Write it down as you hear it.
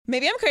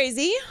Maybe I'm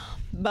crazy,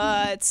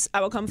 but I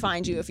will come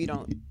find you if you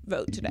don't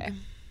vote today.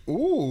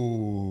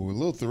 Ooh, a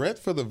little threat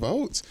for the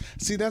votes.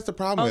 See, that's the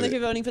problem. Only with if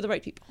you're voting for the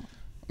right people.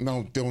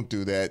 No, don't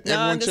do that. No,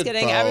 I'm just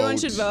kidding. Everyone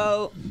should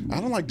vote. I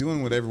don't like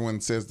doing what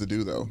everyone says to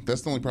do, though.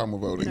 That's the only problem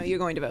with voting. No, you're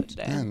going to vote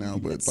today. I know,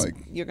 but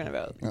you're going to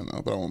vote. I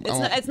know, but I won't.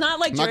 It's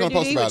not like jury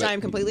duty, which I am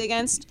completely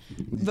against.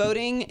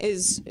 Voting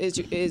is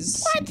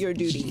your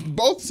duty.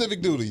 Both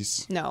civic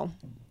duties. No.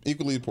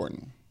 Equally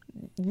important.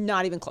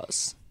 Not even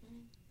close.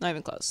 Not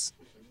even close.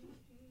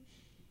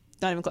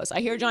 Not even close. I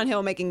hear John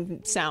Hill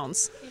making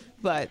sounds,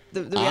 but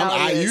the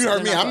reality is... You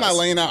heard me. I'm close. not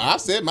laying out. I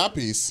said my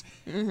piece.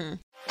 Mm-hmm.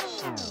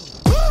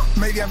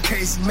 Maybe I'm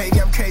crazy, maybe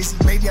I'm crazy,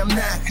 maybe I'm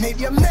not,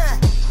 maybe I'm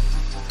not.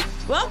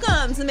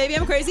 Welcome to the Maybe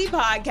I'm Crazy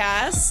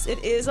podcast.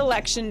 It is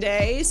election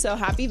day, so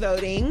happy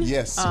voting.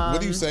 Yes.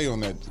 What do you say on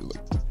that?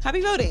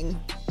 Happy voting.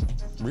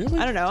 Really?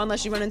 I don't know,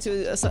 unless you run into...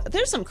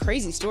 there's some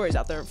crazy stories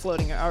out there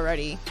floating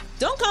already.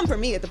 Don't come for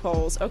me at the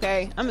polls,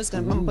 okay? I'm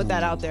gonna put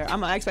that out there.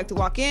 I expect to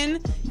walk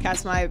in,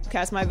 cast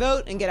my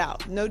vote, and get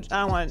out. No,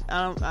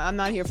 I'm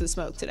not here for the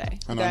smoke today. Okay?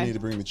 And I need to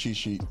bring the cheat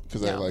sheet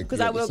because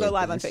I will go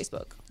live on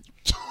Facebook.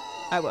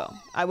 I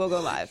will go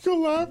live. Go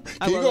live?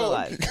 I will go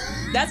live.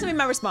 That's gonna be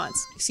my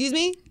response. Excuse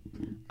me?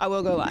 I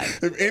will go live.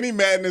 If any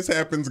madness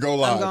happens, go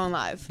live. I'm going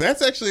live.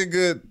 That's actually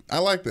I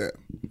like that.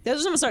 That's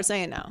what I'm gonna start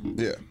saying now.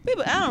 Yeah.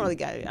 People, I don't really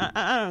get it.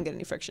 I don't get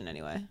any friction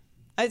anyway.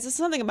 It's just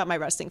something about my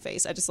resting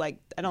face. I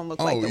don't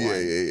look like the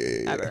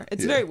one ever.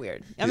 It's very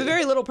weird. I'm a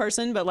very little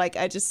person, but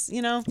I just,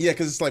 Yeah,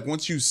 because it's like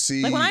once you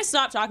see... Like when I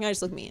stop talking, I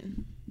just look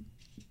mean.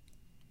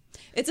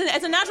 It's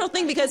a natural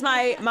thing because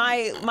my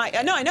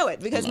no, I know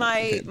it because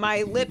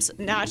my lips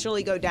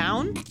naturally go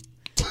down.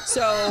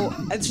 So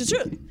it's just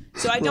true.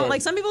 So I don't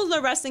like some people's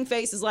their resting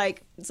face is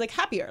it's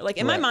happier. Like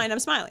in my mind, I'm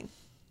smiling.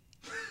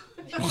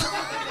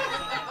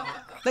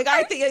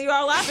 I think you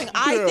are laughing.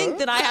 I think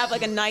that I have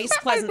a nice,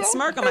 pleasant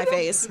smirk on my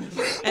face,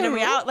 and in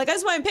reality, I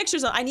just want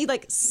pictures. I need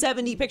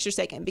 70 pictures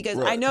taken because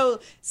I know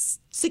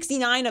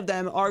 69 of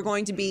them are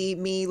going to be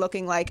me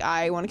looking like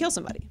I want to kill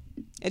somebody.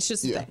 It's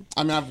just a thing.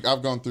 I mean,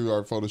 I've gone through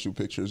our photo shoot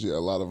pictures. Yeah,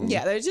 a lot of them.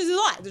 Yeah, there's just a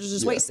lot. They're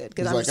just wasted.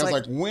 Because I was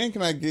like, when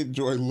can I get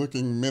Joy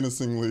looking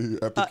menacingly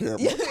at the camera?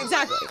 Yeah,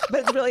 exactly.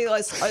 But it's really,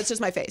 it's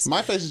just my face.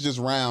 My face is just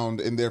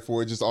round, and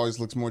therefore it just always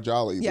looks more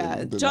jolly.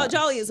 Yeah,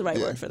 jolly is the right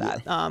word for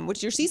that. Yeah.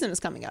 Which your season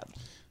is coming up.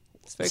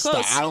 It's very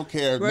close. I don't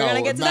care. We're going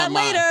to get to that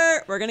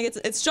later. We're going to get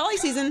to... It's Jolly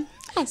season.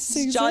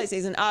 It's Jolly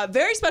season.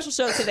 Very special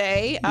show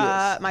today.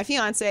 Yes. My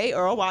fiance,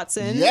 Earl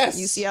Watson. Yes.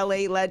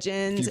 UCLA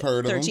legend.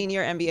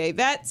 13-year NBA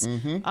vet.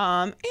 Mm-hmm.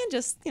 And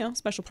just,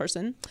 special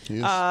person.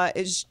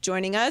 Is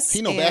joining us.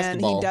 He knows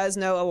basketball. He does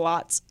know a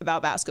lot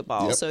about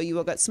basketball. Yep. So you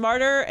will get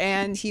smarter,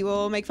 and he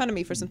will make fun of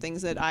me for some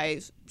things that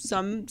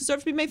some deserve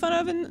to be made fun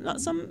of, and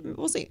not some,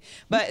 we'll see.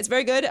 But it's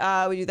very good.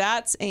 We do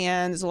that,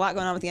 and there's a lot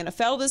going on with the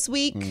NFL this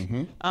week.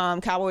 Mm-hmm.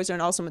 Cowboys are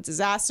an ultimate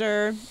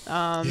disaster.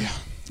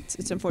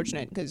 It's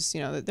unfortunate because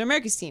they're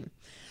America's team.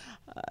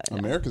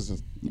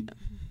 America's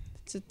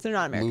they're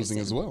not America's losing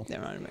team. as well. They're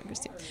not America's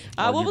team.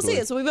 We'll see.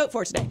 That's what we vote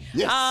for today.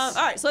 Yes.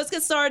 All right, so let's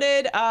get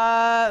started.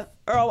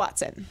 Earl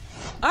Watson.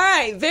 All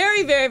right,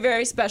 very, very,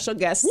 very special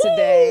guest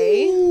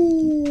today.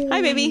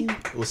 Hi, baby.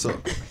 What's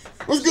up?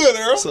 What's good,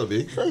 Earl? What's up,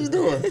 B? How you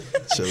doing?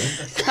 Chilling.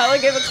 Hella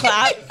give a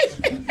clap.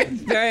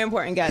 Very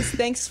important guest.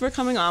 Thanks for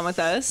coming on with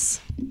us.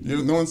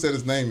 No one said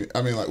his name.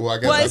 I mean, I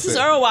guess. Well, this is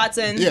Earl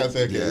Watson. Yeah,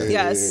 thank you.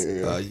 Yes.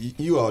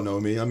 You all know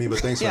me. But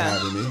thanks for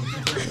having me.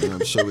 And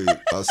I'm sure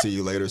I'll see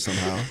you later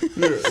somehow.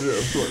 Yeah,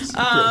 of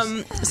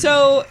course.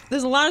 So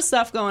there's a lot of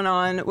stuff going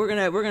on. We're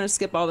gonna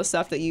skip all the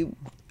stuff that you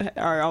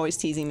are always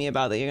teasing me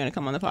about that you're gonna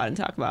come on the pod and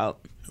talk about.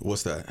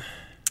 What's that?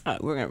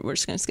 We're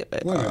just gonna skip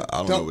it. I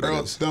don't know what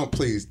it is.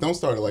 Please don't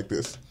start it like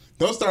this.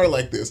 Don't start it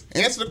like this.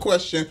 Answer the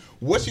question.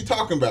 What's she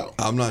talking about?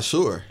 I'm not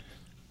sure.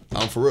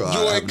 I'm for real.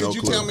 Joy, could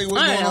you tell me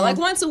what's going on?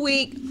 Once a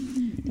week,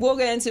 we'll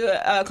get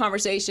into a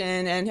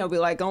conversation, and he'll be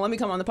like, "Oh, let me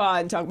come on the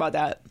pod and talk about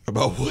that."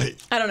 About what?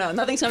 I don't know.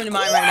 Nothing's coming to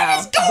mind right now.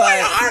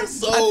 I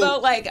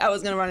felt like I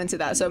was going to run into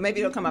that, so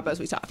maybe it'll come up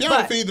as we talk. You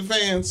don't feed the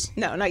fans.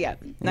 No, not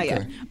yet. Not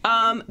yet.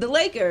 The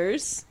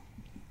Lakers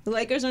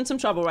are in some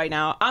trouble right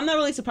now. I'm not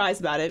really surprised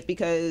about it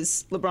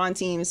because LeBron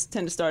teams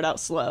tend to start out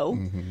slow,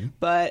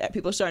 but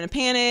people are starting to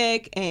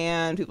panic,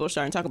 and people are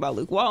starting to talk about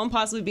Luke Walton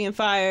possibly being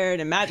fired,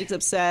 and Magic's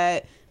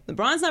upset.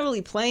 LeBron's not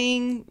really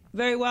playing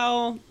very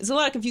well. There's a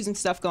lot of confusing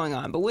stuff going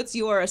on. But what's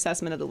your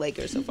assessment of the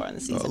Lakers so far in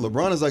the season?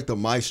 LeBron is like the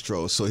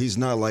maestro, so he's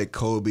not like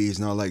Kobe. He's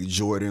not like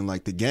Jordan.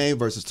 Like the game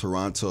versus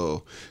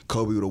Toronto,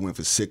 Kobe would have went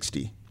for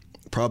 60.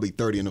 Probably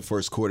 30 in the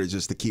first quarter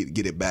just to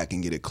get it back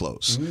and get it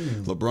close.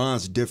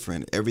 LeBron's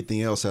different.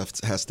 Everything else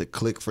has to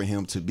click for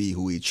him to be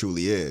who he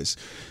truly is.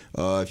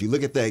 If you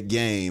look at that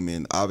game,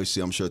 and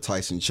obviously I'm sure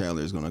Tyson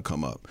Chandler is going to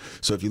come up.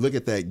 So if you look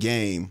at that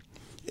game,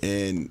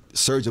 and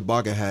Serge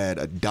Ibaka had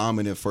a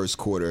dominant first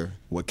quarter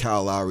where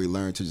Kyle Lowry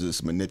learned to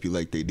just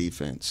manipulate their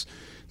defense.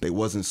 They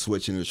wasn't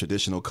switching to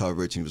traditional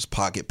coverage, and it was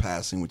pocket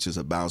passing, which is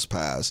a bounce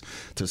pass,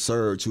 to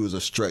Serge, who is a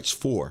stretch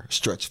 4,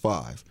 stretch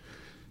 5.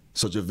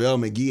 So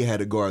JaVale McGee had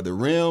to guard the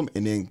rim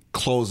and then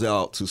close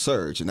out to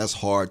Serge. And that's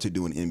hard to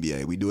do in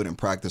NBA. We do it in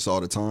practice all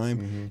the time.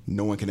 Mm-hmm.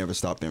 No one can ever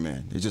stop their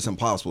man. It's just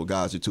impossible.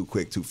 Guys are too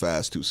quick, too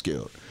fast, too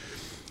skilled.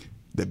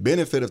 The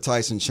benefit of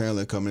Tyson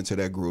Chandler coming into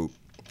that group,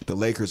 the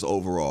Lakers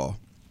overall,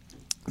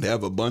 they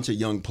have a bunch of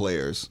young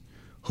players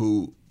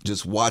who,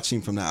 just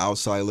watching from the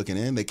outside looking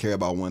in, they care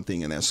about one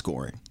thing, and that's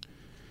scoring.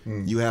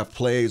 You have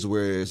plays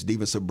where it's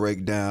defensive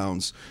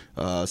breakdowns.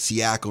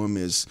 Siakam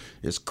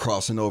is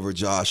crossing over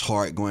Josh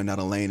Hart, going down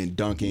the lane and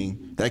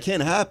dunking. That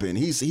can't happen.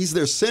 He's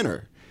their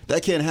center.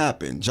 That can't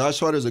happen. Josh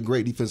Hart is a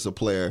great defensive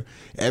player.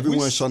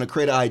 Everyone's trying to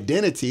create an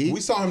identity.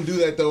 We saw him do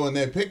that, though, in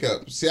that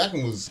pickup.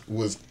 Siakam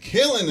was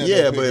killing it.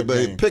 Yeah,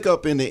 but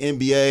pickup in the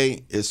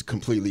NBA is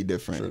completely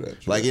different. True.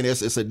 Like,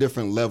 it's a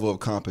different level of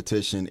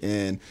competition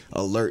and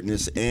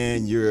alertness,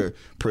 and you're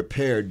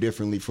prepared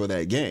differently for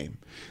that game.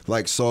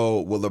 Like, so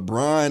what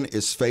LeBron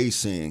is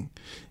facing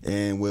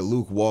and what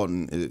Luke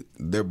Walton,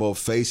 they're both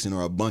facing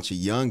are a bunch of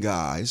young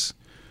guys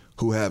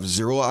who have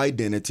zero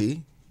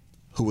identity,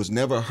 who was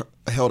never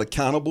held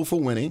accountable for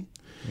winning.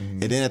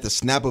 Mm-hmm. And then at the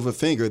snap of a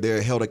finger,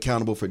 they're held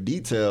accountable for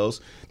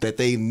details that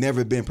they've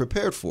never been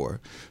prepared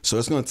for. So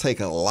it's going to take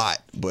a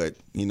lot. But,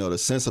 the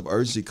sense of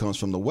urgency comes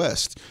from the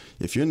West.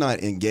 If you're not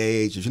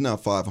engaged, if you're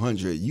not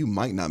 500, you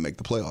might not make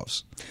the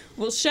playoffs.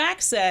 Well,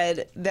 Shaq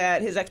said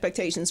that his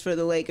expectations for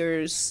the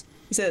Lakers,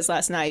 he said this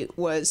last night,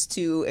 was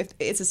if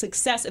it's a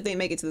success if they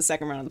make it to the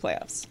second round of the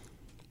playoffs.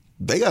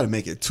 They got to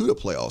make it to the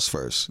playoffs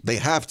first. They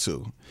have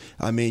to.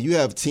 I mean, you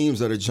have teams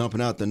that are jumping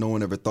out that no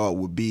one ever thought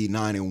would be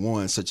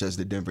 9-1, such as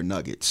the Denver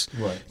Nuggets.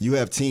 Right. You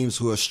have teams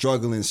who are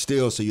struggling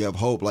still, so you have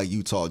hope like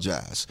Utah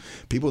Jazz.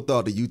 People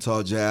thought the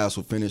Utah Jazz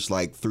would finish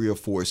like 3 or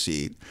 4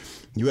 seed.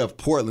 You have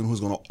Portland, who's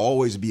going to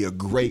always be a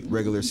great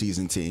regular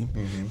season team,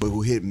 but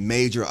who hit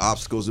major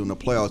obstacles in the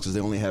playoffs because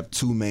they only have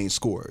 2 main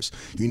scorers.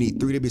 You need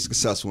 3 to be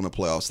successful in the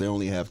playoffs. They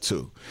only have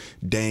 2,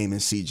 Dame and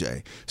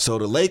CJ. So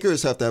the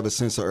Lakers have to have a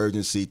sense of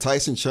urgency.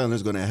 Tyson Chandler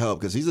is going to help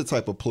because he's the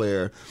type of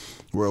player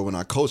where when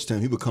I coached him,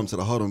 he would come to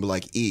the huddle and be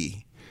like,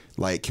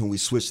 like, can we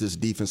switch this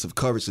defensive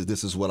coverage because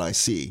this is what I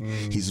see.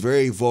 He's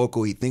very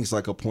vocal. He thinks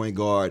like a point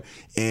guard.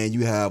 And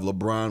you have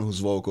LeBron, who's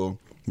vocal.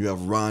 You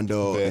have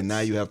Rondo, and now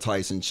you have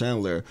Tyson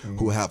Chandler,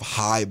 who have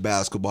high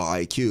basketball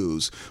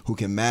IQs, who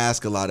can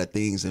mask a lot of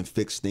things and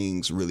fix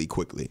things really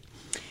quickly.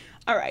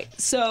 All right.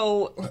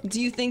 So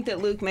do you think that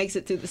Luke makes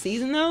it through the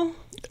season, though?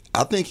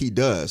 I think he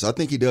does. I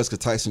think he does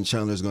because Tyson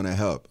Chandler is going to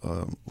help.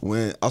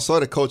 When I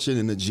started coaching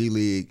in the G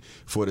League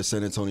for the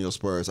San Antonio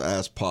Spurs, I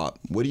asked Pop,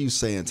 what do you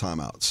say in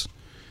timeouts?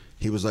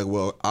 He was like,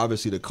 well,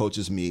 obviously the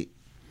coaches meet.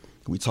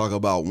 We talk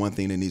about one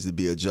thing that needs to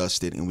be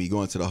adjusted, and we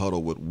go into the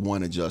huddle with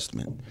one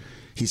adjustment.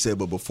 He said,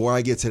 but before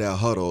I get to that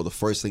huddle, the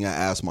first thing I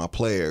ask my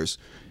players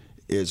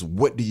is,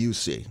 what do you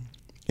see?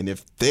 And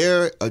if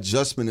their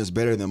adjustment is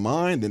better than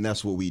mine, then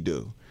that's what we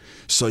do.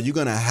 So you're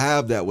going to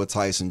have that with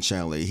Tyson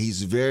Chandler.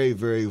 He's very,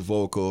 very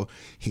vocal.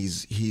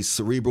 He's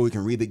cerebral. He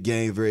can read the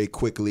game very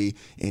quickly.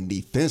 And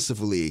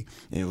defensively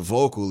and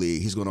vocally,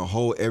 he's going to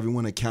hold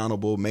everyone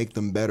accountable, make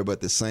them better, but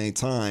at the same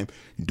time,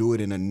 do it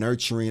in a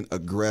nurturing,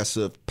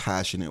 aggressive,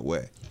 passionate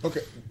way.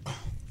 Okay.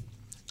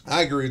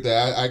 I agree with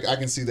that. I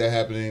can see that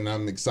happening, and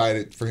I'm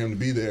excited for him to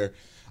be there,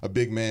 a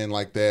big man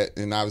like that.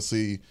 And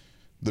obviously,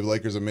 the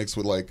Lakers are mixed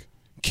with, like,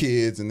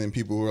 kids and then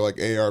people who are, like,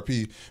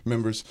 AARP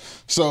members.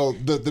 So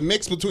the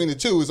mix between the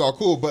two is all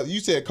cool. But you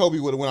said Kobe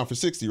would have went out for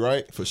 60,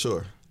 right? For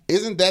sure.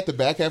 Isn't that the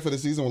back half of the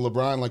season with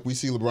LeBron? Like, we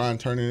see LeBron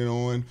turning it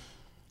on,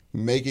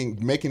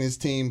 making his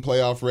team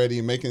playoff ready,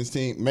 and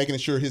making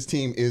sure his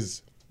team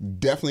is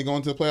definitely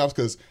going to the playoffs,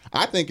 because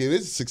I think it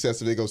is a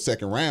success if they go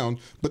second round,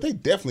 but they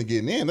definitely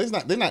getting in.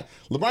 They're not.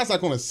 LeBron's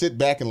not going to sit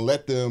back and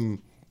let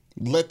them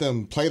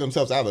play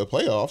themselves out of the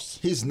playoffs.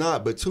 He's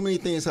not, but too many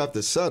things have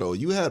to settle.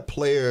 You had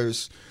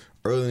players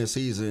early in the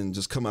season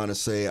just come out and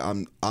say,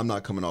 I'm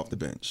not coming off the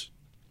bench.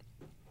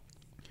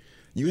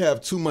 You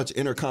have too much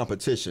inner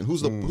competition.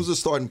 Who's the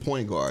starting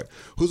point guard?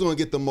 Who's going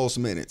to get the most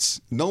minutes?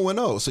 No one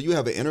knows. So you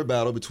have an inner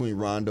battle between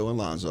Rondo and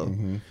Lonzo.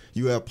 Mm-hmm.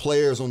 You have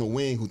players on the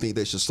wing who think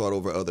they should start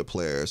over other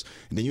players.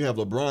 And then you have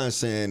LeBron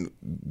saying,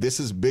 this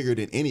is bigger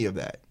than any of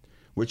that.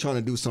 We're trying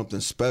to do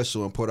something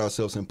special and put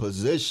ourselves in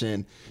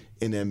position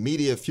in the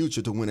immediate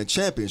future to win a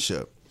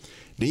championship.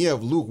 Then you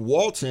have Luke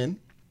Walton,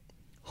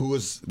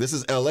 this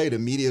is LA. The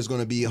media is going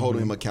to be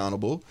holding him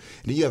accountable.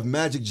 And then you have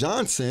Magic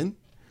Johnson.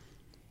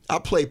 I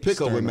played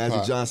pickup with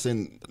Magic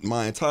Johnson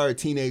my entire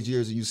teenage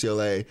years at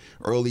UCLA,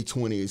 early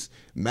 20s.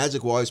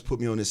 Magic will always put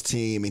me on his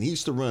team, and he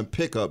used to run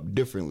pickup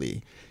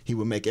differently. He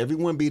would make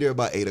everyone be there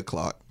by 8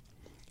 o'clock.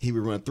 He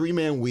would run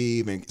 3-man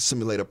weave and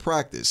simulate a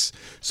practice.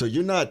 So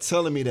you're not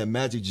telling me that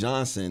Magic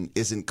Johnson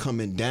isn't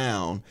coming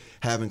down,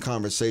 having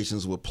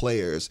conversations with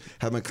players,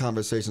 having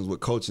conversations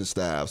with coaching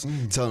staffs,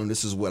 telling them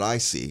this is what I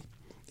see.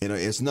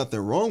 It's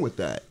nothing wrong with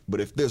that. But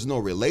if there's no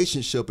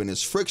relationship and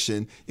there's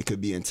friction, it could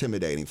be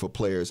intimidating for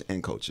players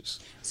and coaches.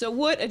 So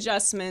what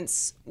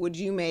adjustments would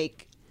you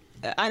make?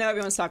 I know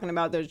everyone's talking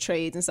about their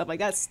trades and stuff like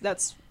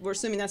that. We're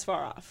assuming that's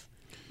far off.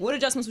 What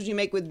adjustments would you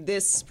make with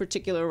this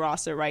particular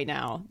roster right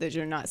now that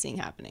you're not seeing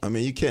happening? I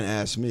mean, you can't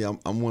ask me.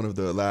 I'm one of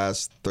the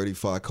last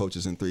 35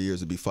 coaches in 3 years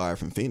to be fired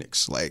from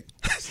Phoenix. Like,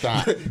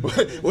 Stop.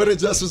 what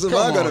adjustments am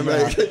I going to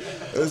make?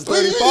 It's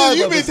 35.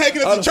 You've been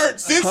taking us to church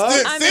since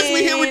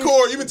we hit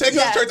record. You've been taking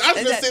us to church. I've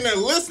been sitting there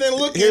listening,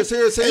 looking. Here's.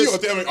 And you gonna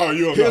tell me, oh,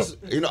 you don't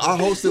know. You know, I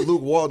hosted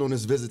Luke Walton on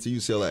his visit to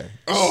UCLA.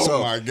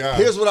 Oh, my God.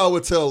 Here's what I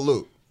would tell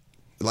Luke.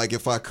 Like,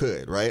 if I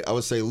could, right? I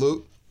would say,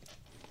 Luke,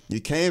 you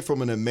came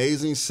from an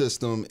amazing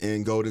system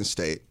in Golden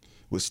State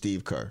with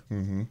Steve Kerr,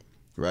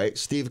 right?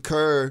 Steve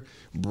Kerr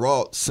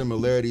brought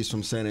similarities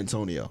from San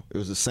Antonio. It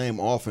was the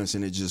same offense,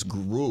 and it just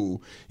grew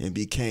and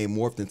became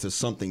morphed into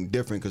something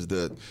different because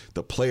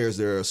the players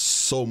there are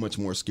so much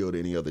more skilled than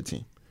any other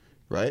team,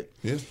 right?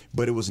 Yeah.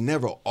 But it was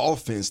never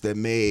offense that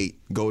made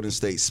Golden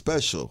State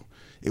special.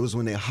 It was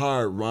when they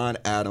hired Ron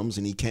Adams,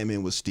 and he came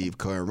in with Steve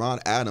Kerr. And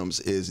Ron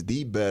Adams is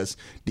the best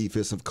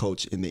defensive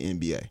coach in the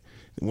NBA.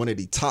 One of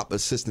the top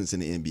assistants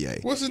in the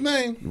NBA. What's his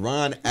name?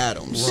 Ron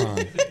Adams.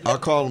 Ron. I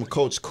call him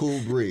Coach Cool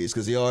Breeze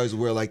because he always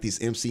wear like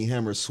these MC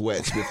Hammer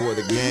sweats before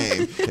the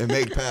game and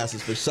make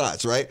passes for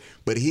shots, right?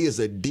 But he is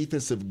a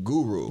defensive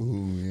guru.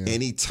 Ooh, yeah.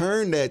 And he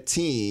turned that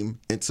team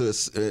into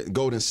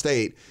Golden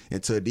State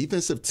into a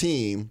defensive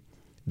team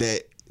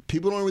that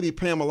people don't really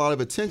pay him a lot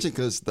of attention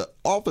because the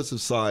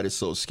offensive side is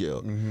so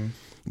skilled.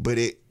 But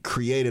it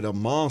created a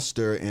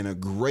monster and a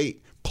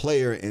great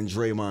player in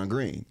Draymond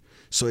Green.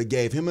 So it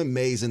gave him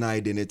amazing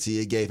identity.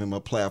 It gave him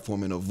a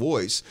platform and a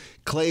voice.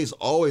 Clay's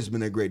always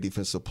been a great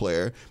defensive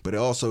player, but it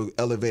also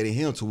elevated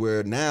him to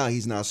where now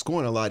he's not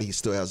scoring a lot. He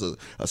still has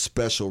a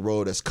special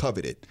role that's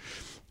coveted.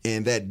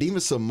 And that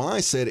defensive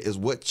mindset is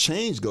what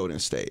changed Golden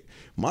State.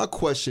 My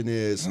question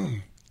is,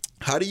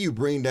 how do you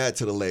bring that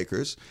to the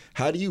Lakers?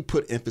 How do you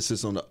put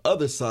emphasis on the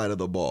other side of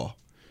the ball?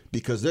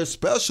 Because they're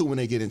special when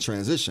they get in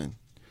transition.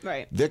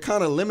 Right. They're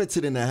kind of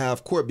limited in the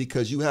half court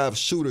because you have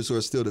shooters who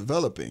are still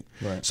developing.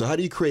 Right. So how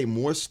do you create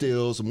more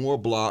steals, more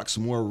blocks,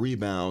 more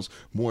rebounds,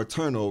 more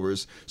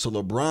turnovers so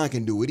LeBron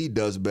can do what he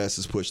does best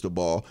is push the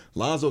ball.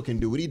 Lonzo can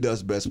do what he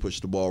does best, push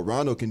the ball.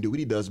 Rondo can do what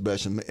he does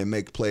best and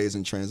make plays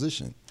in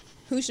transition.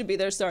 Who should be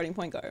their starting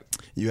point guard?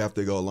 You have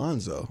to go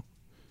Lonzo.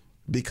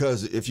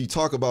 Because if you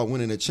talk about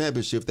winning a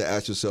championship, to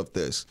ask yourself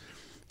this,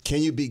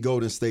 can you beat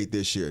Golden State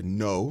this year?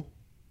 No.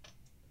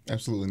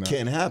 Absolutely not.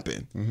 Can't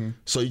happen.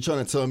 So you're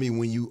trying to tell me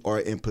when you are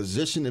in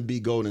position to be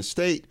Golden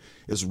State,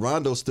 is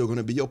Rondo still going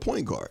to be your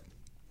point guard?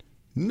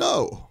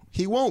 No,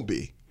 he won't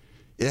be.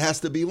 It has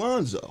to be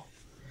Lonzo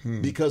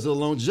because of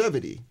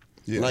longevity.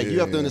 You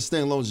have to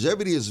understand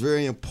longevity is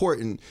very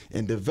important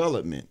in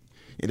development.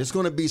 And it's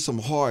going to be some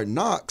hard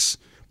knocks,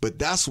 but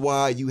that's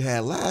why you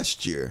had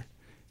last year.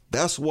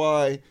 That's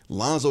why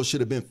Lonzo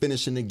should have been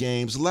finishing the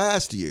games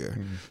last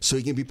year so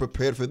he can be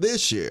prepared for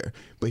this year.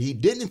 But he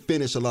didn't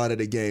finish a lot of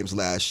the games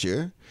last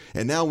year.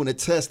 And now when the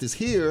test is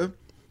here,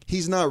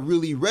 he's not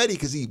really ready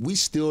because we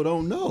still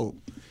don't know.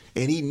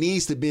 And he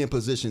needs to be in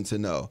position to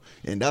know.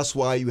 And that's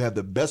why you have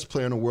the best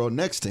player in the world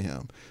next to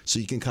him. So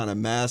you can kind of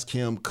mask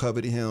him,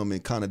 covet him,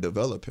 and kind of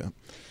develop him.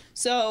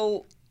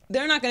 So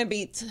they're not going to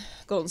beat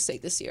Golden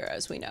State this year,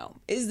 as we know.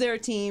 Is there a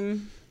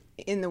team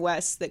in the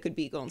West that could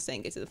beat Golden State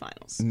and get to the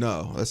finals?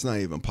 No, that's not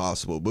even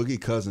possible.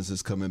 Boogie Cousins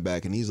is coming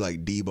back, and he's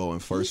like Debo in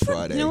First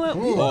Friday. You know what?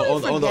 We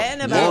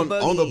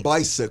on the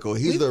bicycle.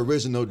 He's the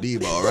original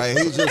Debo, right?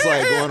 He's just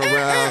like going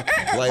around,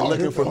 like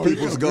looking for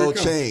people's gold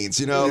chains.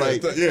 You know,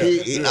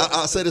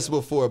 I said this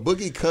before.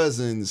 Boogie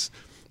Cousins,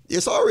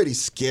 it's already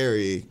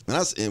scary.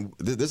 And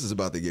this is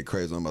about to get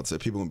crazy. I'm about to say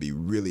people are gonna be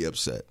really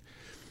upset.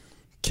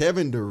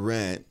 Kevin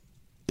Durant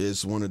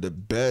is one of the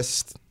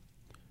best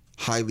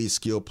highly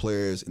skilled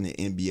players in the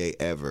NBA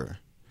ever.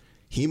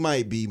 He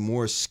might be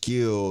more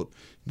skilled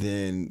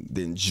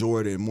than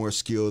Jordan, more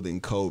skilled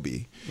than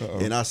Kobe.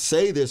 And I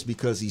say this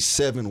because he's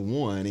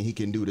 7'1" and he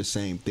can do the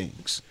same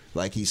things.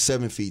 Like he's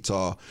 7 feet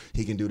tall,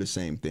 he can do the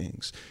same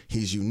things.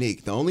 He's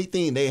unique. The only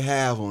thing they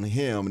have on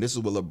him, and this is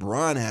what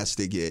LeBron has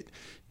to get,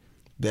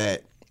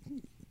 that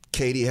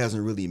KD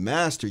hasn't really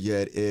mastered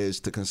yet, is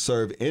to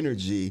conserve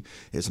energy,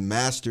 is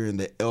mastering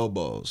the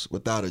elbows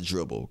without a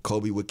dribble.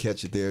 Kobe would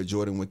catch it there.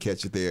 Jordan would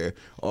catch it there.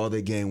 All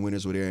their game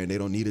winners were there, and they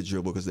don't need a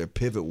dribble because their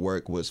pivot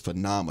work was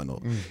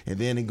phenomenal. And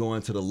then they go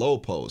into the low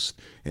post,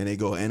 and they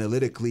go,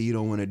 analytically, you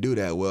don't want to do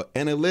that. Well,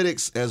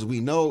 analytics, as we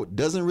know,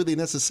 doesn't really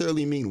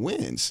necessarily mean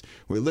wins.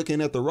 We're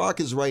looking at the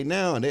Rockets right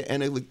now, and they're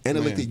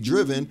analytically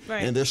driven,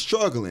 and they're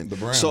struggling. The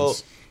Browns. So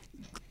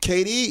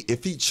KD,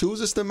 if he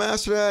chooses to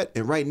master that,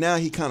 and right now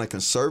he kind of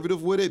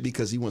conservative with it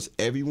because he wants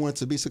everyone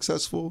to be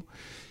successful,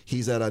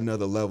 he's at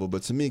another level.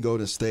 But to me,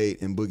 Golden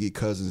State and Boogie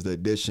Cousins, the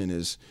addition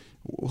is,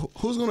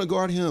 who's going to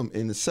guard him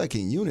in the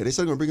second unit? They're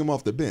still going to bring him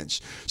off the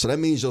bench. So that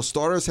means your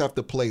starters have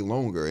to play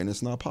longer, and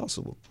it's not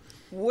possible.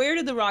 Where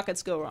did the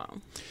Rockets go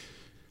wrong?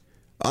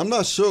 I'm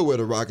not sure where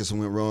the Rockets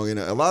went wrong. And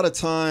a lot of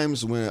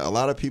times when a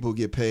lot of people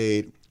get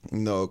paid You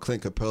know,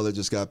 Clint Capella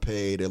just got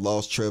paid. They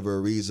lost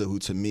Trevor Ariza, who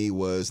to me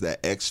was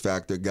that X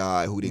Factor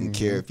guy who didn't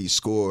care if he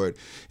scored.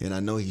 And I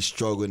know he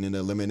struggled in the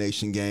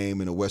elimination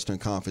game in the Western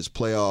Conference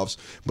playoffs,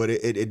 but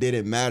it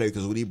didn't matter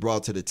because what he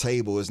brought to the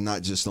table is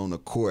not just on the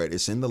court.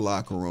 It's in the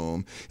locker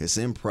room. It's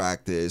in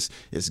practice.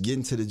 It's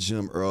getting to the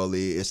gym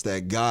early. It's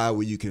that guy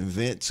where you can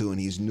vent to and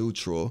he's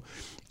neutral.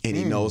 And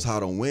he knows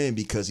how to win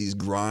because he's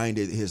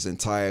grinded his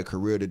entire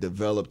career to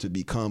develop to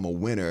become a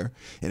winner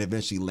and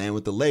eventually land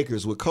with the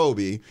Lakers with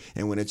Kobe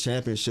and win a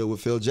championship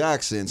with Phil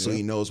Jackson. So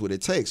he knows what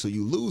it takes. So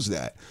you lose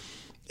that.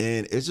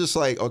 And it's just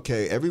like,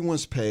 okay,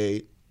 everyone's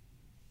paid.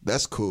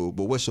 That's cool.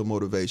 But what's your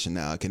motivation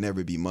now? It can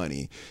never be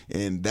money.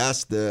 And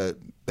that's the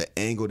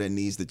angle that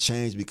needs to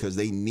change because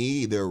they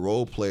need their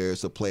role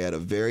players to play at a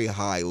very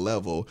high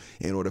level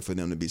in order for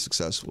them to be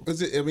successful.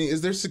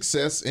 Is there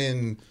success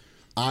in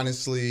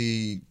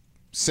honestly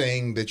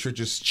saying that you're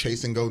just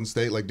chasing Golden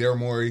State? Like Daryl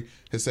Morey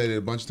has said it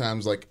a bunch of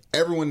times. Like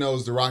everyone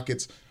knows the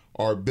Rockets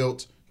are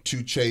built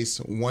to chase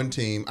one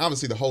team.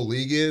 Obviously the whole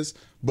league is,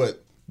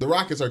 but the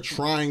Rockets are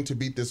trying to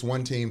beat this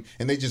one team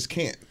and they just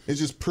can't. It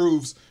just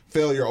proves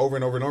failure over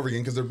and over and over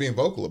again because they're being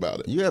vocal about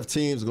it. You have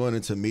teams going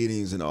into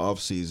meetings in the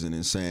offseason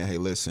and saying, hey,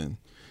 listen,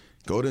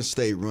 Golden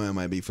State run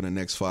might be for the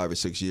next 5 or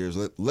 6 years.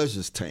 Let's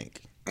just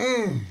tank.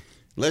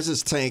 Let's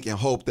just tank and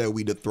hope that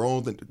we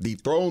dethrone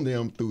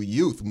them through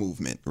youth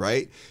movement,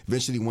 right?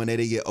 Eventually, one day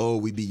they get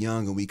old, we be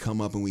young, and we come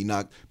up and we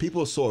knock.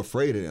 People are so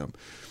afraid of them.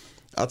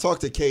 I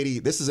talked to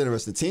KD. This is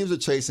interesting. Teams are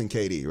chasing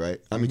KD,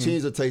 right? I mean,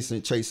 teams are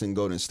chasing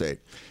Golden State.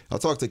 I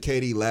talked to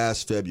KD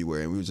last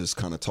February, and we were just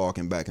kind of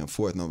talking back and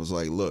forth, and I was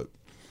like, look,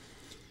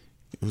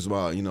 it was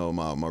my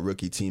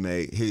rookie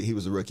teammate. He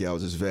was a rookie. I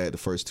was his vet the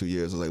first 2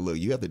 years. I was like, look,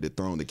 you have to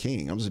dethrone the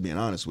king. I'm just being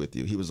honest with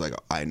you. He was like,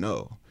 I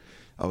know.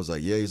 I was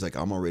like, yeah. He's like,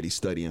 I'm already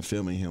studying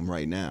filming him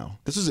right now.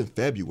 This was in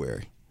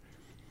February.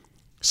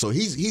 So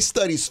he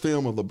studies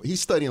film.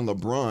 He's studying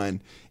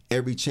LeBron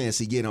every chance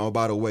he gets. Oh,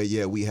 by the way,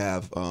 yeah, we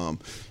have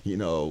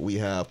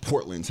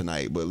Portland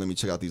tonight, but let me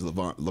check out these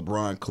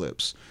LeBron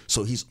clips.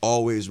 So he's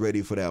always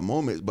ready for that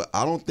moment. But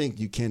I don't think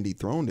you can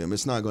dethrone them.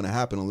 It's not going to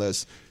happen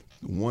unless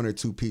one or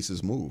two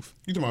pieces move.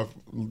 You talking about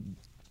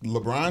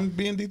LeBron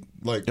being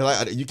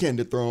you can't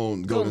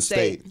dethrone Golden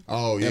State.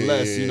 Oh yeah,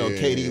 unless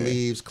KD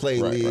leaves, Clay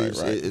leaves.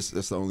 Right.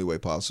 That's the only way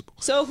possible.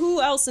 So who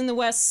else in the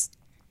West?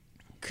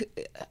 If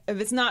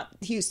it's not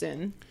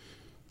Houston,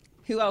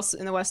 who else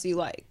in the West do you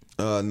like?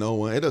 No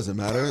one. It doesn't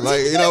matter.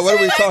 Like what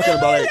are we talking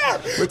about?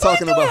 Like, we're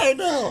talking about.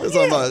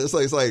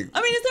 It's like.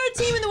 I mean, is there a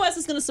team in the West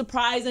that's going to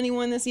surprise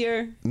anyone this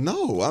year?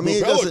 No, I mean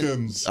the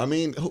Pelicans. I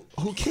mean,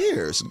 who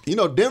cares?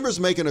 Denver's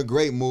making a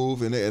great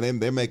move and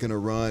they're making a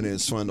run and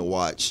it's fun to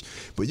watch.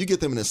 But you get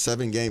them in a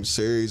 7-game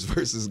series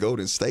versus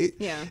Golden State.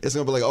 Yeah, it's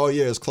gonna be like, oh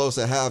yeah, it's close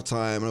at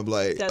halftime, and I'm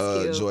like,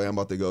 cute. Joy, I'm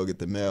about to go get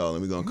the mail,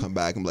 and we're gonna come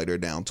back and be like, they're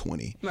down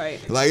 20.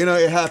 Right. Like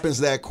it happens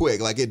that quick.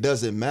 Like it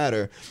doesn't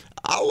matter.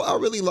 I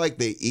really like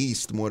the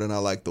East more than I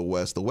like the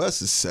West. The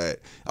West is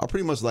set. I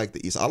pretty much like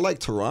the East. I like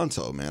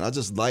Toronto, man. I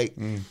just like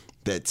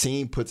that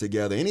team put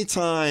together.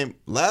 Anytime,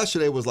 last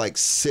year they was like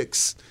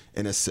 6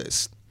 in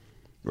assists,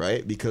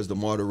 right? Because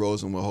DeMar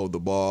DeRozan will hold the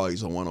ball.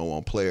 He's a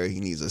one-on-one player.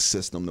 He needs a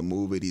system to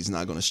move it. He's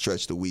not going to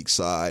stretch the weak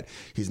side.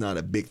 He's not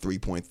a big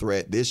three-point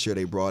threat. This year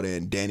they brought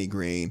in Danny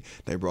Green.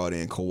 They brought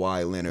in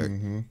Kawhi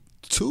Leonard.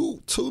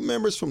 Two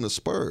members from the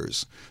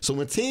Spurs. So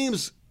when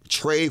teams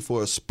trade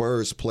for a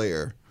Spurs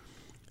player,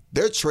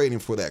 they're trading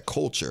for that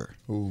culture.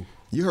 Ooh.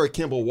 You heard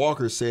Kemba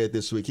Walker say it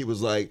this week. He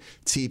was like,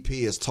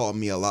 TP has taught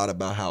me a lot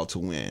about how to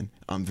win.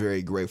 I'm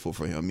very grateful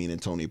for him, meaning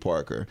Tony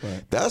Parker.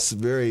 Right.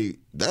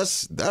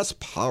 That's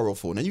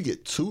powerful. Now you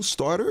get 2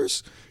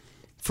 starters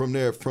from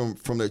their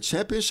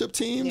championship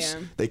teams.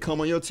 Yeah. They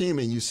come on your team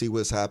and you see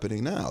what's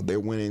happening now. They're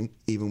winning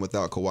even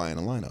without Kawhi in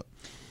the lineup.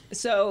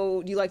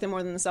 So do you like them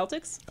more than the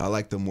Celtics? I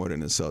like them more than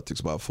the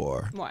Celtics by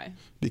far. Why?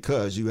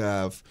 Because you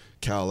have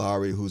Kyle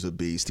Lowry, who's a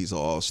beast. He's an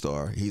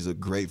all-star. He's a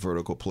great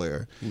vertical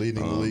player.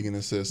 Leading the league in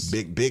assists.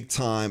 Big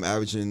time,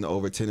 averaging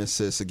over 10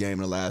 assists a game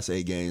in the last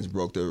 8 games.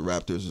 Broke the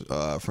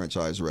Raptors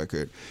franchise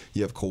record.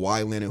 You have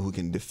Kawhi Leonard, who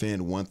can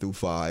defend 1 through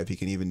 5. He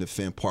can even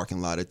defend parking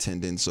lot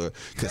attendants or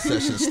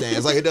concession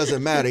stands. Like, it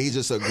doesn't matter. He's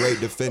just a great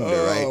defender,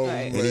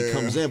 right? And he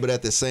comes in, but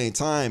at the same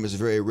time, it's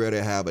very rare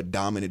to have a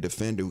dominant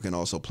defender who can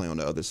also play on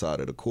the other side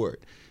of the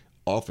court.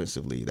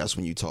 Offensively, that's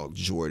when you talk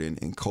Jordan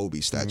and Kobe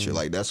stature.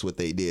 Like, that's what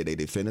they did. They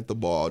defended the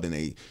ball, then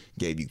they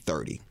gave you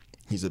 30.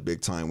 He's a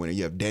big-time winner.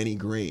 You have Danny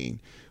Green,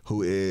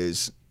 who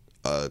is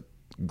a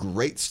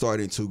great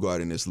starting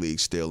 2-guard in this league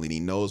still, and he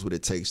knows what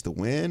it takes to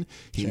win.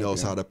 He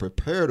knows how to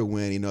prepare to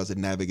win. He knows how to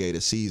navigate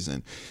a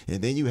season.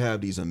 And then you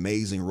have these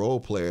amazing role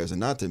players, and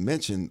not to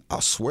mention,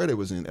 I swear they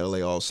was in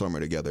L.A. all summer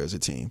together as a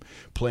team,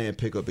 playing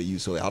pickup at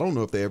UCLA. I don't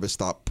know if they ever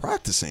stopped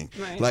practicing.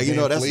 Right. Like,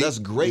 that's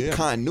great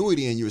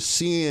continuity, and you're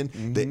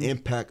seeing the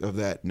impact of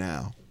that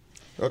now.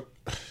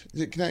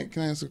 Can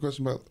I ask a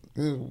question about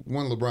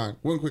one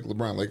quick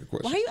LeBron Laker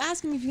question? Why are you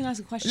asking me if you can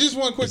ask a question? Just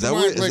one quick. Is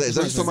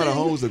that talking about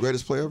Holmes, the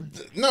greatest player ever?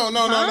 No.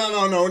 Not.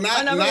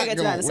 We're gonna get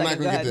to that in a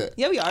second. Go ahead.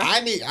 Yeah, we are.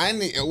 I need.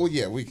 Well,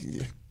 yeah, we can.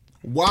 Yeah.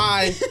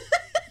 Why?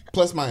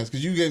 Plus minus,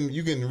 because you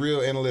getting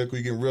real analytical,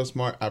 you getting real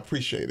smart. I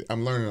appreciate it.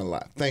 I'm learning a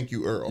lot. Thank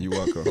you, Earl. You're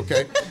welcome.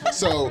 Okay,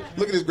 so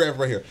look at this graph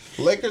right here.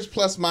 Lakers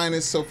plus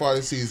minus so far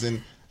this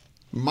season,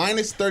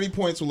 minus 30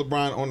 points with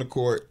LeBron on the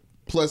court,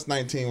 plus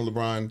 19 with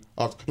LeBron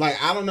off. Like,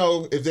 I don't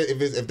know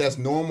if that's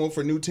normal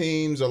for new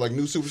teams or like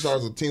new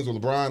superstars or teams with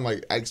LeBron.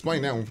 Like, I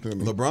explain that one to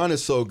me. LeBron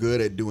is so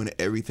good at doing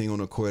everything on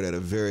the court at a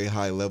very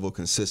high level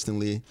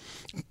consistently.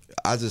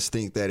 I just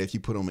think that if you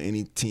put him on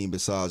any team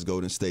besides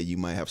Golden State, you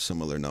might have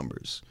similar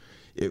numbers.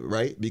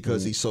 Right?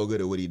 Because he's so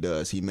good at what he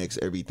does. He makes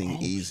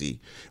everything easy.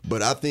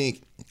 But I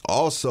think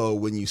also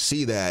when you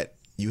see that,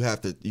 you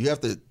have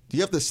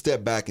to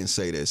step back and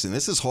say this. And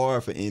this is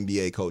hard for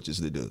NBA coaches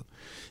to do.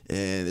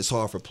 And it's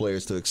hard for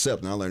players to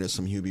accept. And I learned this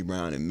from Hubie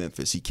Brown in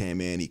Memphis. He came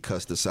in, he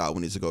cussed us out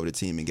when he took over the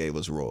team and gave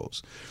us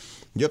roles.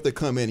 You have to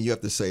come in and you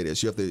have to say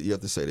this. You have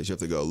to say this. You have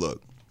to go,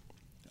 look,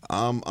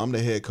 I'm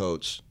the head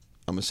coach.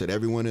 I'm gonna set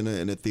everyone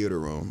in the theater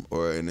room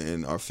or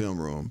in our film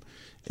room.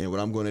 And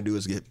what I'm gonna do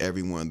is give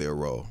everyone their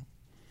role.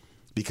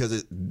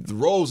 Because the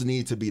roles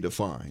need to be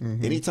defined.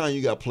 Mm-hmm. Anytime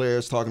you got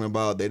players talking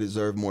about they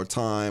deserve more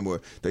time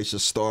or they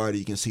should start,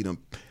 you can see them.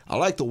 I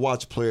like to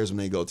watch players when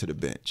they go to the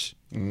bench.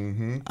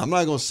 Mm-hmm. I'm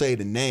not going to say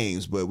the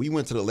names, but we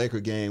went to the Laker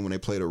game when they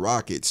played the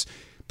Rockets.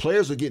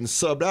 Players were getting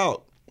subbed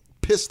out.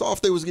 Pissed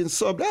off they was getting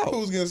subbed out.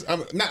 Who's getting? I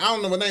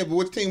don't know what name, but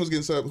which team was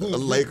getting subbed? The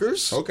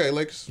Lakers. Okay,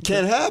 Lakers.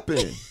 Can't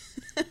happen.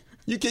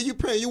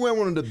 You wear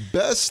one of the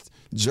best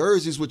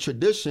jerseys with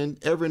tradition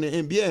ever in the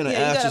NBA, and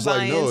Ash is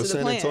like, no, it's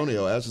San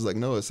Antonio. Ash is like,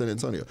 no, it's San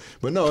Antonio.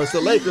 But no, it's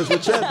the Lakers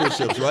with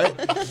championships,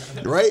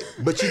 right? Right?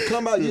 But you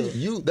come out,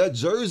 that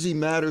jersey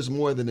matters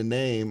more than the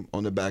name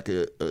on the back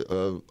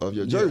of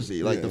your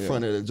jersey. The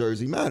front of the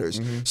jersey matters.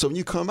 Mm-hmm. So when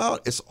you come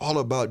out, it's all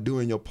about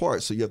doing your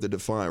part. So you have to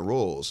define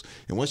roles.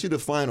 And once you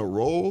define a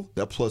role,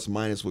 that plus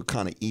minus would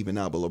kind of even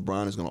out. But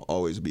LeBron is going to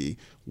always be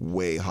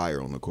way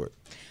higher on the court.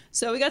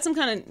 So we got some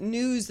kind of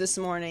news this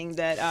morning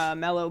that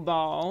Melo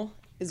Ball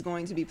is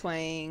going to be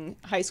playing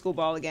high school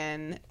ball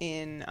again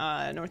in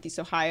Northeast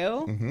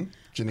Ohio. Mm-hmm.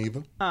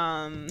 Geneva.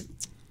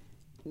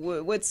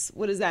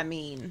 What does that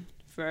mean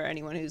for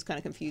anyone who's kind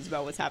of confused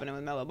about what's happening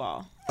with Melo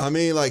Ball? I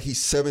mean, like,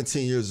 he's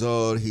 17 years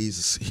old.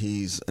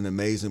 He's an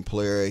amazing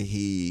player.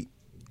 He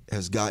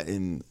has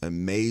gotten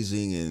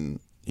amazing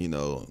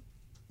and,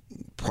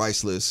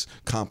 priceless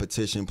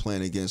competition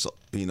playing against,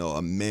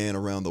 a man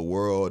around the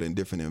world in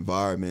different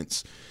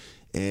environments.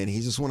 And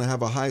he just want to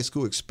have a high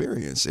school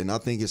experience, and I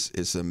think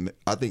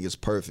it's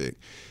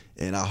perfect.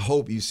 And I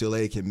hope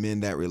UCLA can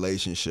mend that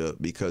relationship,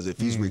 because if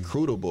he's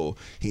recruitable,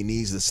 he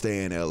needs to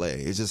stay in LA.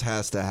 It just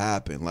has to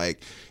happen.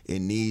 Like, it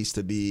needs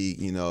to be,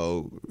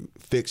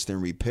 fixed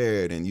and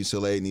repaired, and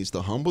UCLA needs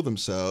to humble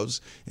themselves,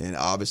 and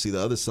obviously the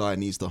other side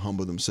needs to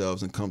humble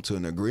themselves and come to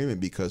an agreement,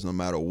 because no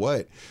matter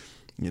what,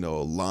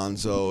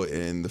 Lonzo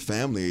and the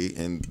family,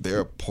 and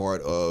they're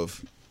part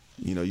of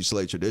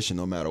UCLA tradition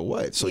no matter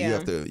what. So you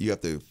have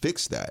to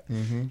fix that.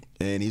 Mm-hmm.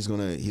 And he's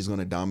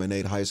gonna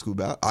dominate high school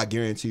I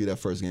guarantee you that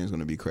first game is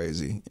gonna be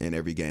crazy, and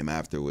every game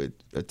after with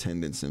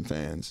attendance and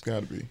fans.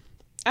 Gotta be.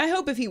 I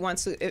hope if he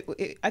wants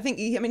to. I think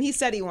he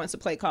said he wants to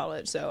play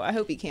college, so I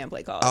hope he can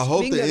play college. I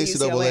hope the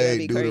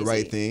NCAA do the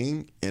right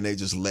thing and they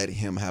just let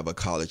him have a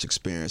college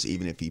experience,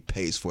 even if he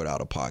pays for it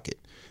out of pocket.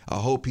 I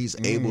hope he's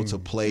able to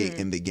play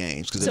in the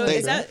games. So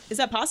is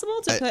that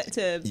possible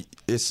to?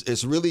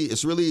 It's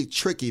really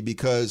tricky,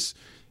 because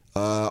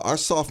our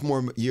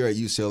sophomore year at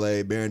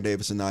UCLA, Baron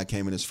Davis and I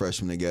came in as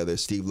freshmen together.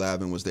 Steve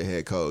Lavin was the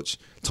head coach.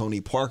 Tony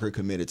Parker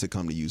committed to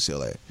come to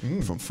UCLA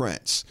from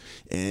France.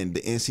 And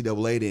the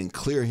NCAA didn't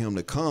clear him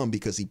to come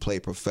because he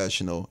played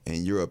professional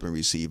in Europe and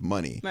received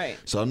money. Right.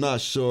 So I'm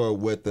not sure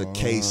what the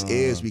case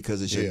is,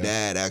 because it's your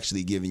dad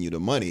actually giving you the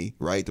money,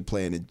 right, to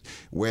play in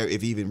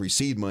if he even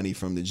received money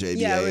from the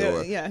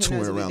JBA or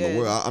touring around the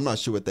world. I'm not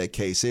sure what that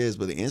case is,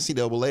 but the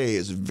NCAA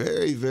is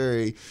very,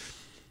 very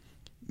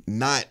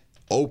not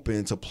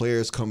open to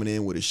players coming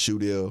in with a shoe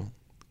deal,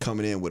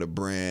 coming in with a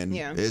brand.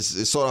 Yeah.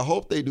 So I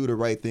hope they do the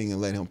right thing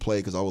and let him play,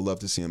 because I would love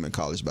to see him in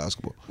college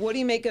basketball. What do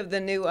you make of the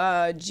new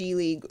G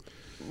League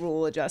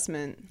rule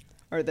adjustment,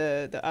 or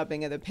the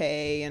upping of the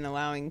pay and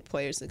allowing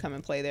players to come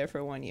and play there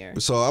for 1 year?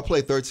 So I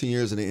played 13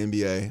 years in the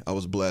NBA. I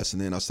was blessed,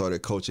 and then I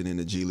started coaching in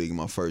the G League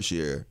my first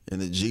year. And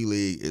the G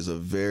League is a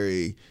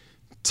very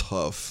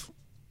tough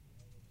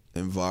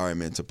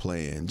environment to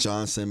play in.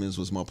 John Simmons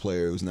was my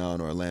player, who's now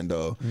in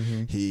Orlando.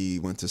 Mm-hmm. He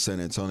went to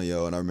San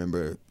Antonio, and I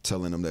remember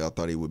telling him that I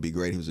thought he would be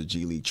great. He was a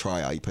G League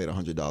tryout. He paid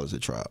 $100 a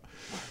tryout.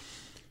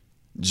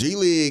 G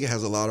League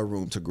has a lot of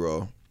room to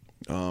grow.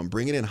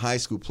 Bringing in high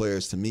school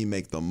players, to me,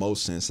 make the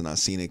most sense, and I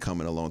seen it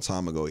coming a long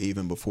time ago,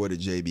 even before the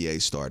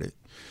JBA started,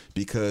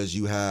 because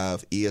you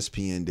have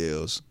ESPN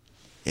deals,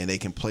 and they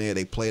play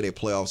their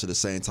playoffs at the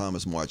same time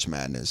as March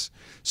Madness.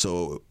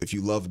 So if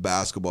you love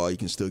basketball, you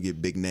can still get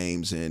big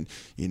names in,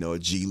 a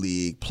G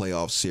League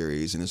playoff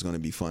series, and it's going to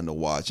be fun to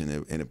watch in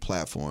the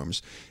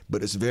platforms.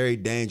 But it's very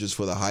dangerous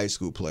for the high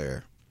school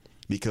player,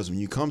 because when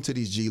you come to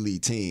these G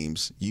League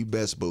teams, you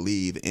best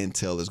believe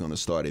intel is going to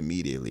start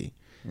immediately.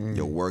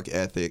 Your work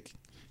ethic,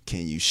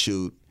 can you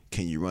shoot?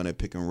 Can you run a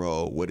pick and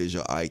roll? What is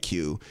your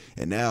IQ?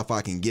 And now if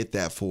I can get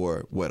that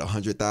for, what,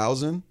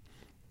 100,000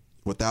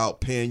 without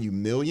paying you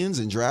millions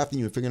and drafting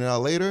you and figuring it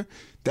out later,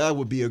 that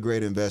would be a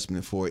great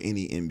investment for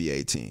any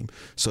NBA team.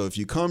 So if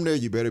you come there,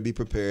 you better be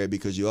prepared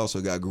because you also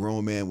got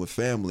grown men with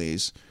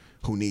families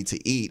who need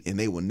to eat, and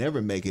they will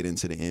never make it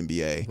into the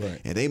NBA.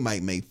 Right. And they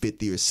might make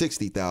 50 or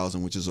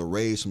 60,000, which is a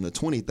raise from the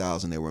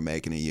 20,000 they were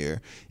making a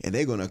year. And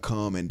they're gonna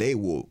come and they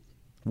will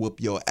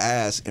whoop your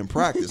ass in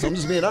practice. I'm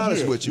just being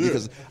honest with you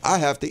because I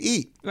have to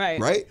eat.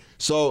 Right.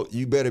 So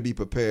you better be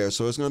prepared.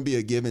 So it's gonna be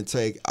a give and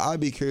take.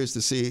 I'd be curious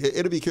to see.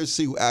 It'll be curious to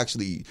see who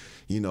actually,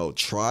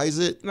 tries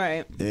it.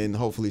 Right. And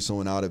hopefully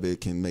someone out of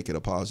it can make it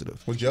a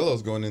positive. Well,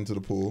 Jello's going into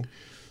the pool.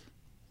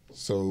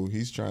 So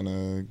he's trying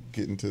to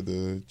get into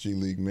the G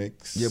League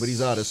mix. Yeah, but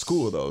he's out of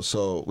school though.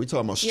 So we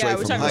talking about straight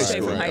from high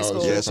school. From high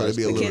school. Yeah, so it'd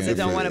be a the little kids that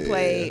don't want to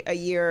different. play a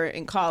year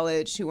in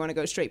college who want to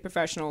go straight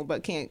professional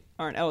but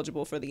aren't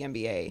eligible for the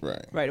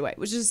NBA right away.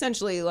 Which is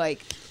essentially like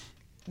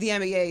the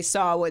NBA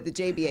saw what the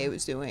JBA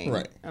was doing.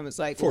 Right. And was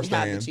like, Forced we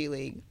have their the hand. G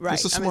League. Right.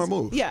 It's a smart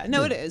move. Yeah,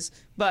 no, it is.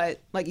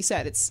 But like you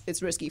said,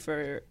 it's risky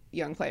for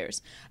young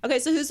players. Okay,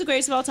 so who's the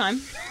greatest of all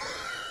time?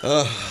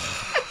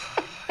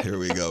 Here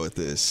we go with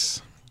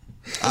this.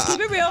 Let's keep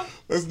it real.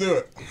 Let's do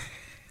it.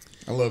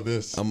 I love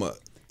this.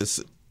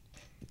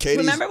 Katie's,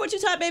 Remember what you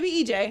taught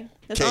baby EJ.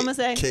 That's all I'm going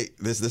to say.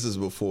 This is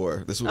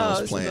before. This is when I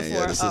was playing.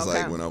 Yeah, this is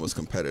like when I was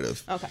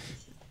competitive. Okay.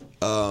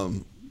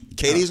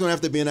 Katie's going to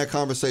have to be in that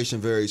conversation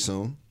very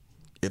soon.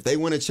 If they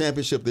win a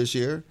championship this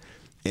year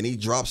and he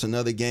drops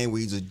another game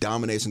where he just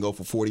dominates and go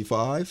for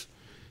 45,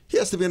 he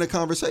has to be in a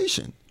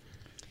conversation.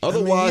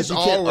 Otherwise, you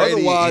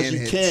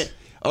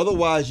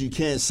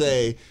can't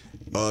say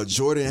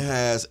Jordan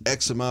has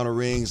X amount of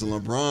rings and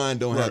LeBron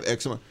don't have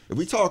X amount. If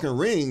we talking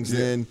rings,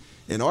 then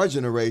in our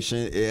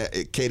generation,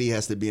 KD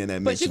has to be in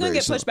that mix. But you're going to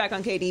get pushback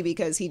on KD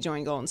because he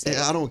joined Golden State.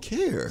 Yeah, I don't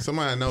care.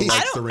 Somebody I know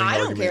likes the ring I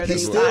don't argument. care that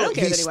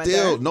he went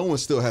there. No one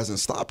still hasn't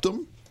stopped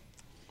him.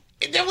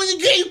 That was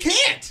you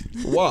can't.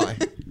 Why?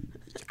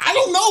 I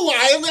don't know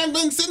why. I've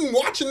been sitting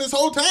watching this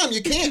whole time.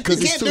 You can't. Because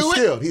You he's can't too do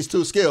skilled. He's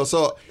too skilled.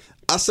 So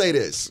I say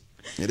this,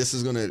 and this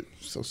is gonna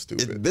So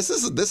stupid. this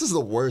is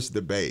the worst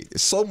debate.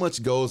 So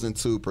much goes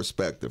into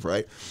perspective,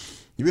 right?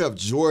 You have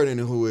Jordan,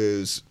 who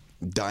is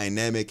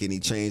dynamic and he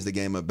changed the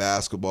game of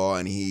basketball,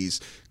 and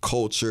he's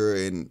culture,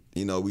 and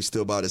we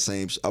still buy the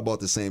same. I bought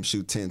the same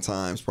shoe 10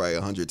 times, probably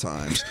 100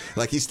 times.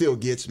 Like he still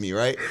gets me,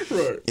 right?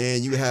 Right.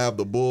 And you have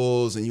the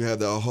Bulls, and you have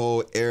the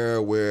whole era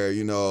where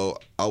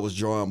I was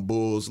drawing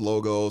Bulls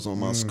logos on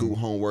my school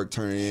homework,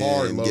 turning in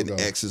Hard and logo. getting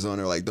X's on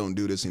there, like don't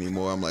do this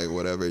anymore. I'm like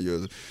whatever,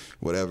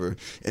 whatever.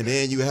 And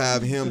then you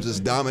have him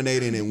just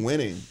dominating and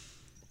winning.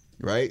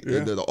 Right,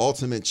 Yeah. the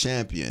ultimate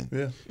champion.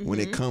 Yeah. When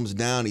it comes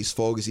down, he's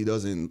focused. He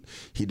doesn't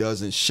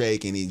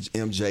shake, and he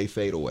MJ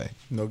fade away.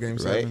 No game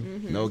Right,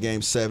 7. no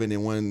game 7.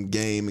 In one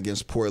game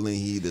against Portland,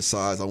 he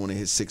decides I want to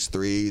hit 6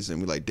 threes, and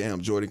we're like,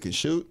 damn, Jordan can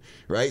shoot.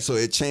 Right, so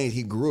it changed.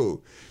 He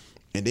grew,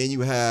 and then you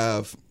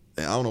have.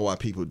 And I don't know why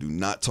people do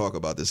not talk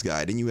about this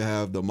guy. Then you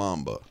have the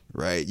Mamba,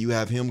 right? You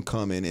have him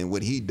coming, and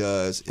what he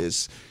does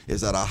is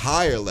at a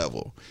higher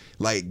level.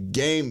 Like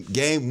game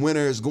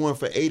winners, going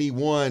for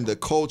 81, the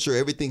culture,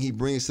 everything he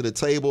brings to the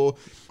table.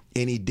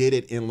 And he did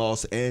it in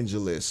Los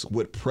Angeles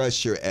with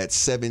pressure at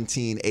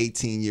 17,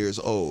 18 years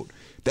old.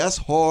 That's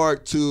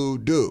hard to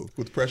do.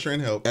 With pressure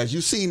and help. As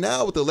you see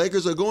now, what the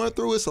Lakers are going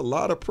through, it's a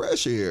lot of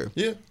pressure here.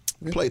 Yeah.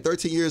 Played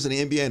 13 years in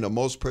the NBA, and the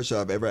most pressure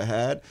I've ever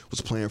had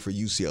was playing for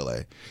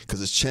UCLA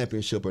because it's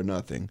championship or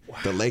nothing. Wow.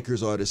 The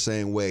Lakers are the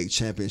same way,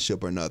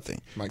 championship or nothing.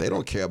 They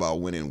don't care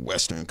about winning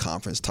Western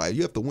Conference title.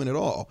 You have to win it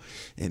all.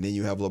 And then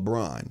you have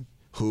LeBron,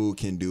 who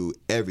can do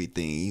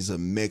everything. He's a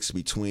mix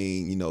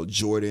between,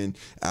 Jordan,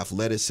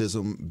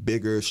 athleticism,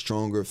 bigger,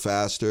 stronger,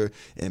 faster,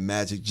 and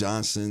Magic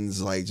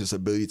Johnson's just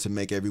ability to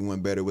make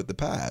everyone better with the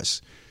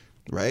pass.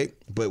 Right?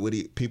 But what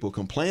people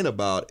complain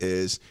about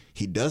is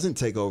he doesn't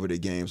take over the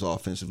games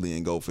offensively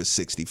and go for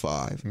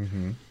 65.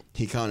 Mm-hmm.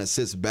 He kind of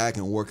sits back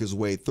and work his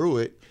way through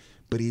it,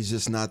 but he's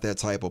just not that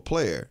type of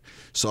player.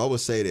 So I would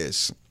say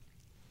this.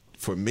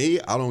 For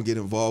me, I don't get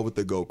involved with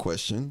the GOAT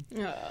question.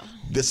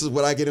 This is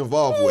what I get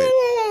involved with.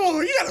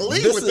 Oh, you got to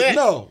lead with that.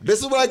 No, this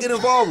is what I get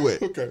involved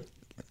with. Okay.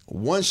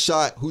 One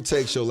shot, who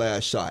takes your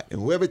last shot?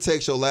 And whoever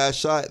takes your last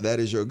shot,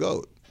 that is your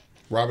GOAT.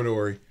 Robert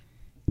Horry.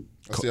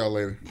 I'll see y'all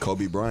later.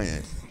 Kobe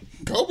Bryant.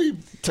 Kobe.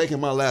 Taking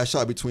my last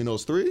shot between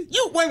those 3?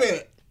 Wait a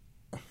minute.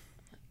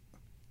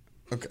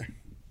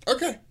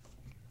 Okay.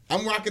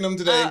 I'm rocking them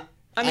today.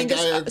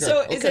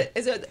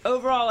 Is it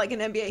overall like an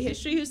NBA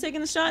history who's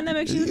taking the shot and that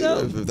makes you go?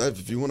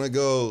 If you want to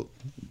go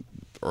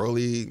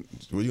early,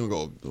 where you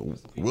going to go?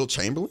 Will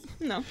Chamberlain?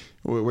 No.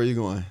 Where are you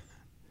going?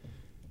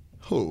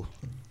 Who?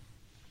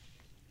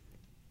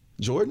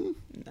 Jordan?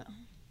 No.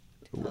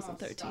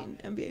 2013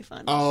 NBA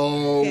Finals.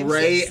 Oh, Game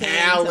Ray 6,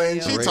 San Allen.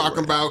 Antonio. She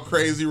talking about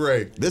Crazy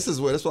Ray. That's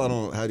why I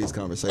don't have these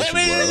conversations.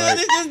 Wait,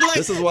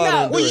 this is why I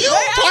don't do Well, it. you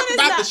talked Ray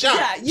about Allen the is shot.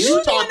 not-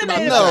 You talked about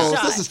the No,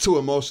 shot. this is too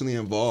emotionally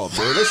involved,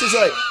 bro. This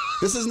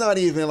is not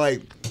even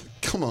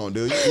Come on,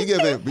 dude. You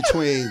giving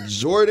between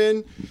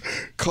Jordan,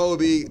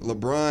 Kobe,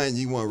 LeBron.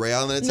 You want Ray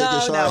Allen to take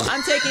the shot? No.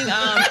 I'm taking.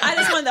 I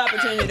just wanted the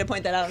opportunity to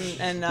point that out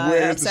and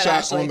Where is the shot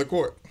Ashley. on the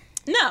court?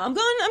 No, I'm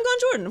going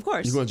Jordan, of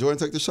course. You going Jordan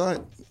take the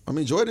shot? I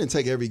mean, Jordan didn't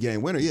take every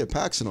game winner. He had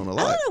Paxson on a I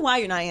lot. don't know why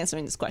you're not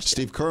answering this question.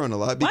 Steve Kerr on a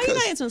lot. Why Because are you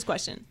not answering this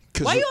question?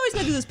 Why you always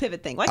gotta do this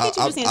pivot thing? Why can't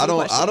you just answer the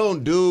question? I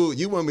don't do.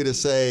 You want me to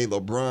say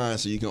LeBron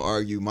so you can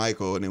argue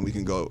Michael and then we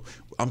can go.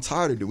 I'm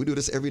tired of it. We do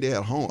this every day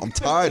at home. I'm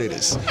tired of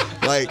this.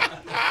 Like,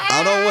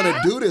 I don't want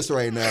to do this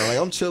right now. Like,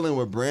 I'm chilling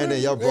with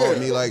Brandon. Y'all brought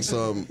me like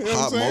some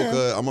hot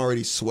mocha. I'm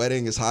already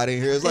sweating. It's hot in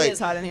here. It's like, it is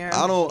hot in here.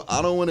 I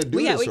don't want to do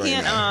this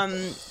right now.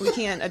 We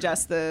can't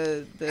adjust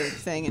the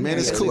thing. In Man,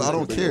 here. it's cool. I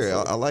don't care.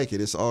 I like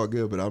it. It's all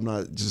good. But I'm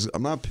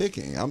not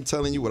picking. I'm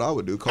telling you what I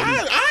would do.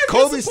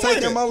 Kobe's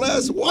taking my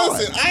last one.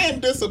 Listen, I am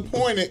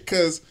disappointed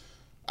because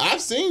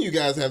I've seen you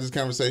guys have this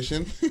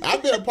conversation.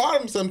 I've been a part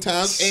of them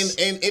sometimes,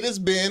 and it has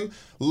been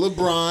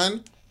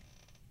LeBron,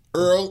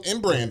 Earl,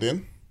 and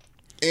Brandon,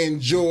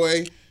 and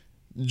Joy,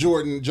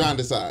 Jordan, John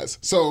decides.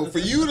 So for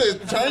you to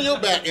turn your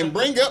back and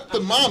bring up the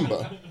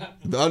Mamba.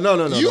 No.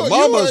 The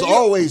Mamba's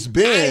always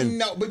been. I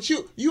know, but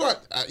you are,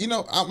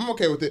 I'm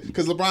okay with it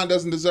because LeBron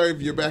doesn't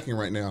deserve your backing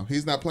right now.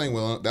 He's not playing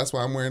well. That's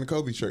why I'm wearing a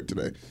Kobe shirt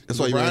today. That's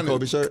why you're wearing a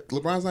Kobe shirt?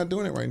 LeBron's not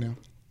doing it right now.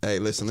 Hey,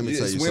 listen, let me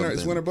tell you something.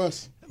 It's winter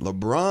bust.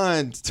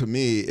 LeBron, to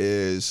me,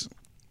 he's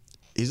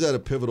at a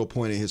pivotal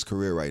point in his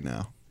career right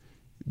now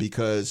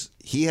because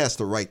he has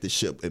to right the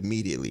ship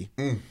immediately.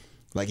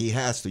 Like, he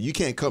has to. You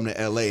can't come to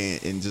L.A.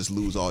 and just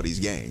lose all these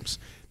games.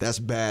 That's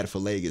bad for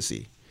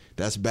legacy.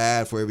 That's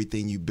bad for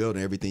everything you build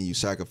and everything you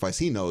sacrifice.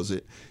 He knows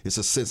it. It's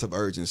a sense of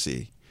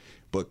urgency.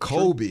 But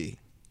Kobe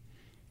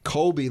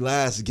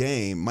last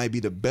game might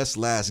be the best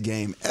last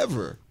game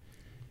ever.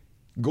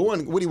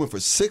 He went for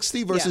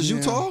 60 versus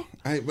Utah?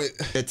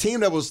 A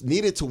team that was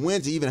needed to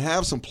win to even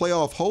have some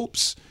playoff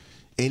hopes.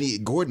 And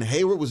Gordon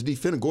Hayward was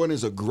defending. Gordon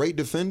is a great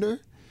defender.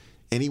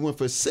 And he went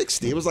for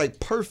 60. It was like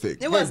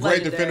perfect. It was a great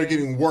legendary. defender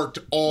getting worked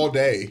all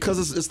day.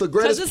 Because it's the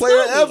greatest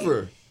player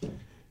ever.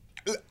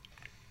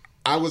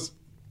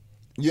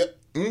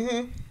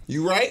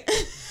 You right.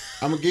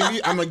 I'm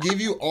gonna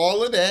give you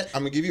all of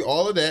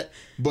that.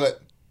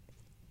 But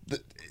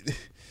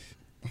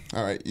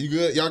all right, you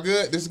good? Y'all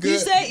good? This is good. You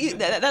say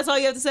that's all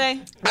you have to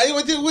say? He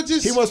wants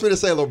me to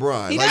say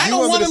LeBron. I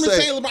don't want him to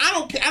say LeBron. I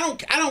don't care. I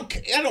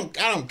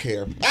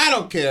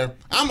don't care.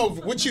 I'm over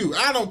with you.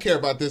 I don't care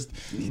about this.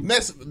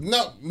 Next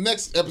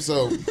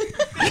episode.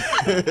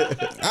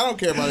 I don't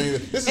care about any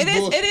of this. It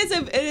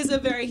is a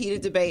very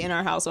heated debate in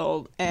our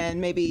household,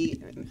 and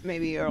maybe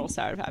Earl's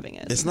tired of having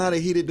it. It's not a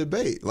heated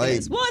debate. Well,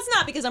 it's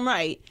not because I'm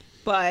right,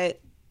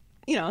 but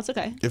it's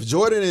okay. If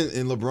Jordan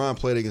and LeBron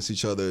played against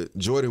each other,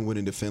 Jordan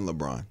wouldn't defend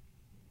LeBron.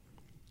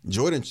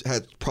 Jordan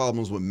had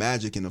problems with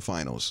Magic in the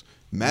finals.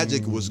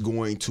 Magic was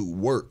going to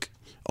work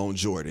on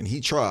Jordan. He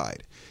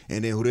tried.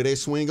 And then who did they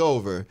swing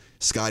over?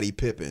 Scottie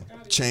Pippen.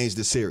 Changed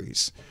the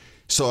series.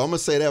 So I'm going to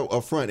say that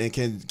up front. And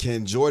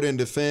can Jordan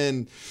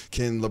defend?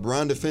 Can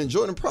LeBron defend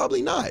Jordan?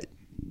 Probably not.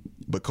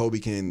 But Kobe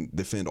can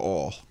defend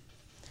all.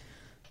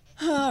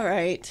 All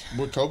right.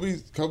 But Kobe?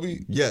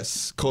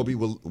 Yes, Kobe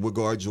will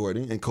guard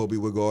Jordan, and Kobe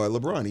will guard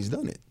LeBron. He's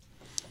done it.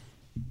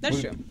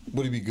 That's true.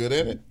 Would he be good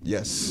at it?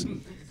 Yes.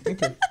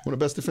 Okay. One of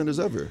the best defenders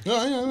ever. No,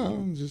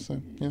 I'm just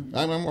saying. Yeah,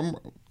 I'm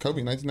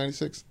Kobe,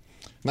 1996.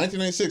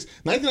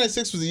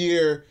 1996 was the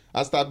year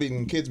I stopped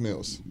eating kids'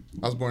 meals.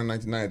 I was born in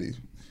 1990.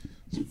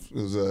 It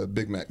was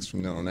Big Macs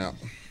from then on out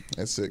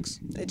at 6.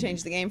 It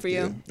changed the game for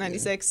you.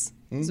 96.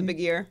 It was a big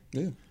year.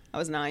 Yeah. I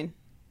was 9.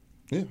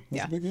 Yeah,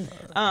 that's a big year.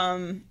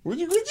 But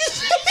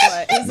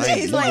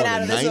he's laying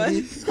out of this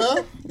one.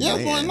 Huh? Yeah, I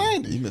was born in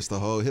 90. You missed the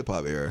whole hip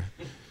hop era.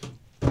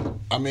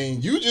 I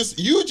mean, you just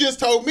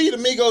told me the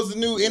Migos the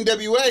new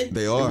NWA.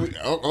 They are.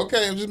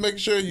 Okay, I'm just making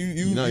sure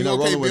you not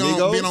okay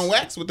rolling being on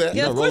wax with that.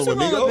 Yeah, of course we're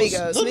rolling with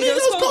Migos. The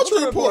Migos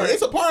Culture Report.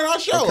 It's a part of our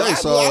show. Okay,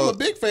 I'm a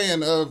big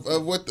fan of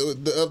what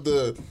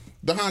the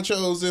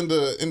honchos and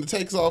the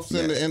takes offs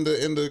and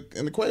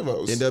the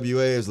Quavos.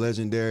 NWA is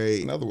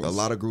legendary. Another one. A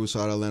lot of groups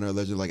out of Atlanta are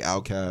legendary, like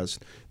Outkast.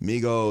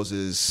 Migos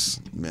is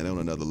they're on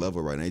another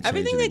level right now.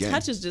 Everything they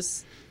touch is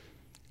just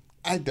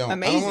amazing.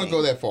 Amazing. I don't want to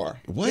go that far.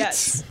 What?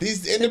 Yes.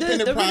 These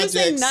independent they're projects.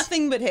 producing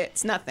nothing but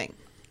hits. Nothing.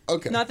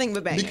 Okay. Nothing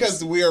but bangers.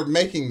 Because we are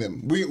making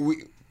them. We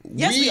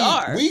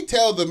are. We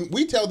tell them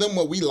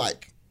what we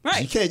like.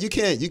 Right.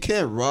 You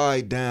can't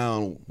ride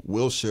down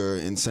Wilshire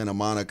in Santa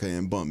Monica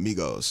and bump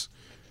Migos.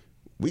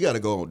 We got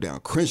to go down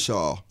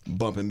Crenshaw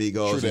bumping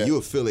Migos, and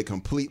you'll feel it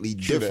completely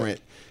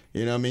different.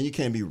 You know what I mean? You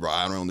can't be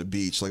riding around the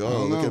beach like,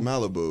 look at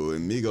Malibu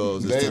and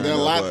Migos. There's a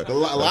lot of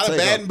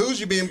bad and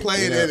bougie being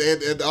played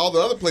at all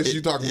the other places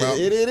you're talking about.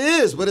 It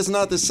is, but it's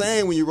not the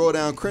same when you roll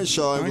down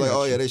Crenshaw and be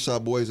like, they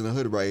shot Boys in the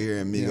Hood right here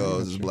and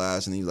Migos is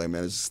blasting. And he's like,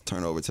 man, let's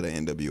turn over to the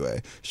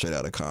NWA straight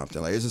out of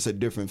Compton. Like, it's just a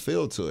different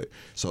feel to it.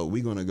 So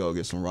we're going to go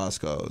get some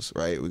Roscoe's,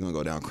 right? We're going to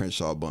go down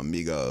Crenshaw, bump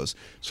Migos,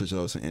 switch it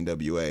over to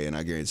NWA, and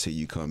I guarantee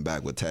you come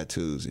back with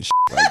tattoos and shit.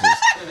 Like,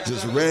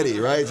 just ready,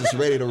 right? Just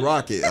ready to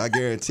rock it. I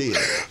guarantee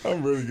it.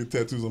 I'm ready to get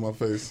tattoos on my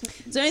face.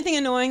 Is there anything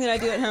annoying that I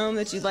do at home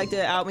that you'd like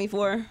to out me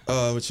for?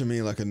 What you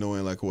mean, like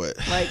annoying? Like what?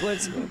 Like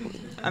what's?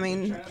 I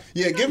mean,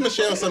 Yeah, give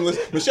Michelle some.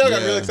 Michelle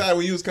got Yeah. real excited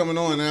when you was coming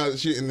on. Now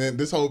and then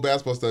this whole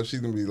basketball stuff, she's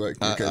gonna be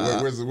like, okay,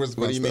 where's the What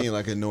fun do you stuff? mean,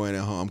 like annoying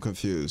at home? I'm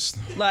confused.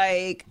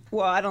 like,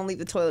 well, I don't leave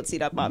the toilet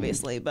seat up,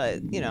 obviously,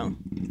 but you know,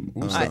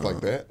 Ooh, stuff like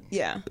that.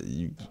 yeah.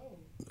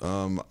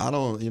 I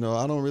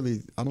don't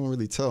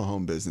really tell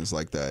home business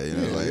like that. You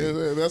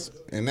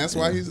know, That's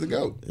why he's the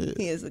GOAT.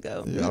 He is the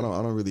GOAT. Yeah, I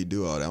don't really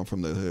do all that. I'm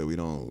from the hood. We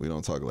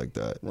don't talk like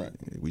that. Right.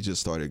 We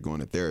just started going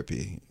to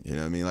therapy. You know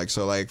what I mean? Like,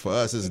 so like for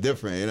us it's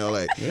different, you know,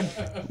 like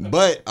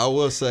but I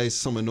will say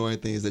some annoying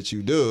things that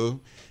you do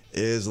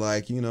is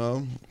like, you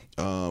know,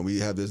 we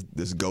have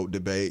this GOAT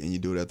debate and you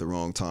do it at the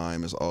wrong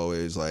time. It's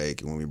always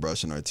like when we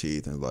brushing our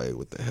teeth and like,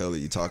 what the hell are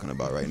you talking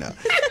about right now?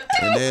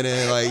 And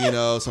then like, you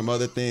know, some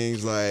other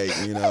things like,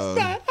 you know,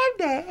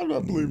 I'm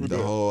not believing the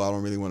that. whole I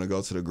don't really want to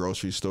go to the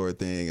grocery store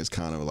thing is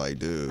kind of like,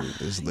 dude,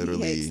 it's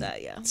literally hates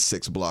that, yeah.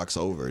 6 blocks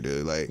over,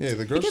 dude. Like, Yeah,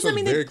 the grocery Because I store's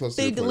mean, very they, close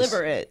to they the place.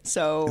 deliver it,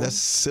 so that's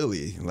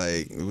silly.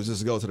 Like, we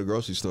just go to the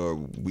grocery store.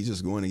 We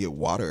just go in and get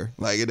water.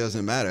 Like, it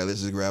doesn't matter.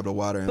 Let's just grab the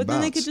water and But bounce.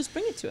 then they could just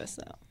bring it to us,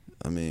 though.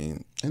 I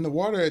mean, And the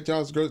water at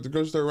y'all's the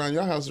grocery store around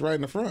your house is right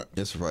in the front.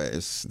 it's right.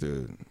 It's,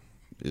 dude.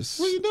 It's,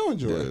 What are you doing,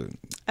 Joy? dude,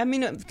 I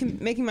mean,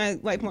 making my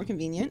life more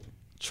convenient.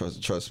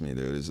 trust me,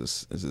 dude.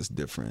 It's just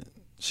different.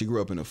 She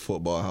grew up in a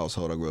football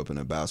household. I grew up in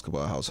a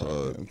basketball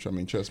household. I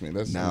mean, trust me.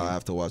 That's Now I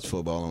have to watch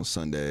football on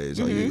Sundays.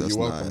 Like, Mm-hmm. that's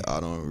You're not. welcome. I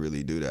don't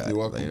really do that. You're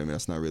welcome. Like, I mean,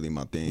 that's not really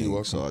my thing. You're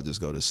welcome. So I just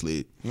go to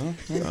sleep. No?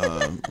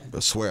 I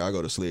swear I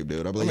go to sleep,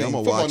 dude. I'm I like, mean, I'm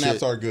gonna football watch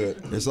naps it. are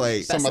good. It's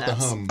like Something about the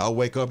naps. hum. I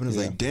wake up and it's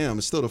Yeah. like, damn,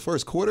 it's still the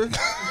first quarter.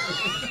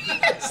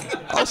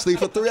 I'll sleep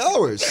for 3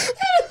 hours.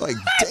 Like,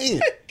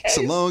 damn, it's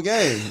a long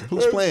game.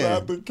 Who's That's playing?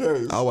 not the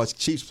case. I watch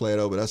Chiefs play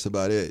though, but that's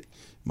about it.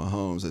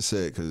 Mahomes, that's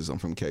it, because I'm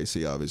from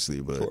KC,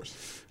 obviously. But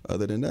course.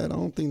 other than that, I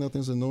don't think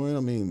nothing's annoying. I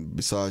mean,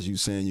 besides you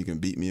saying you can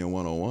beat me in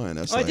one-on-one,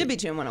 that's Oh, like, I did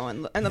beat you in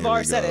 101, and Here LeVar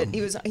we said go.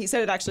 it. He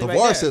said it actually right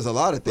LeVar there. says a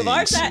lot of things.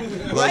 LeVar sat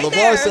Well, right LeVar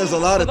there. says a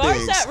lot of LeVar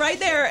things. sat right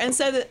there and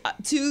said it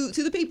to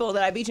the people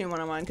that I beat you in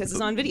 101 because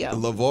it's on video.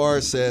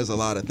 LeVar says a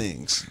lot of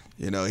things.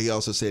 You know, he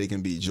also said he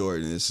can beat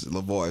Jordan. It's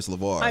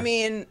LeVar. I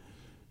mean,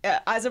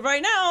 as of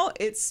right now,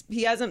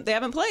 they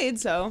haven't played,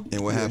 so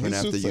and what happened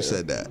he's after you soothsayer.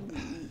 said that?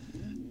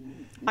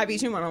 I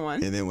beat you in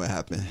 101. And then what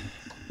happened?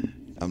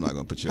 I'm not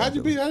gonna put you. How'd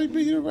you beat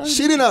you? Right?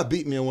 She did not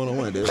beat me in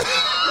one-on-one, dude.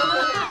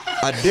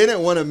 I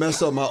didn't want to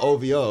mess up my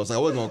OVOs. Like,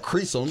 I wasn't gonna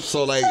crease them.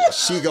 So like,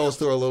 she goes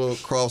through a little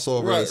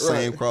crossover, Right,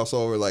 same right.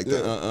 crossover, like Yeah.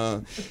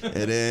 the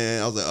And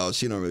then I was like, oh,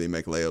 she don't really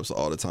make layups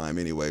all the time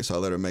anyway. So I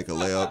let her make a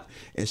layup,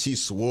 and she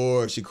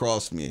swore she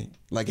crossed me.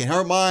 Like, in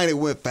her mind, it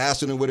went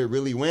faster than what it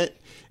really went.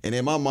 And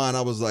in my mind,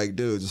 I was like,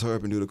 dude, just hurry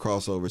up and do the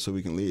crossover so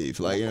we can leave.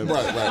 Like, you know,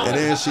 Right. And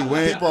then she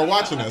went. People are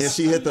watching us. And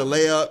she hit the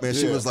layup, and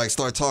she Yeah. was like,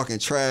 start talking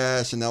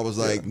trash. And I was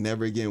like, Yeah.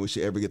 never again will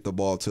she ever get the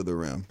ball to the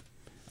rim.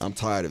 I'm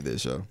tired of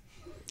this, yo.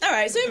 All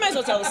right, so you might as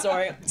well tell the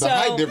story. The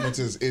height difference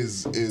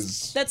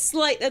is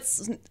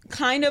That's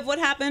kind of what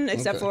happened,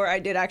 except Okay. for I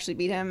did actually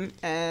beat him,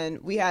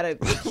 and we had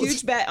a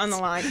huge bet on the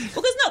line.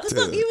 Because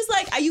look, he was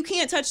like, you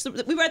can't touch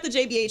the. We were at the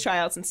JBA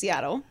tryouts in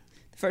Seattle,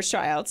 the first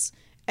tryouts,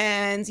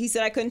 and he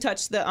said I couldn't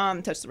touch the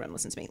rim.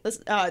 Listen to me.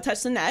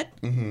 Touch the net,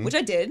 which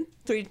I did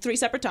three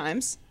separate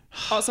times,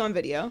 also on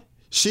video.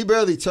 She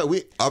barely touched.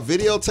 I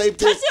videotaped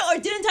Touched it. it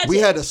or didn't touch it? We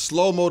had to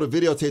slow mo the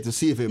videotape to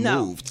see if it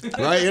No. moved.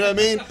 Right? You know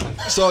what I mean?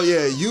 So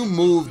yeah, you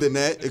moved the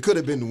net. It could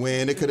have been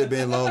wind. It could have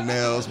been long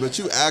nails, but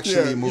you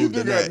actually Yeah, moved you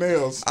the did got net.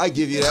 nails. I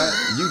give you that.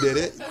 You did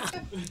it.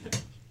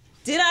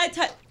 Did I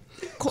touch?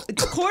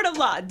 Court of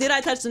law. Did I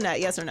touch the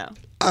net? Yes or no?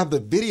 I have the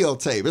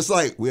videotape. It's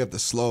like we have the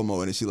slow mo,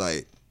 and then she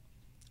like.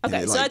 and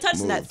Okay, it, so I like, touched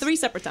the net moved. 3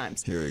 separate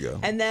times. Here we go.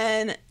 And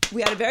then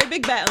we had a very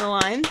big bet on the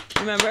line.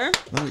 Remember?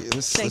 No,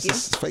 this Thank you.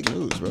 is fake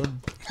news, bro.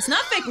 It's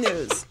not fake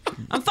news.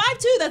 I'm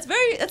 5'2".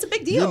 That's a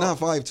big deal. You're not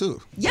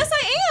 5'2". Yes,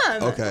 I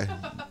am. Okay.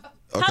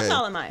 How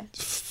tall am I?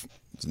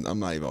 I'm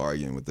not even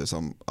arguing with this.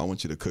 I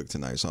want you to cook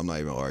tonight, so I'm not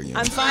even arguing.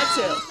 I'm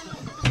 5'2".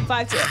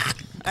 5'2".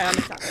 All right, I'll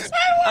make tacos.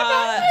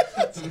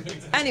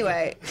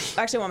 Anyway,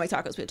 actually, I want to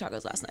make tacos. We had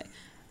tacos last night.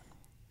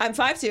 I'm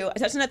 5'2". I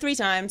touched the net 3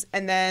 times,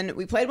 and then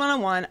we played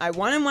one-on-one. I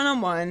won in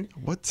one-on-one.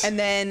 What? And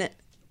then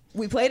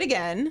we played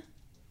again,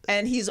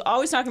 and he's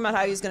always talking about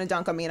how he's going to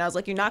dunk on me, and I was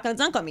like, you're not going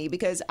to dunk on me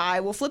because I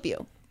will flip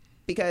you.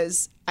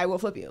 Because I will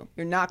flip you.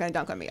 You're not going to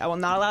dunk on me. I will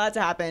not allow that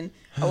to happen.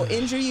 I will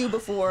injure you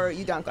before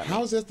you dunk on me.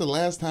 How is this the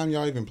last time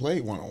y'all even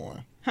played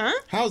one-on-one? Huh?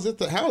 How is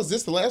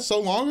this the last so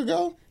long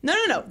ago? No.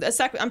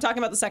 I'm talking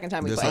about the second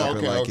time we This played.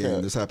 happened okay.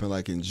 this happened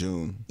like in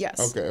June. Yes.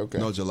 Okay.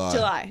 No,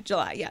 July.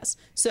 July, yes.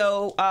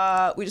 So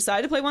we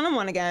decided to play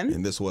one-on-one again,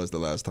 And this was the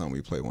last time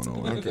we played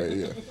one-on-one. Okay,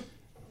 yeah.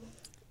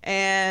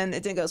 and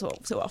it didn't go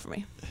so well for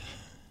me.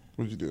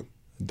 What'd you do?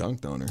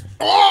 Dunked on her.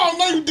 Oh,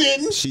 no, you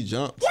didn't. She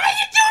jumped. Why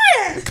you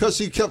do that? Because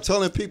she kept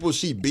telling people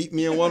she beat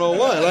me in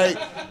one-on-one. Like,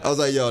 I was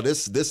like, yo,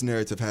 this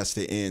narrative has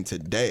to end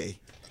today.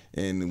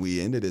 and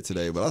we ended it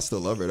today. But I still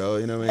love her though.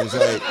 You know what I mean?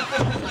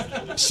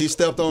 It's like she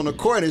stepped on the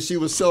court and she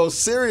was so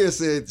serious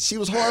and she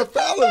was hard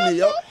fouling me,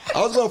 yo.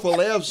 I was going for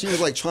layups. She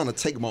was like trying to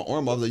take my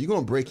arm. I was like, "You're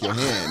gonna break your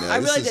hand." I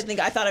really did think.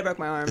 I thought I broke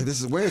my arm.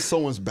 We're in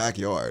someone's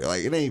backyard.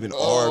 Like it ain't even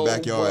our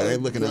backyard. They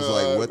looking at us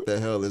like, "What the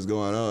hell is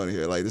going on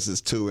here?" Like this is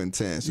too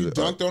intense. You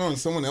dunked on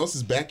someone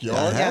else's backyard.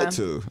 I had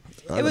to.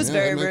 It was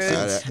very rude.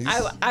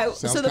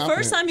 So the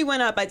first time he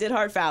went up, I did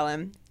hard foul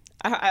him.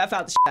 I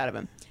fouled the shit out of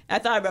him. I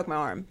thought I broke my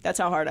arm. That's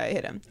how hard I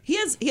hit him. He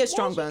has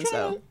strong bones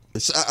though.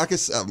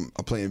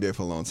 I'm playing NBA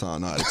for a long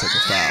time. I know how to take a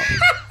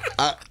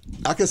foul.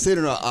 I can sit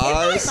in her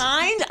eyes. In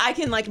my mind, I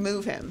can like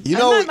move him. You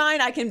know, in my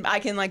mind, I can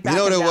like back him down. You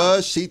know what it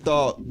was? She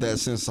thought that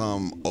since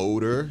I'm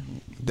older,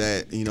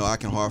 that I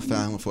can hard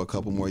foul him for a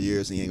couple more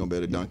years and he ain't gonna be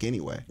able to dunk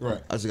anyway.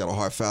 Right. I just got a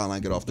hard foul and I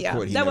get off the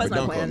court. He that never was my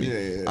dunk plan. on me.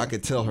 Yeah. I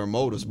could tell her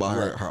motives by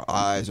her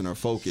eyes and her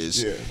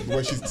focus. Yeah, the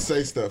way she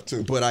say stuff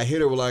too. But I hit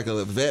her with like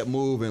a vet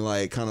move and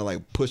like kind of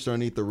like pushed her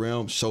underneath the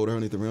rim, showed her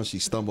underneath the rim. She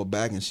stumbled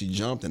back and she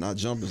jumped and I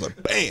jumped. It was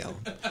like bam,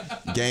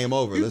 game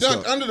over. You Let's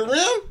dunked go. under the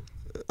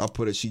rim? I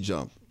put it. She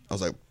jumped. I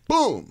was like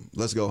boom.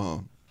 Let's go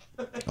home.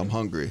 I'm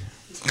hungry.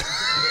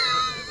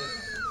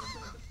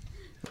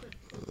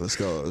 Let's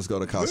go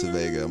to Casa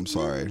Vega. I'm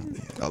sorry.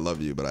 I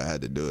love you, but I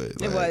had to do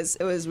it. It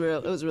was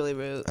really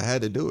rude. I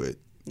had to do it.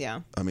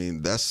 Yeah. I mean,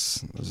 I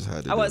just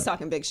had to I was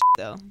talking big shit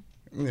though.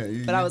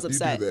 Yeah, But I was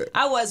upset.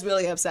 I was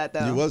really upset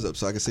though. You was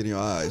upset. I could see it in your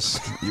eyes.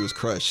 You was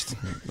crushed.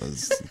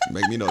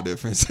 Make me no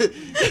difference.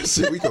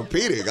 Shit, we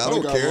competing. I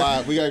don't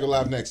care. We gotta go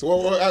live next.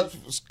 Well,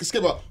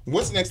 skip up.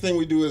 What's the next thing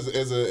we do as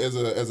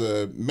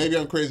a maybe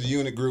I'm crazy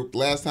unit group?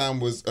 Last time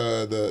was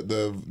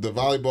the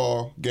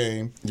volleyball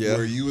game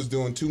where you was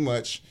doing too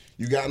much.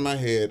 You got in my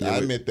head. I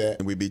admit that.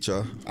 And we beat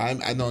y'all.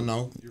 I don't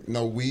know.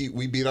 No,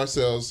 we beat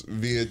ourselves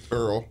via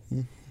Earl.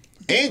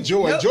 And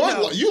Joy.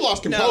 You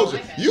lost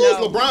composure. You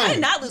was LeBron. I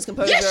did not lose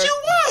composure. Yes, you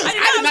was.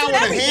 I did not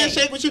want a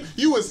handshake with you.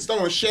 You was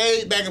throwing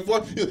shade back and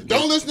forth.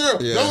 Don't listen to her.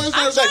 Yeah. Don't listen to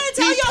her. I'm trying to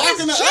tell y'all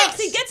his tricks. Us.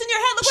 He gets in your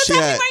head. Look what's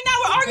happening right now.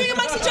 We're arguing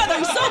amongst each other.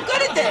 He's so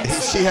good at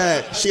this.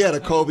 She had a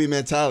Kobe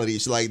mentality.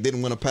 She like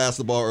didn't want to pass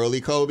the ball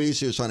early. Kobe.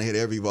 She was trying to hit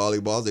every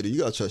volleyball. I was like, you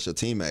gotta trust your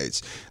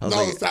teammates. I was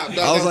like,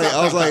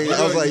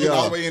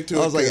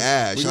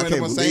 Ash,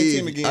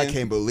 I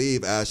can't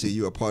believe Ashley,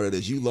 you are part of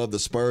this. You love the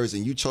Spurs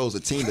and you chose a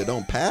team that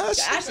don't pass.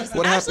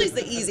 Ashley's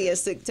the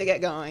easiest to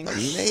get going. Man,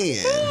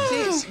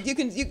 you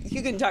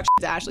can talk shit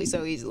to Ashley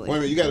so easily. Wait a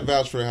minute, you got to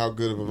vouch for how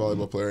good of a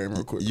volleyball player I am,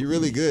 real quick. You're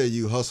really good.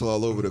 You hustle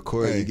all over the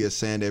court. You get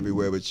sand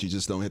everywhere, but you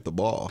just don't hit the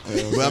ball.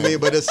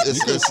 But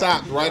it's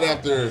stopped right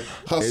after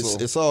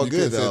hustle. It's all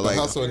good though. Like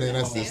hustle, and then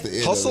that's just the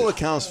end. Hustle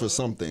accounts for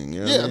something.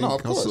 You know yeah, no,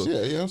 of course.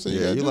 Yeah, you know what I'm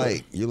saying.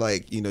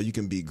 Yeah, you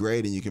can be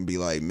great and you can be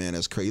like, man,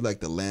 that's crazy. You like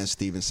the Lance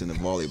Stevenson of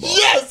volleyball.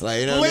 Yes,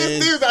 like, you know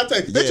Lance Stevenson. I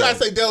take. They try to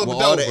say Della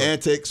all the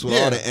antics. All the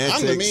antics.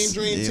 I'm the mean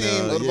dream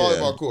team of the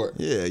volleyball court.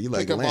 Yeah, you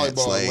like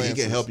Lance. Like he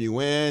can help you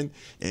win,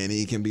 and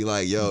he can be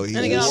like, yo, and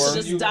he can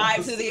also just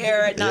dive through the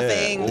air at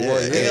nothing.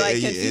 And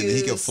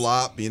he can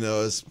flop.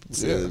 It's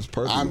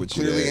perfect. I'm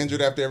clearly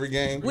injured after every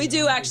game. We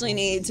do actually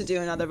need to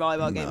do another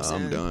volleyball game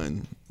soon. I'm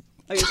done.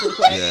 Oh, you're too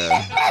quick.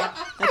 Yeah,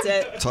 that's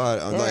it.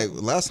 Todd,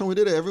 last time we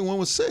did it, everyone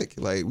was sick.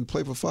 Like we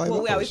played for 5 hours.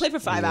 Well, yeah, we played for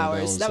 5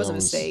 hours. That was a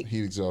mistake.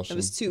 Heat exhaustion. It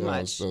was too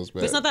much. That was bad.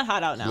 But it's not that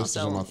hot out now,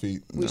 Blisters so on my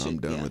feet. I'm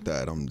done with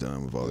that. I'm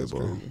done with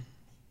volleyball.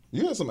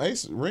 You had some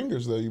ace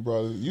ringers though. You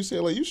brought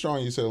UCLA. You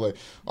strong UCLA.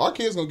 Our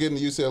kids gonna get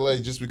into UCLA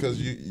just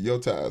because your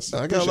ties.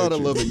 I got a lot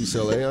of love at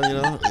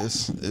UCLA.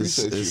 It's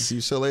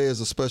UCLA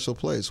is a special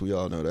place. We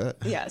all know that.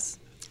 Yes.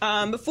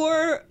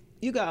 Before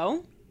you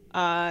go,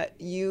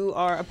 you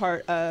are a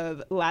part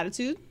of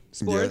Latitude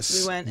Sports.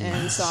 Yes. We went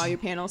and saw your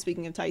panel.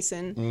 Speaking of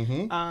Tyson,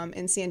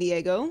 in San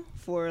Diego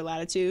for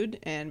Latitude,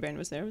 and Brandon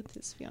was there with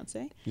his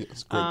fiance.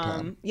 Yes, great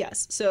time.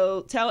 Yes.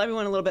 So tell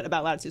everyone a little bit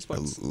about Latitude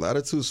Sports.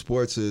 Latitude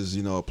Sports is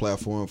a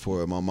platform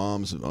for my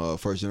mom's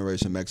first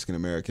generation Mexican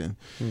American.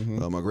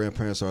 My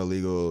grandparents are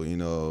legal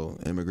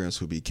immigrants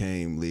who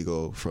became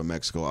legal from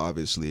Mexico,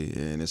 obviously,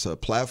 and it's a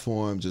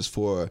platform just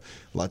for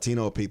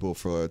Latino people,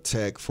 for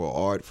tech, for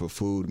art, for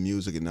food,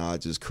 music, and now I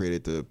just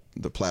created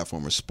the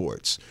platform of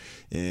sports.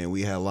 And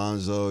we had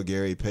Lonzo,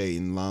 Gary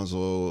Payton,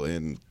 Lonzo,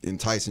 and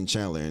Tyson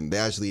Chandler, and they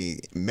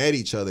actually met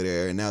each other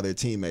there, and now they're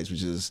teammates,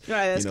 which is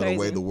the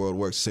way the world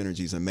works. Synergy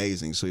is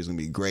amazing, so he's gonna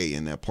be great,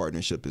 and that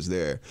partnership is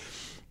there.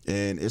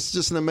 And it's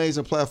just an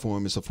amazing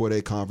platform. It's a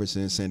 4-day conference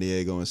in San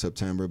Diego in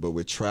September, but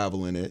we're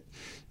traveling it.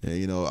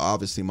 And,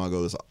 obviously my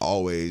goal is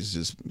always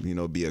just,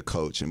 be a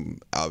coach,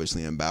 and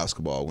obviously in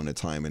basketball when the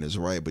timing is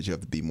right, but you have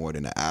to be more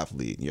than an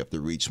athlete. You have to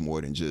reach more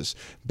than just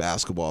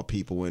basketball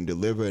people and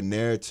deliver a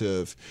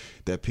narrative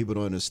that people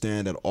don't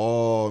understand, that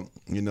all,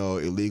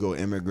 illegal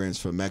immigrants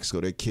from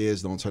Mexico, their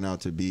kids don't turn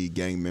out to be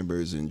gang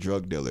members and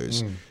drug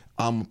dealers.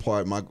 I'm a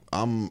part.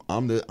 I'm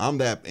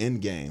that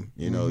end game.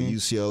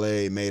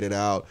 UCLA made it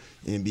out.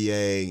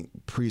 NBA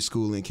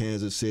preschool in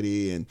Kansas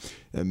City, and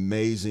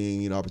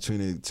amazing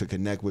opportunity to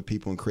connect with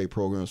people and create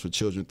programs for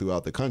children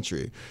throughout the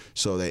country.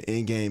 So that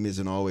end game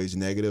isn't always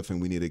negative, and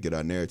we need to get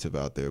our narrative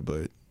out there.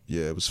 But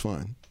yeah, it was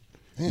fun.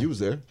 Man. You was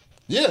there.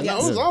 Yeah, no,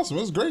 it was awesome.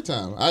 It was a great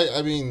time.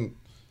 I mean,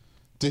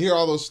 to hear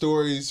all those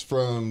stories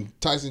from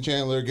Tyson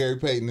Chandler, Gary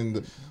Payton, and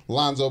the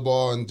Lonzo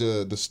Ball, and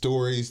the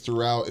stories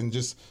throughout, and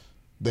just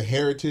the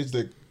heritage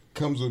that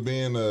comes with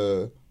being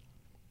a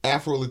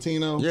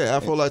Afro-Latino. Yeah,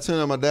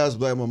 Afro-Latino. My dad's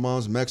black, my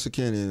mom's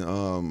Mexican,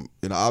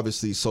 and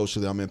obviously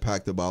socially I'm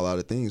impacted by a lot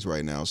of things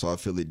right now, so I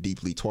feel it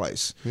deeply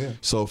twice. Yeah.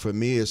 So for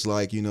me, it's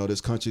like, this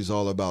country's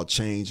all about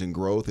change and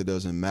growth. It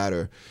doesn't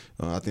matter.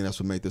 I think that's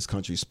what makes this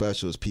country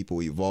special is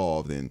people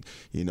evolve and,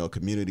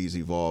 communities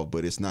evolve,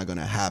 but it's not going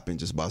to happen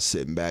just by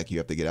sitting back. You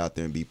have to get out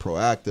there and be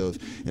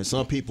proactive. And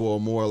some people are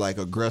more like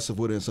aggressive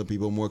with it and some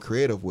people are more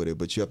creative with it,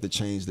 but you have to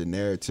change the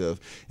narrative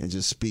and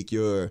just speak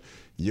your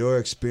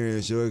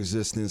experience, your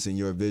existence, and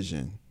your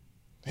vision.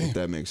 If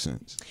that makes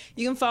sense.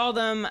 You can follow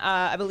them,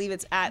 I believe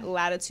it's at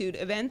Latitude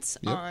Events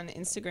on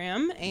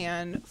Instagram,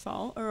 and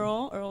follow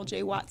Earl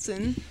J.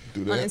 Watson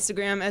on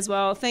Instagram as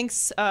well.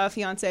 Thanks,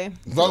 fiance,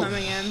 for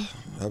coming in.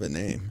 I have a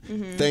name.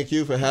 Thank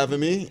you for having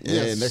me.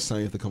 And next time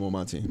you have to come on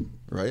my team,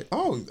 right?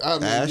 Oh,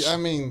 Ash? I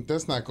mean,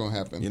 that's not going to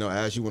happen.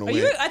 Ash, you want to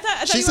win? I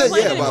thought she you said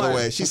weren't yeah, playing by the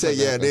anymore. way. She said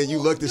yeah, and then you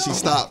looked and she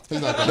stopped.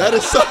 That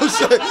is so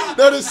shady.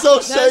 That is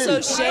so shady.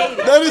 That's so shady.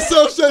 That is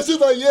so shady. She's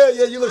like,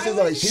 yeah, you look. She's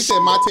like, He said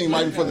my team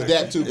might be for the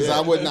DAP too, because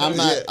I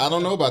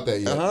don't know about that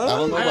yet. I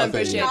don't know I about that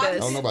appreciate yet.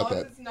 this. I don't know about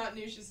that. It's not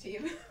Nusha's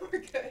team. We're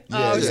good.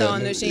 Oh, we're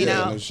selling Nusheen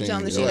out. Nusheen,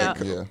 Selling Nusheen out.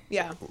 yeah.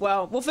 Yeah.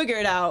 Well, we'll figure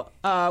it out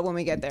when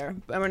we get there.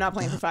 And we're not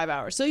playing for 5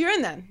 hours. So you're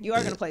in then. You are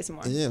going to play some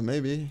more. Yeah,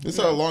 maybe. This is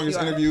our longest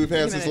You are. interview we've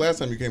had Give me since a last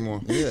time you came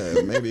on.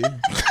 Yeah, maybe.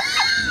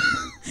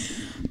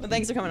 Well,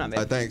 thanks for coming on,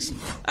 babe. Thanks. All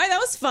right, that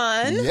was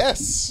fun.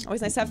 Yes.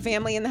 Always nice to have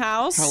family in the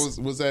house. How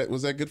was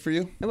that good for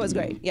you? It was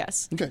great.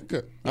 Yes. Okay,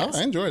 good. Yes.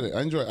 I enjoyed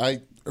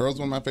it. Earl's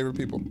one of my favorite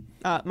people.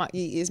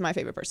 He is my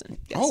favorite person.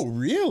 Yes. Oh,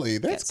 really?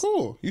 That's Yes.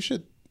 cool. You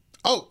should.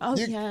 Oh,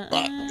 Yeah.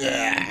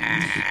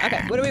 yeah.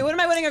 Okay. What am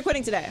I winning or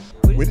quitting today?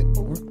 With it.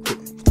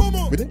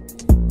 With it.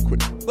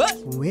 Quit it. What?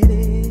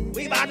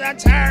 We about to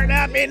turn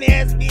up in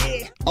this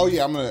bitch. Oh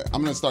yeah, I'm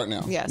gonna start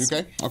now. Yes. You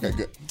okay? Okay,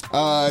 good.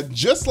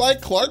 Just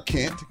like Clark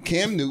Kent,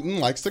 Cam Newton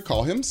likes to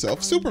call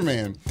himself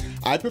Superman.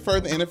 I prefer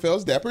the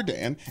NFL's Dapper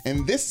Dan,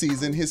 and this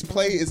season his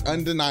play is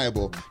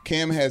undeniable.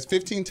 Cam has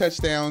 15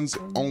 touchdowns,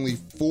 only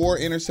 4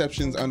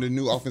 interceptions under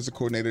new offensive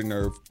coordinator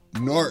Norv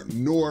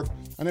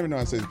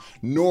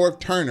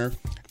Turner,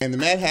 and the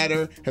Mad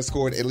Hatter has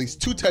scored at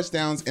least 2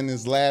 touchdowns in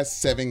his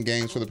last 7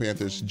 games for the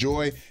Panthers.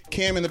 Joy,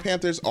 Cam and the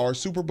Panthers are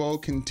Super Bowl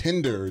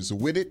contenders.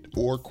 With it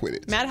or quit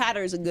it. Mad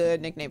Hatter is a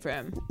good nickname for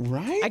him.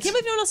 Right? I can't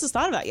believe no one else has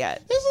thought of that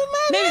yet. It's a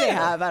Mad Maybe they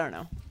Hatter. have. I don't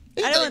know.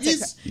 I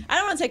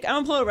don't want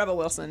to pull a Rebel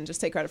Wilson and just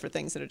take credit for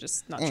things that are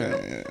just not true.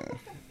 Yeah.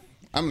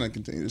 I'm gonna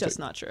continue to Just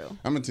not true.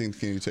 I'm gonna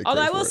continue to take.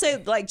 Although I credit will for it.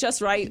 say, like, Just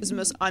Right was the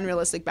most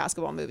unrealistic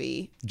basketball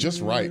movie.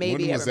 Just Right.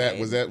 Maybe When was ever that?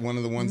 made. Was that one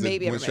of the ones that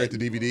Maybe went ever straight to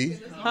made. DVD?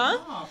 Huh?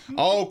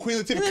 Oh, Queen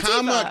Latifah, Queen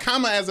Latifah.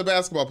 comma as a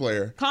basketball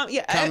player.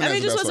 Yeah. Comma I as mean, a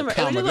it just basketball- wasn't.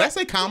 comma. Did I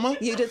say comma?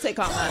 You did say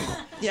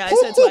comma. Yeah, I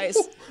said it twice.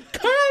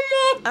 Comma.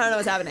 I don't know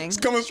what's happening. It's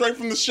coming straight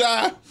from the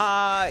shy.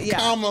 Yeah.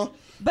 Comma.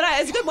 But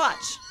it's a good watch.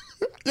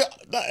 Yeah,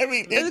 I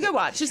mean, It's a good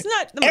watch. It's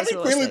not the most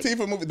every Queen realistic.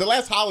 Latifah movie. The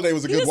Last Holiday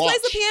was a He good just watch.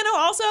 plays the piano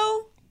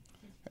also.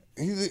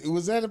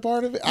 Was that a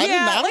part of it?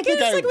 Yeah, I don't think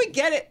it's like we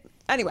get it.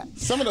 Anyway.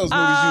 Some of those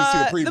movies you see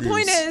the previews. The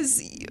point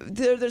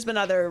is, there's been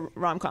other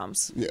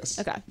rom-coms. Yes.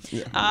 Okay.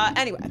 Yeah.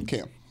 Anyway.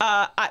 Cam.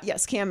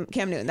 Yes, Cam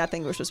Newton, that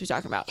thing we're supposed to be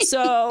talking about.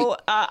 So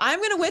I'm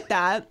going to with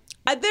that.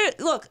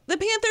 Look, the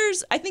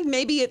Panthers, I think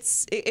maybe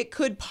it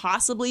could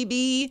possibly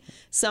be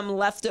some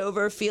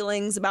leftover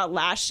feelings about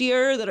last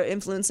year that are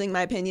influencing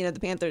my opinion of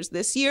the Panthers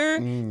this year.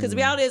 Because the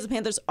reality is the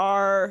Panthers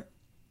are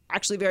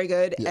actually very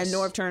good, Yes. and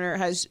Norv Turner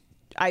has,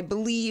 I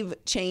believe,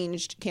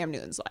 changed Cam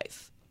Newton's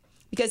life.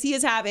 Because he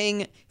is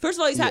having, first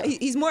of all,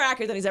 he's more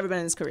accurate than he's ever been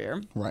in his career.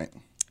 Right.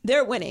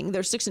 They're winning.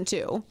 They're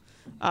 6-2.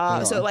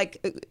 So,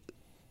 like,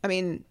 I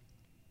mean,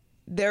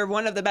 they're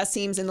one of the best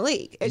teams in the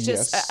league. It's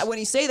just Yes. when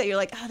you say that, you're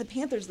like, the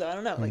Panthers, though. I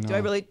don't know. Like,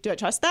 do I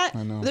trust that?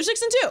 I know. But they're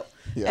 6-2.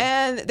 Yeah.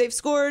 And they've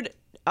scored,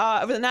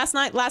 over the last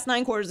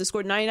 9 quarters, they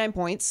scored 99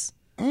 points,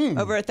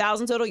 over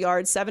 1,000 total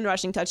yards, 7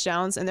 rushing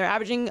touchdowns, and they're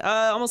averaging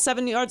almost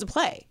 7 yards a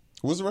play.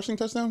 What was the rushing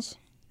touchdowns?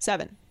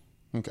 7.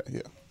 Okay,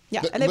 yeah.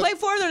 Yeah, and they play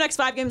 4 of their next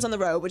 5 games on the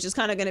road, which is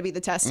kind of going to be the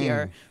test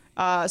here,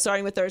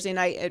 starting with Thursday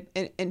night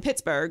in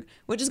Pittsburgh,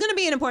 which is going to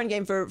be an important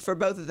game for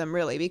both of them,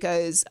 really,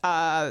 because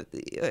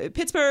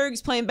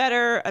Pittsburgh's playing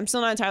better. I'm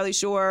still not entirely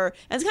sure.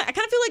 And I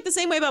kind of feel like the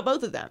same way about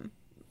both of them,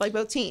 like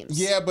both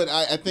teams. Yeah, but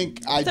I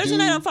think I Thursday do.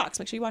 night on Fox.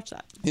 Make sure you watch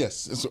that.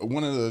 Yes, it's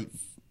one of the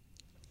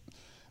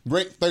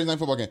great Thursday night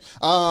football games.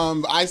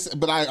 I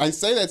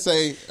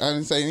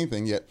didn't say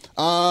anything yet.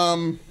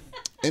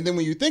 And then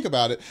when you think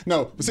about it,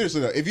 no, but seriously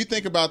though, if you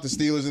think about the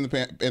Steelers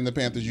and the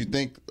Panthers, you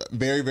think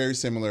very, very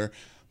similar.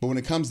 But when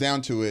it comes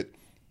down to it,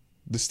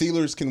 the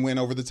Steelers can win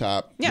over the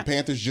top. Yeah. The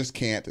Panthers just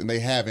can't, and they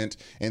haven't,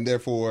 and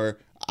therefore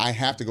I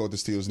have to go with the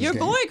Steelers in Your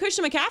this game. boy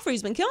Christian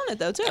McCaffrey's been killing it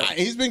though too.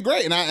 He's been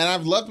great, and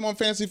I've loved him on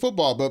fantasy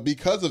football. But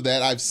because of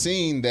that, I've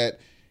seen that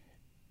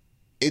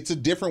it's a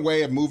different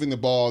way of moving the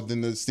ball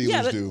than the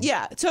Steelers do.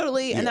 Yeah,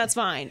 totally, and that's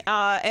fine.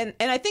 And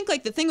I think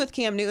like the thing with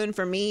Cam Newton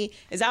for me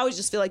is I always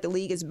just feel like the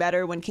league is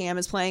better when Cam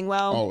is playing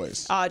well.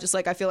 Always. Just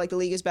like I feel like the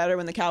league is better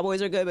when the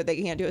Cowboys are good, but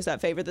they can't do us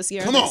that favor this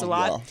year. Come Thanks on, a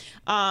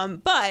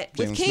lot. But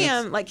with Jalen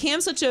Cam, Smith. like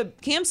Cam's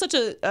such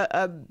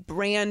a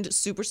brand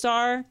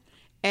superstar,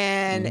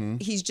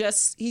 and he's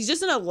just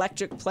an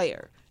electric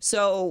player.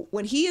 So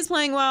when he is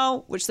playing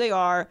well, which they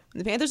are,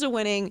 when the Panthers are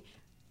winning,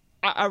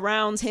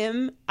 around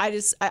him, I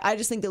just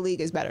think the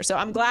league is better. So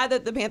I'm glad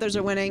that the Panthers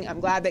are winning. I'm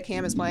glad that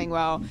Cam is playing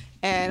well,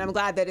 and I'm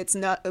glad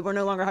that we're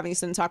no longer having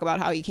to talk about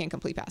how he can't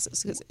complete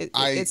passes because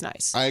it's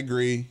nice. I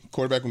agree.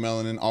 Quarterback with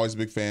Melanin, always a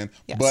big fan.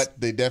 Yes. But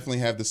they definitely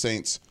have the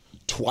Saints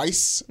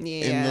twice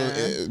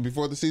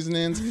before the season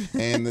ends,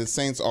 and the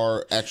Saints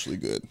are actually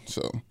good.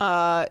 So.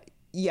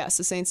 Yes,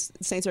 the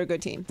Saints are a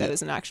good team.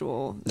 That's a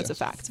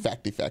fact.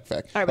 Fact.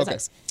 All right, what's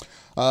next?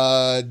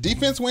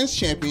 Defense wins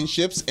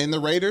championships, and the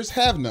Raiders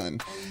have none.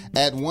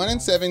 At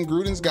 1-7,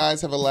 Gruden's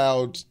guys have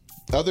allowed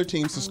other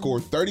teams to score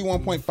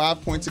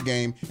 31.5 points a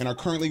game and are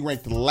currently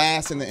ranked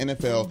last in the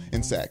NFL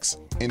in sacks.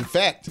 In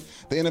fact,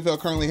 the NFL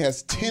currently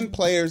has 10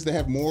 players that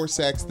have more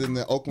sacks than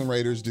the Oakland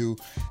Raiders do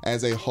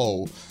as a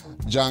whole.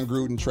 John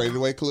Gruden traded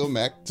away Khalil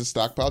Mack to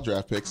stockpile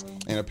draft picks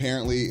and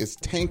apparently is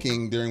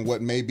tanking during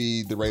what may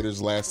be the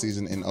Raiders' last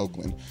season in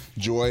Oakland.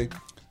 Joy,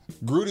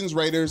 Gruden's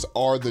Raiders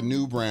are the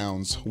new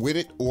Browns. With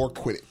it or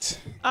quit it.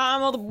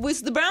 Well,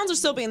 the Browns are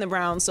still being the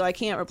Browns, so I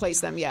can't replace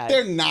them yet.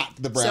 They're not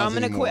the Browns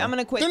anymore. So I'm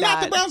gonna quit. They're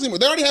not the Browns anymore.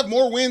 They already have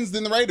more wins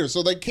than the Raiders,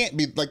 so they can't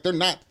be like they're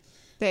not.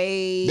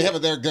 They're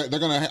going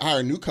to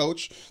hire a new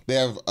coach.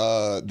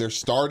 They're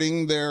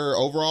starting their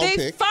overall pick.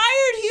 They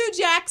fired Hugh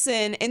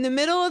Jackson in the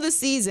middle of the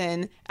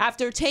season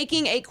after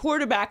taking a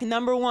quarterback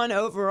number 1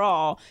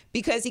 overall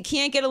because he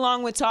can't get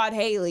along with Todd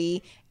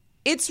Haley.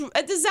 It's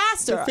a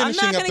disaster. I'm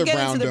not going to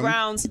get into the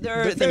Browns.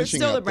 They're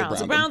still the Browns.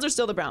 The Browns are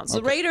still the Browns.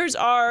 Okay. The Raiders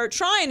are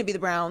trying to be the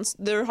Browns.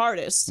 Their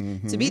hardest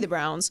to be the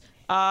Browns.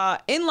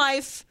 In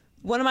life,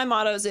 one of my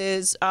mottos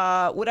is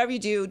whatever you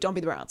do, don't be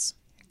the Browns.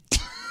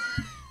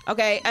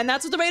 Okay, and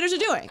that's what the Raiders are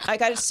doing.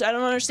 Like I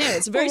don't understand it.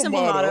 It's a very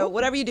simple motto.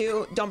 Whatever you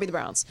do, don't be the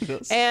Browns.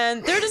 Yes.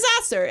 And they're a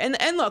disaster.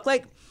 And look,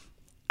 like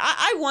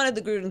I wanted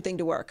the Gruden thing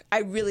to work. I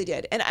really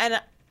did. And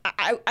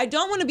I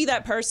don't want to be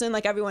that person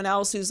like everyone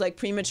else who's like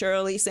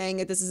prematurely saying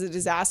that this is a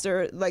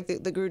disaster, like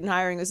the Gruden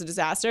hiring was a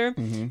disaster.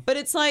 Mm-hmm. But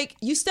it's like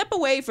you step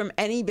away from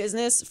any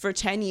business for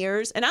 10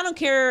 years, and I don't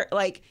care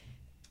like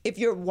if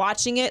you're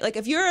watching it. Like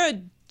if you're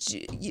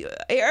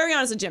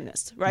Ariana's a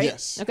gymnast, right?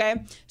 Yes.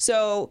 Okay.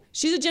 So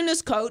she's a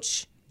gymnast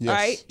coach. Yes. All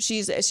right.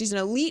 She's an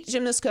elite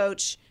gymnast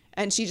coach,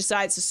 and she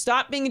decides to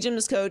stop being a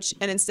gymnast coach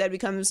and instead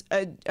becomes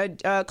a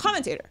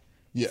commentator.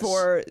 Yes.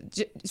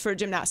 For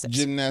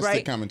gymnastics.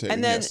 Right? Commentator.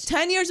 And then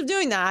 10 years of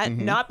doing that,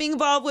 not being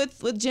involved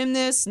with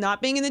gymnasts,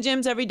 not being in the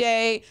gyms every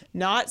day,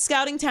 not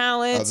scouting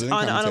talent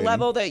on a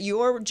level that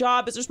your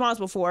job is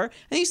responsible for,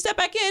 and you step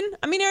back in.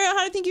 I mean, Ariel, how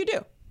do you think you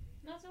do?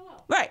 Not so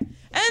well. Right. And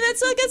that's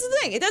the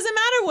thing. It doesn't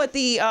matter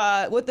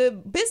what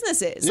the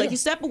business is. Yeah. Like you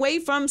step away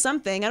from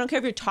something. I don't care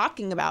if you're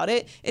talking about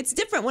it. It's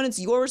different when it's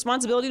your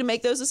responsibility to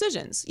make those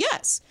decisions.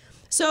 Yes.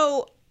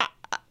 So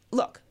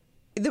look,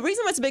 the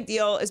reason why it's a big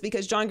deal is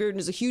because John Gruden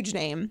is a huge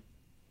name.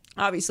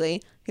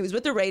 Obviously, he was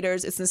with the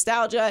Raiders. It's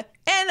nostalgia,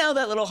 and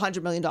that little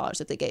 $100 million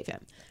that they gave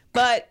him.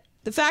 But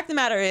the fact of the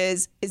matter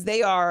is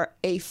they are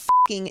a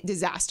fucking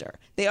disaster.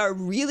 They are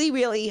really,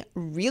 really,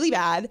 really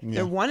bad. Yeah.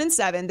 They're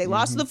 1-7. They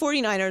lost to the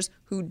 49ers,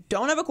 who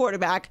don't have a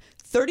quarterback,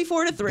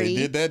 34-3. They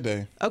did that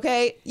day.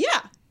 Okay,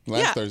 yeah.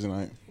 Last Thursday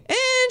night.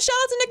 And shout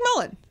out to Nick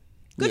Mullen.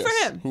 Good for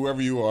him.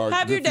 Whoever you are.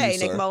 Have your day, you,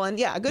 Nick Mullen.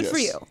 Yeah, good for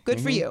you. Good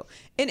for you.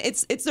 And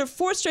it's their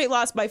 4th straight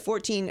loss by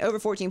over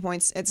 14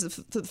 points. It's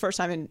the first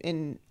time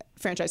in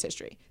franchise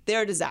history.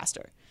 They're a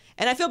disaster.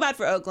 And I feel bad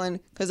for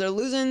Oakland because they're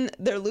losing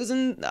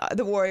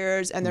the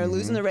Warriors and they're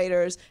losing the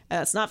Raiders,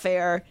 and that's not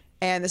fair.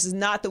 And this is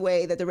not the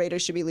way that the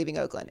Raiders should be leaving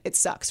Oakland. It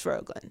sucks for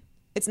Oakland.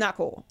 It's not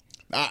cool.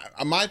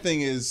 My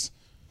thing is,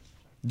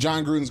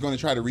 John Gruden's going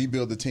to try to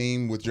rebuild the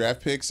team with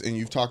draft picks, and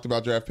you've talked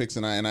about draft picks,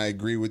 and I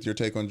agree with your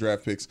take on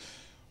draft picks.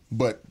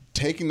 But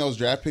taking those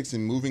draft picks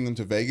and moving them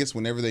to Vegas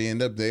whenever they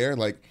end up there,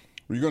 like,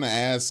 we're going to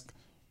ask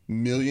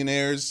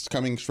millionaires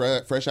coming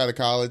fresh out of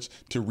college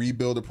to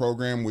rebuild a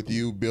program with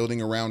you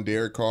building around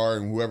Derek Carr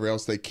and whoever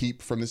else they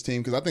keep from this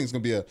team? Because I think it's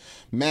going to be a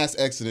mass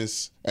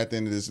exodus at the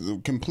end of this,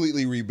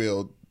 completely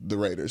rebuild the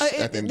Raiders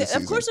at the end of the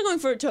season. Of course they're going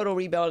for a total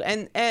rebuild.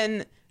 And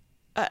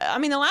I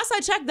mean, the last I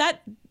checked,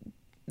 that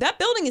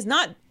building is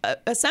not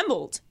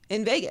assembled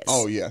in Vegas.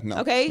 Oh, yeah. No.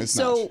 Okay?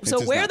 So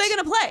where are they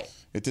going to play?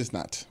 It is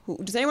not.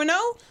 Does anyone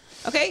know?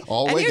 Okay?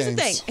 And here's games.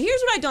 the thing.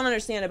 Here's what I don't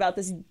understand about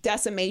this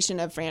decimation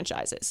of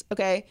franchises.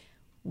 Okay?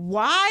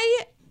 Why?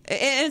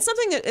 And it's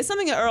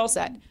something that Earl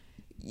said.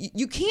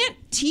 You can't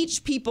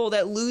teach people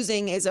that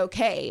losing is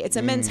okay. It's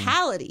a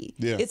mentality.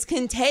 Yeah. It's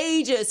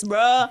contagious,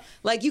 bruh.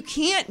 Like, you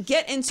can't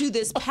get into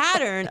this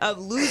pattern of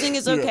losing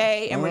is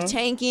okay and we're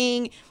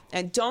tanking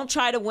and don't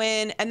try to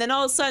win. And then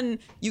all of a sudden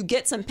you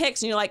get some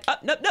picks and you're like, oh,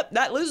 nope,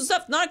 that losing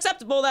stuff not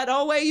acceptable. That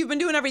whole way you've been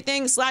doing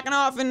everything, slacking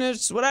off and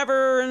it's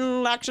whatever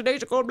and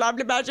lackadaisical, blah,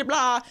 blah, blah, blah,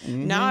 blah.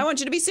 Now I want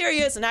you to be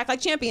serious and act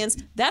like champions.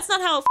 That's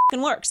not how it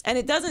fucking works. And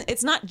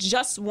it's not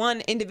just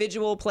one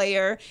individual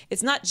player.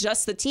 It's not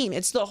just the team.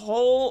 It's the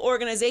whole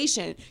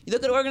organization. You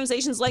look at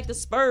organizations like the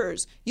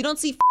Spurs. You don't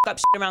see up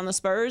shit around the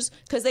Spurs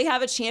because they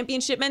have a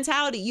championship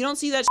mentality. You don't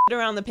see that shit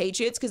around the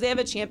Patriots because they have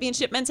a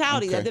championship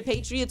mentality. Okay. They're the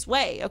Patriots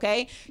way,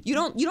 okay? You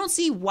don't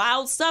see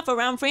wild stuff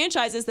around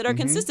franchises that are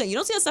consistent. You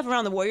don't see that stuff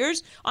around the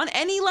Warriors on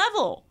any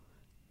level.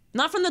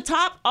 Not from the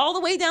top all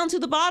the way down to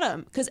the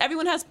bottom, because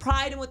everyone has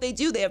pride in what they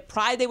do. They have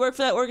pride they work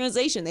for that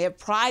organization. They have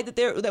pride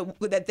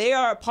that they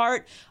are a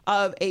part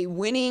of a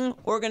winning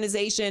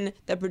organization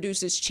that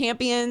produces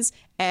champions,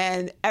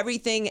 and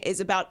everything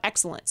is about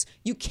excellence.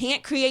 You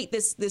can't create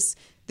this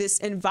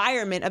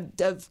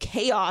environment of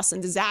chaos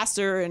and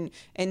disaster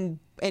and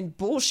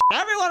bullshit.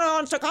 Everyone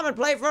wants to come and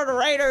play for the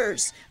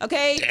Raiders.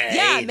 Okay?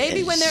 Yeah,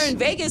 maybe when they're in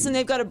Vegas and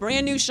they've got a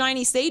brand new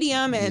shiny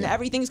stadium and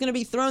everything's going to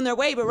be thrown their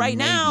way. But right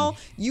now,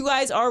 you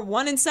guys are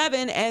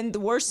 1-7 and the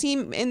worst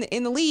team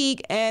in the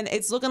league, and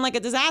it's looking like a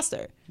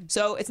disaster.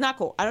 So it's not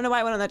cool. I don't know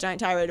why I went on that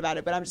giant tirade about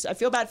it, but I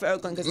feel bad for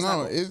Oakland because it's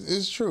not cool.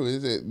 It's true.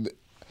 Is it?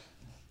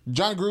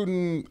 John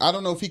Gruden, I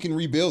don't know if he can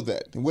rebuild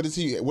that. What does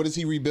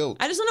he rebuild?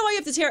 I just don't know why you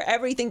have to tear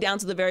everything down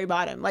to the very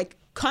bottom. Like,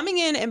 coming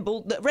in and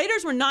the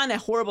Raiders were not in a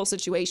horrible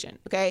situation,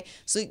 okay?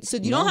 So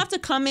you don't have to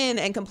come in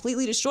and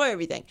completely destroy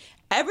everything.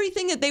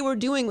 Everything that they were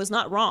doing was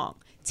not wrong.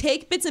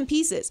 Take bits and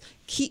pieces.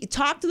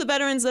 Talk to the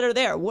veterans that are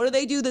there. What do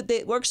they do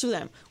that works for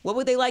them? What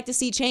would they like to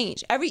see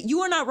change?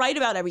 You are not right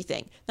about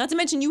everything. Not to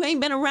mention you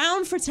ain't been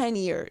around for 10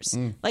 years.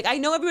 Like, I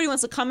know everybody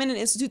wants to come in and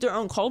institute their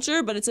own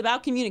culture, but it's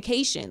about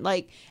communication,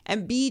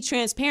 and be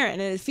transparent.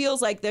 And it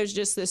feels like there's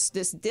just this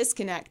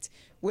disconnect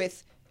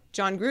with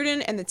John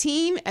Gruden and the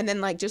team, and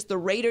then just the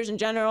Raiders in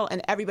general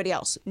and everybody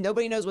else.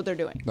 Nobody knows what they're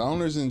doing. The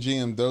owners and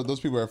GM, those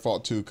people are at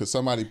fault too, because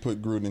somebody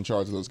put Gruden in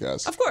charge of those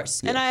guys. Of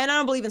course, and I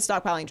don't believe in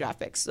stockpiling draft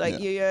picks.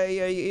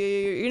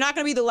 You're not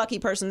going to be the lucky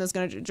person that's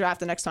going to draft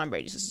the next Tom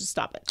Brady. Just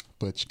stop it.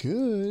 But you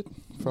could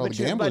for all the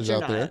gamblers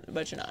out there.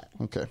 But you're not.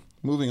 Okay,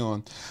 moving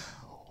on.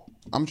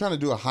 I'm trying to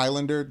do a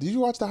Highlander. Did you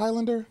watch the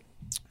Highlander?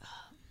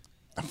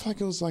 I feel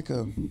like it was like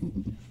a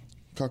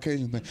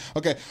Caucasian thing.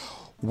 Okay.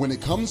 When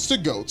it comes to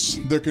GOATs,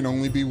 there can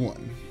only be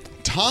one.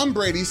 Tom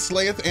Brady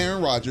slayeth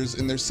Aaron Rodgers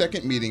in their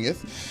second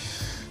meetingeth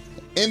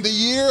in the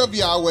year of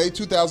Yahweh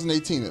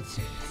 2018th.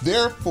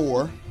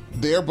 Therefore,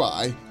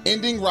 thereby,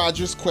 ending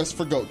Rodgers' quest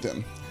for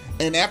GOATdom.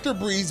 And after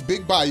Brees'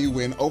 Big Bayou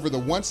win over the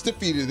once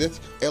defeatedeth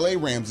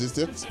LA Rams's,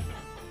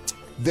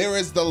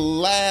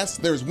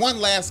 there's one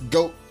last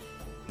GOAT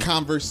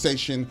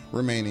conversation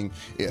remaining.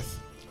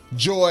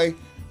 Joy,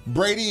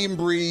 Brady and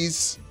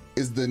Brees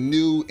is the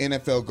new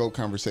NFL GOAT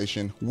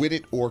conversation. Wit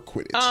it or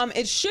quit it.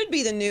 It should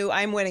be the new,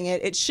 I'm winning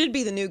it. It should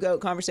be the new GOAT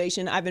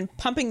conversation. I've been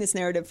pumping this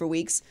narrative for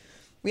weeks.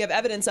 We have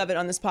evidence of it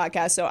on this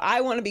podcast, so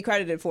I want to be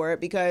credited for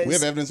it because we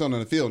have evidence on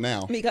the field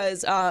now.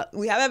 Because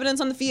we have evidence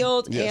on the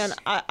field, yes. And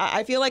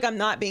I feel like I'm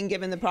not being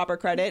given the proper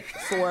credit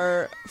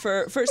for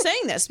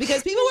saying this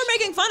because people were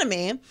making fun of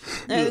me and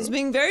it's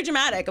being very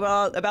dramatic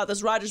about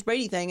this Rodgers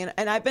Brady thing,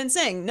 and I've been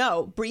saying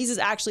no, Brees is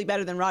actually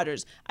better than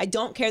Rodgers. I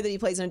don't care that he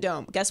plays in a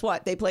dome. Guess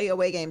what? They play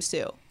away games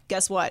too.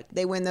 Guess what?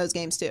 They win those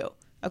games too.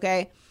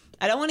 Okay.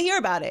 I don't want to hear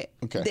about it.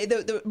 Okay.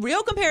 The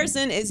real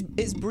comparison is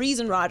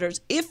Brees and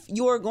Rodgers if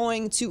you're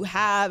going to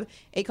have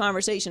a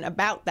conversation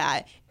about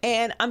that.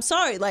 And I'm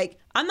sorry,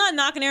 I'm not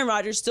knocking Aaron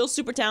Rodgers, still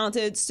super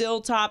talented,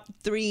 still top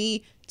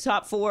 3,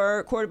 top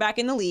 4 quarterback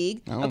in the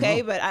league.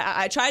 Okay, but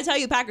I try to tell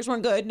you the Packers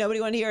weren't good. Nobody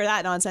wanted to hear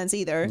that nonsense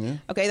either. Yeah.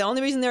 Okay, the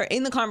only reason they're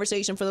in the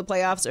conversation for the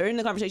playoffs or in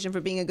the conversation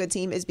for being a good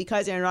team is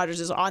because Aaron Rodgers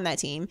is on that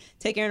team.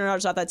 Take Aaron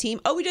Rodgers off that team.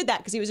 Oh, we did that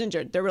because he was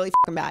injured. They're really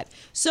fucking bad.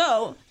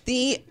 So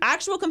the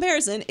actual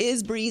comparison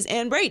is Brees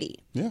and Brady.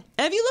 Yeah.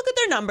 And if you look at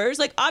their numbers,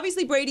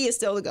 obviously Brady is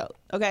still the GOAT.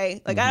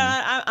 Okay,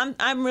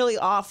 I'm really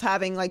off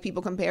having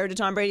people compare to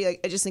Tom Brady.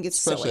 I just think it's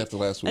especially silly. After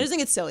last week. I just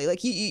think it's silly.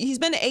 He's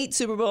been to 8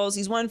 Super Bowls.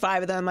 He's won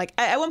 5 of them.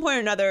 At one point or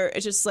another,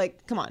 it's just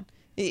come on.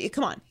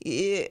 All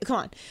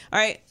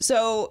right.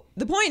 So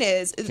the point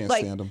is, can't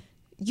stand him.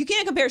 You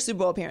can't compare Super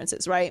Bowl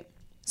appearances, right?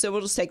 So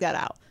we'll just take that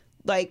out.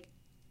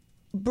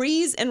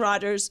 Brees and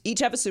Rodgers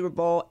each have a Super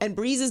Bowl, and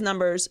Brees'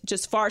 numbers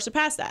just far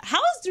surpass that. How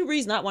has Drew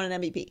Brees not won an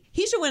MVP?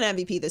 He should win an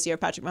MVP this year if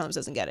Patrick Mahomes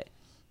doesn't get it.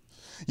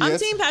 Yes, I'm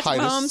team Patrick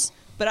Mahomes,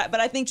 but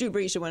I think Drew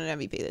Brees should win an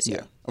MVP this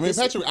year. I mean,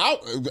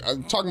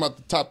 I'm talking about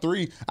the top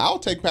 3. I'll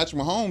take Patrick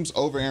Mahomes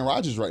over Aaron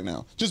Rodgers right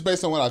now, just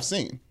based on what I've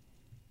seen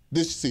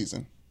this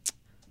season.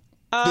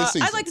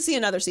 I'd like to see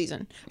another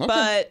season,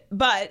 okay.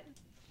 but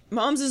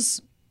Mahomes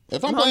is.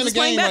 If I'm playing the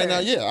game right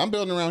now, I'm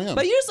building around him.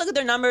 But you just look at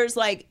their numbers,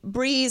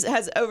 Brees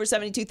has over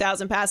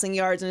 72,000 passing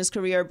yards in his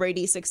career.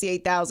 Brady,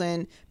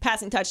 68,000.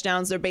 Passing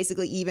touchdowns, they're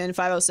basically even,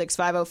 506,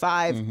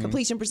 505.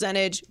 Completion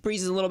percentage, Brees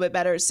is a little bit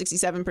better,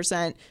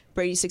 67%.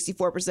 Brady,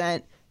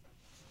 64%.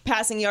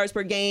 passing yards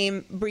per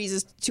game, Breeze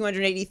is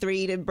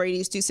 283 to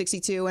Brady's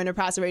 262, and their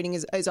passer rating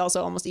is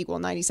also almost equal,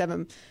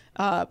 97.4 to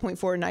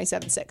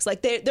 97.6.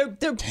 Like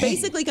they're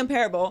basically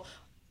comparable.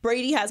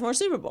 Brady has more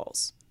Super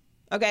Bowls.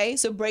 Okay,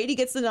 so Brady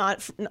gets the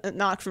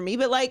knock for me,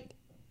 but like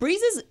Breeze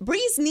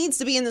needs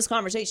to be in this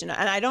conversation,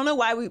 and I don't know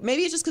why.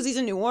 Maybe it's just because he's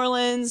in New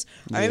Orleans,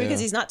 or maybe because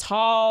he's not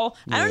tall.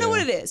 I don't know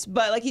what it is,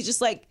 but like he's just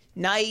like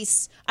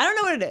nice. I don't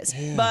know what it is,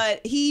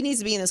 but he needs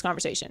to be in this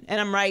conversation. And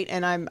I'm right,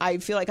 and I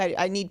feel like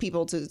I need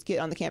people to get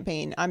on the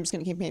campaign. I'm just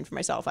going to campaign for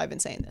myself. I've been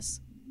saying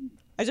this.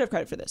 I deserve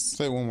credit for this.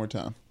 Say it one more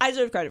time. I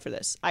deserve credit for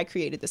this. I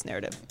created this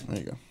narrative. There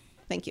you go.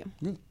 Thank you.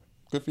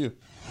 Good for you.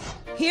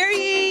 Hear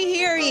ye,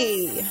 hear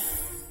ye.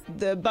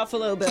 The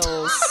Buffalo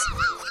Bills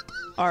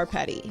are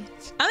petty.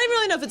 I don't even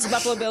really know if it's the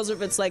Buffalo Bills or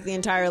if it's like the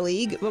entire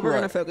league, but we're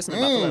going to focus on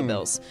the Buffalo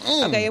Bills.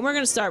 Okay, and we're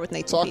going to start with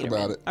Nathan Peterman.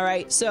 Talk about it. All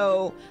right,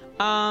 so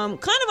kind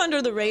of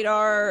under the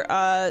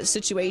radar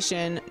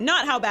situation,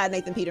 not how bad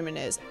Nathan Peterman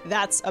is.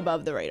 That's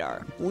above the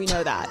radar. We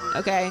know that,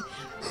 okay?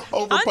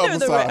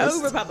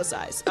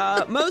 Over-publicized.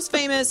 Most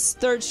famous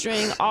third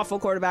string awful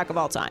quarterback of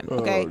all time,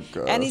 okay?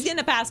 And he's getting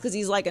a pass because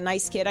he's like a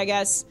nice kid, I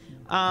guess.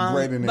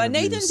 But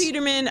Nathan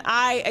Peterman,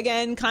 I,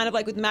 again, kind of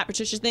like with the Matt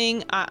Patricia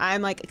thing,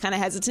 I'm like kind of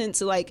hesitant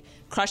to like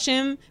crush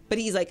him, but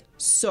he's like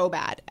so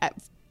bad at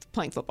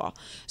playing football.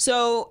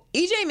 So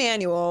EJ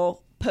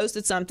Manuel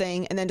posted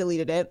something and then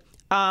deleted it.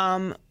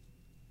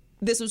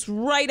 This was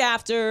right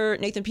after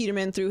Nathan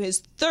Peterman threw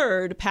his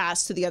third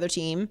pass to the other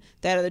team,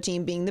 that other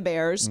team being the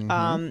Bears.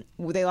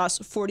 They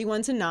lost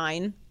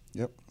 41-9.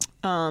 Yep.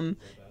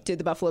 To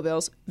the Buffalo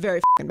Bills.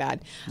 Very fucking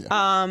bad.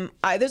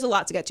 Yeah. There's a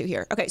lot to get to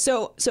here. Okay,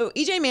 so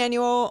EJ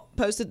Manuel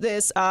posted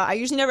this. I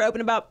usually never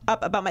open up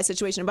about my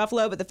situation in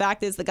Buffalo, but the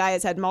fact is the guy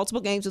has had multiple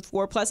games with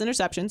 4+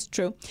 interceptions.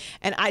 True.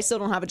 And I still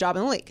don't have a job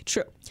in the league.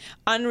 True.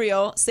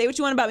 Unreal. Say what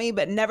you want about me,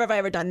 but never have I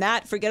ever done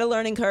that. Forget a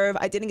learning curve.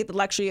 I didn't get the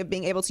luxury of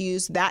being able to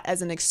use that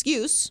as an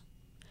excuse.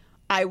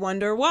 I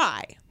wonder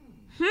why.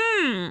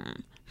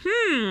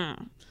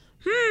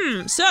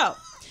 So,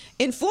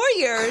 in 4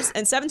 years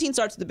and 17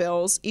 starts with the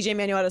Bills, EJ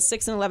Manuel had a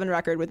 6-11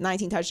 record with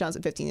 19 touchdowns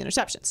and 15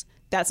 interceptions.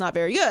 That's not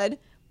very good,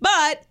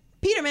 but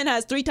Peterman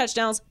has 3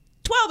 touchdowns,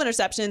 12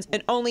 interceptions,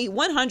 and only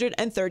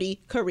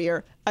 130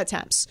 career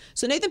attempts.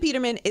 So Nathan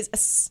Peterman is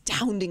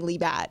astoundingly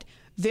bad.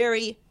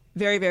 Very,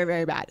 very, very,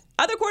 very bad.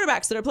 Other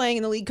quarterbacks that are playing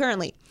in the league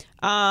currently,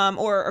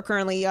 or are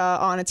currently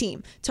on a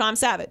team. Tom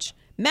Savage.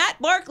 Matt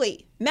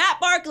Barkley.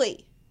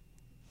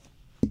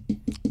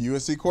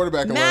 USC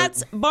quarterback alert.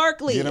 Matt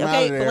Barkley. Get him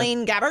out of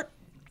there.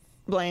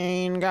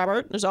 Blaine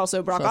Gabbert. There's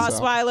also Brock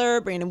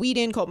Osweiler, Brandon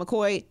Whedon, Colt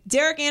McCoy,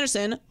 Derek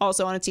Anderson,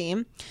 also on a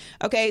team.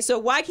 Okay, so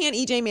why can't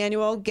EJ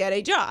Manuel get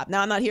a job?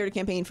 Now, I'm not here to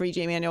campaign for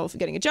EJ Manuel for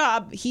getting a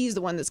job. He's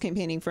the one that's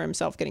campaigning for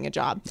himself getting a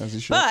job. As he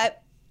should.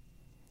 But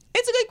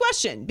it's a good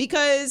question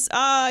because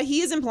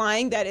he is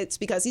implying that it's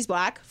because he's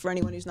black, for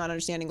anyone who's not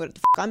understanding what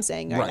the I'm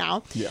saying right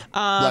now. Yeah,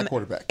 black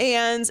quarterback.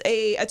 And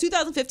a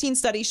 2015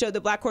 study showed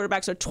that black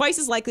quarterbacks are twice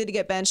as likely to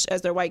get benched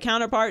as their white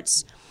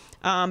counterparts.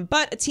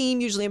 But a team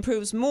usually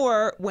improves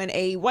more when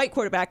a white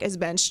quarterback is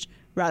benched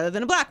rather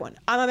than a black one.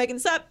 I'm not making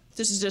this up.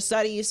 This is just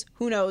studies.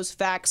 Who knows?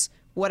 Facts.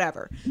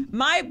 Whatever.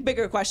 My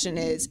bigger question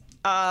is,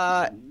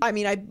 I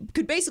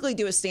could basically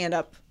do a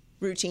stand-up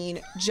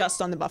routine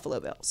just on the Buffalo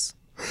Bills.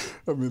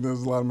 I mean,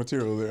 there's a lot of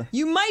material there.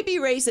 You might be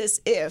racist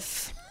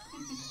if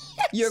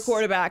your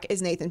quarterback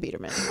is Nathan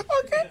Peterman.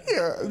 Okay.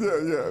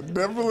 Yeah.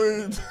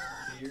 Definitely.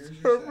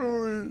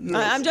 Yes.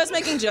 I'm just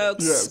making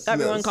jokes. Yes,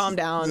 Everyone calm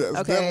down. Yes.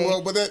 Okay.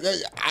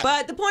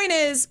 But the point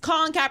is,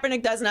 Colin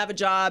Kaepernick doesn't have a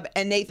job,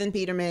 and Nathan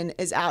Peterman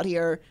is out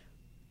here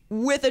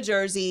with a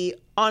jersey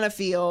on a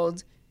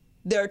field.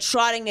 They're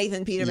trotting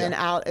Nathan Peterman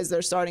out as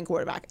their starting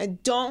quarterback.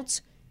 And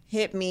don't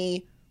hit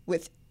me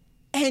with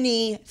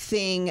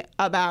anything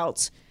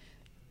about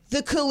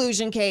the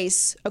collusion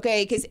case,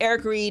 okay? Because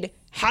Eric Reed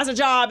has a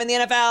job in the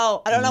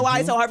NFL. I don't know why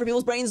it's so hard for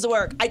people's brains to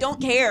work. I don't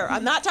care.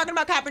 I'm not talking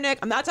about Kaepernick.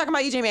 I'm not talking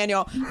about EJ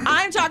Manuel.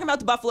 I'm talking about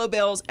the Buffalo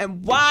Bills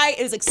and why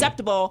it is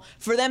acceptable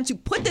for them to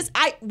put this.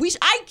 I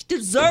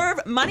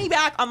deserve money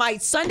back on my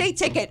Sunday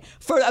ticket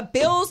for a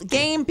Bills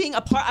game being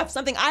a part of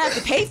something I have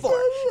to pay for.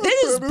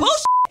 This is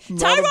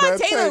bullshit. Tyrod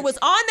Taylor was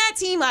on that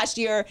team last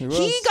year.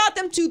 He got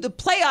them to the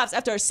playoffs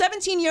after a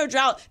 17-year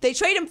drought. They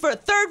traded him for a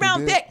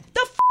third-round pick.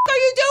 The are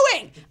you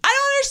doing? I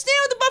don't understand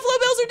what the Buffalo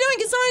Bills are doing.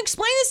 Can someone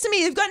explain this to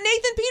me? They've got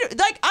Nathan Peterman.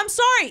 Like, I'm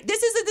sorry.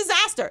 This is a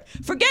disaster.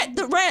 Forget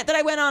the rant that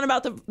I went on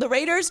about the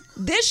Raiders.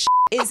 This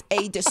is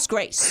a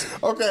disgrace.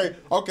 Okay.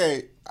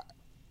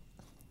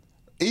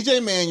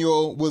 EJ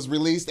Manuel was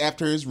released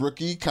after his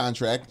rookie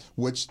contract,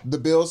 which the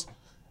Bills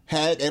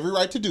had every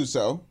right to do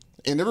so.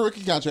 In the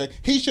rookie contract,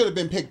 he should have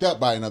been picked up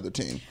by another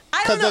team.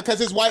 Because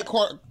his white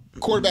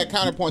quarterback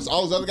counterpoints,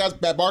 all those other guys,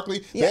 Matt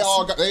Barkley, they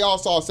all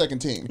saw a second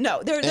team.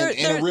 No, they're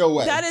in a real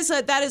way. That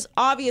is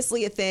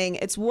obviously a thing.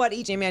 It's what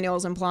EJ Manuel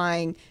is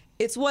implying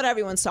It's what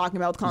everyone's talking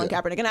about with Colin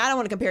Kaepernick. And I don't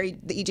want to compare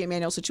the EJ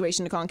Manuel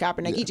situation to Colin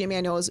Kaepernick. EJ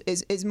Manuel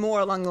is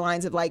more along the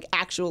lines of like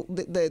actual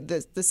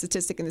the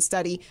statistic in the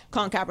study.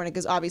 Colin Kaepernick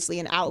is obviously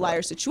an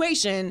outlier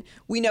situation.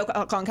 We know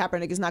Colin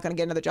Kaepernick is not going to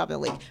get another job in the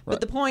league.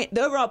 But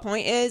the overall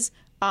point is,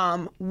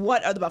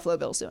 what are the Buffalo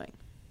Bills doing?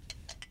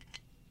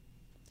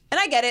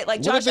 And I get it.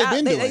 Like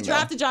they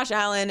drafted Josh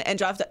Allen, and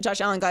Josh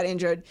Allen got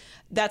injured.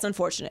 That's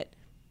unfortunate.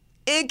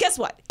 Guess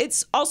what?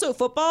 It's also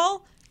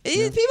football.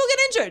 People get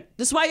injured.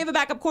 That's why you have a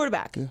backup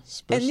quarterback. Yeah,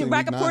 and your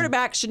backup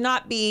quarterback should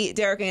not be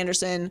Derek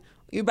Anderson.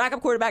 Your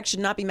backup quarterback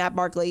should not be Matt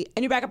Barkley.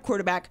 And your backup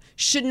quarterback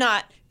should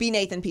not be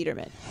Nathan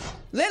Peterman.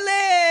 Lily!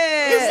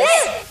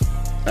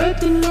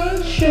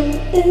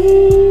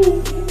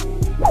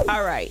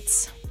 All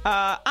right.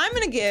 I'm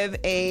going to give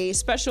a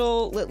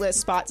special Lit List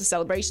spot to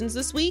celebrations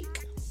this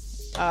week.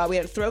 We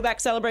had a throwback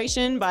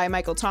celebration by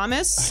Michael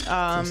Thomas,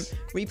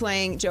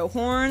 replaying Joe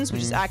Horns,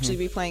 which is actually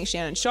replaying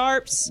Shannon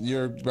Sharp's.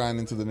 You're buying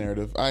into the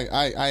narrative. I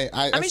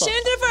mean, Shannon did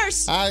it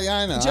first.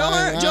 I know.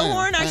 Joe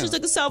Horn actually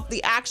took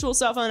the actual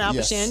cell phone out,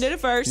 but Shannon did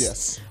it first.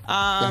 Yes. The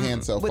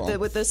hand cell phone.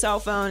 With the cell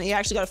phone, he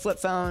actually got a flip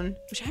phone.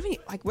 Which I haven't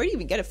where do you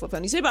even get a flip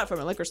phone? You said about it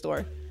from a liquor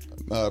store.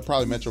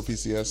 Probably Metro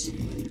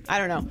PCS. I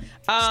don't know.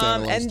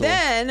 And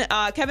then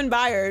Kevin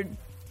Byard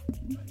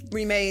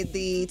remade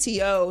the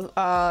T.O.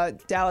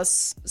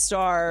 Dallas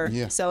Star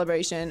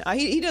celebration.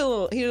 He did a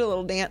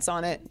little dance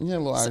on it. Yeah, a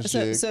little Irish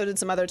jig. So did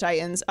some other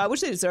Titans,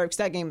 which they deserve because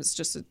that game was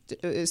just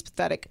is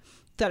pathetic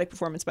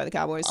performance by the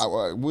Cowboys.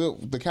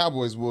 The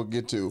Cowboys will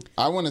get to.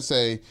 I want to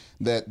say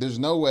that there's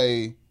no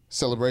way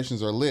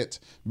celebrations are lit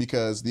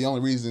because the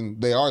only reason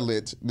they are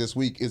lit this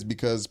week is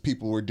because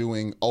people were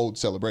doing old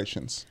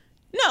celebrations.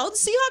 No, the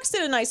Seahawks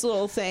did a nice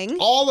little thing.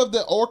 All of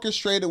the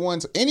orchestrated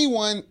ones,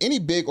 any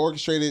big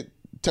orchestrated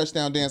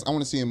touchdown dance, I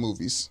want to see in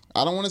movies.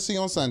 I don't want to see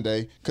on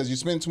Sunday because you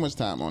spend too much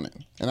time on it.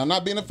 And I'm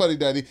not being a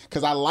fuddy-duddy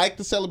because I like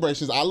the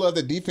celebrations. I love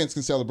that defense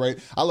can celebrate.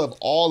 I love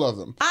all of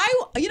them.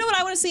 You know what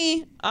I want to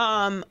see?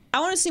 I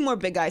want to see more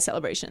big guy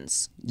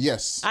celebrations.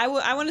 Yes. I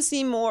want to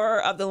see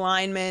more of the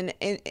linemen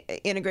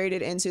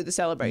integrated into the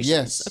celebrations.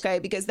 Yes. Okay,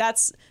 because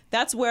that's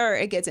where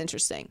it gets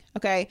interesting.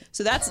 Okay,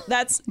 so that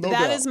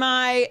is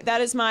my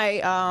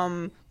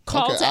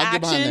call to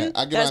action.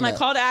 That is my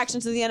call to action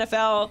to the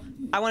NFL.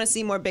 I want to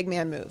see more big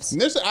man moves.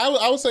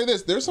 I would say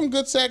this. There's some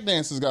good sack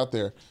dances out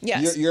there.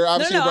 Yes. You're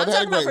obviously I'm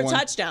talking about for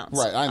touchdowns.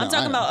 Right, I know. I'm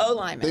talking about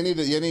O-linemen.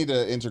 You need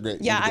to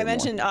integrate. Yeah, I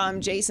mentioned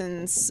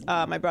Jason's,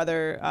 my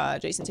brother,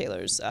 Jason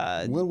Taylor's.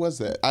 What was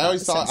that? I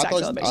always thought I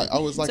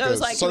was like so a it was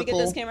like, circle. Can we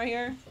get this camera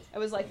here? It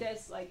was like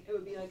this. Like it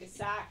would be like a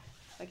sack,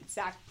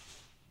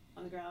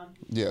 on the ground.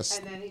 Yes.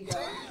 And then he'd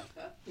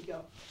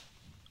go.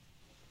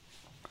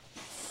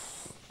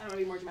 I don't want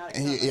to be more dramatic.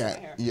 And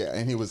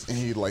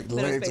he like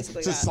legs just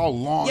that. so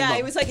long. Yeah,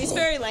 like, he's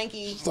very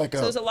lanky. So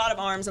there's a lot of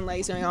arms and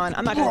legs going on.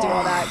 I'm not going to do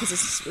all that because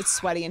it's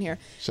sweaty in here.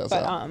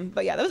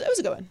 But yeah, it was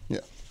a good one. Yeah.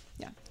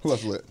 Who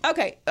else is lit?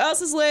 Okay, who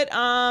else is lit?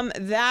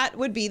 That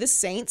would be the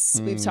Saints.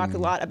 We've talked a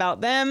lot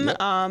about them. Yep.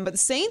 But the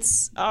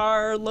Saints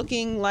are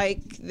looking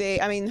like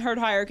herd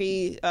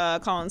hierarchy,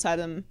 Collins had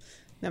them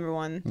number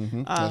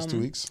one. Last 2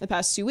 weeks. The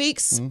past 2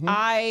 weeks.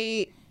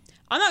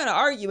 I'm not going to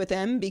argue with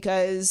him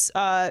because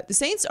the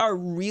Saints are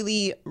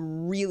really,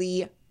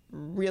 really,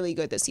 really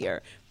good this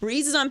year.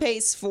 Breeze is on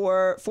pace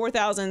for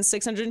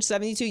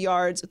 4,672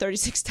 yards,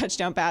 36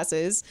 touchdown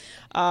passes,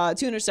 2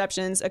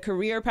 interceptions, a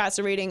career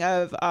passer rating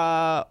of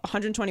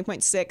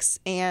 120.6,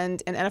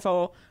 and an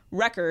NFL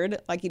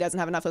record, like he doesn't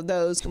have enough of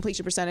those,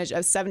 completion percentage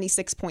of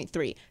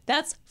 76.3.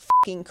 That's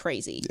fucking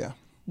crazy. Yeah.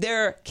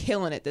 They're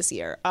killing it this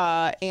year,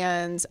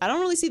 and I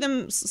don't really see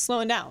them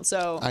slowing down.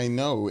 So I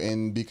know,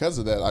 and because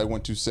of that, I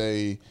want to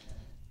say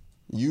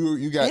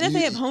you got. And if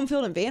they have home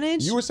field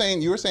advantage, you were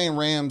saying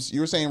Rams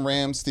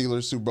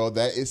Steelers Super Bowl.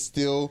 That's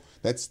still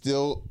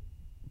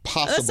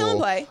possible. That's still in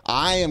play.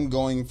 I am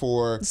going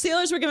for the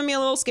Steelers were giving me a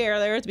little scare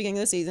there at the beginning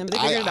of the season, but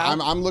they figured it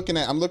out. I'm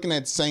looking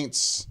at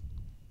Saints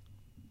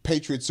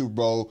Patriots Super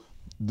Bowl.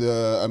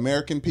 The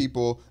American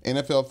people,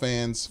 NFL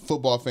fans,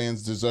 football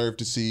fans deserve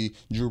to see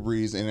Drew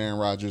Brees and Aaron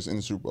Rodgers in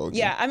the Super Bowl.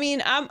 Yeah, I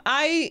mean,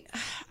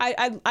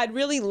 I'd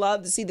really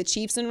love to see the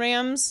Chiefs and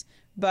Rams,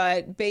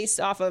 but based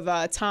off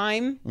of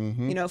time,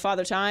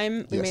 Father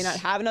Time, we may not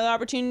have another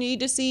opportunity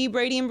to see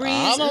Brady and Brees.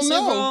 I don't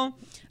know.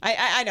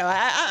 I know.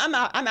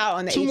 I'm out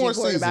on the aging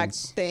quarterback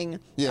thing.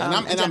 Yeah,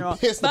 and I'm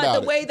pissed about it.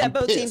 But the way that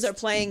both teams are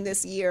playing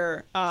this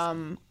year,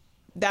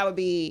 that would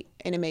be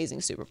an amazing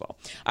Super Bowl.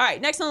 All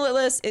right, next on the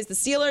list is the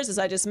Steelers. As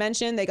I just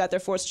mentioned, they got their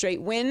 4th straight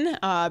win,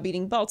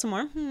 beating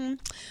Baltimore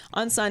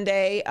on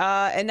Sunday.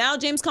 And now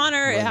James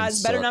Conner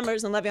has better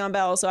numbers than Le'Veon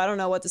Bell, so I don't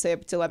know what to say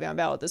to Le'Veon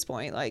Bell at this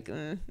point. Like,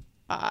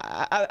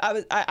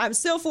 I'm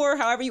still for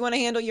however you want to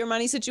handle your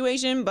money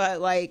situation,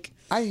 but like...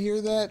 I hear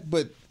that,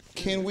 but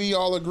can we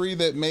all agree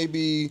that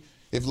maybe...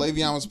 if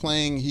Le'Veon was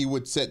playing, he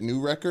would set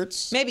new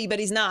records? Maybe, but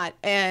he's not,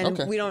 and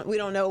we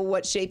don't know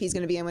what shape he's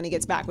going to be in when he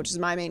gets back, which is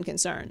my main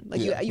concern. Like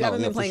you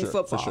haven't been playing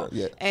football,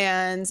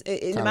 and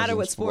no matter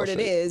what sport it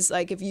is,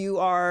 like if you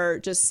are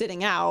just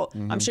sitting out,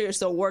 I'm sure you're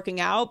still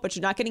working out, but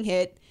you're not getting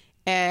hit,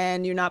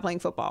 and you're not playing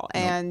football.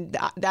 And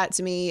that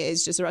to me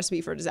is just a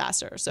recipe for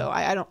disaster. So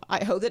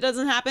I hope that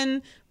doesn't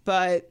happen,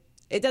 but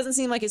it doesn't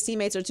seem like his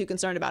teammates are too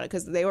concerned about it,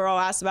 because they were all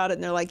asked about it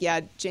and they're like,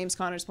 yeah, James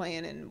Conner's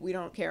playing and we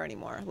don't care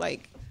anymore.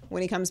 Like,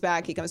 when he comes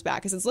back, he comes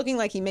back. Because it's looking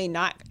like he may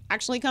not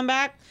actually come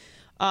back.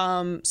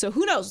 So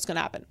who knows what's going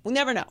to happen? We'll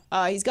never know.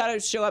 He's got to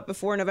show up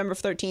before November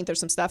 13th or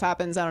some stuff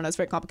happens. I don't know. It's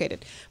very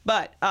complicated.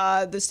 But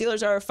the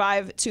Steelers are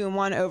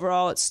 5-2-1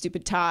 overall. It's a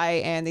stupid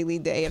tie, and they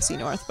lead the AFC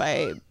North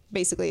by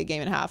basically a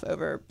game and a half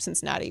over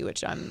Cincinnati,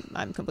 which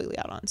I'm completely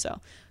out on. So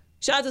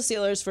shout out to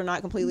Steelers for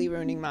not completely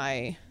ruining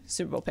my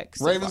Super Bowl picks.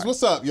 Ravens,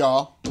 what's up,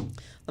 y'all?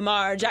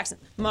 Lamar Jackson.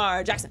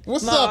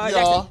 What's up,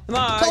 y'all? Come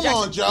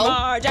on, Joe.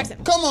 Lamar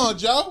Jackson. Come on,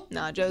 Joe.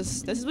 Nah,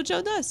 this is what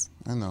Joe does.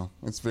 I know.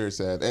 It's very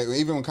sad.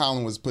 Even when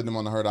Colin was putting him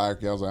on the hurt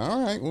hierarchy, I was like,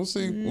 all right, we'll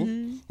see.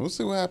 We'll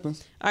see what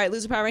happens. All right,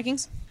 loser power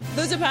rankings.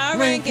 Loser power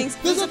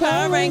rankings. Loser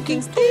power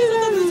rankings. These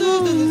are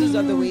the losers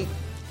of the week.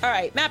 All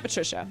right, Matt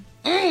Patricia.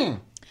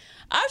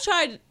 I've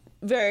tried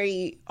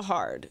very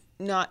hard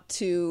not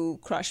to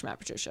crush Matt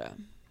Patricia.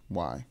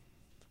 Why?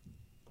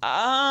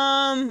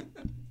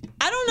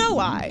 I don't know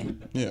why.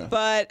 Yeah.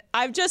 But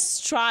I've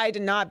just tried to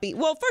not be.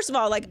 Well, first of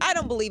all, like, I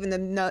don't believe in the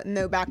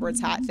no backwards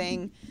hat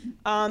thing.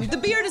 The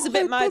beard is a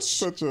bit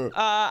much.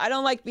 I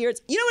don't like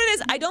beards. You know what it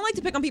is? I don't like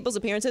to pick on people's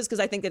appearances because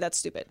I think that that's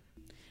stupid.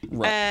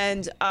 Right.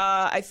 And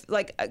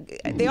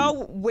they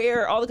all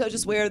the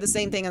coaches wear the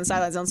same thing on the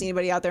sidelines. I don't see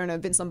anybody out there in a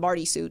Vince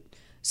Lombardi suit.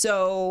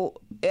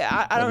 So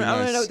I don't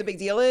know what the big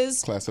deal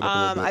is. Class it up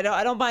a little bit.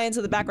 I don't buy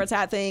into the backwards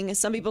hat thing.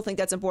 Some people think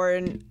that's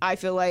important. I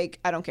feel like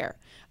I don't care.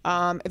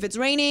 If it's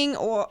raining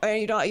and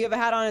you have a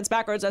hat on and it's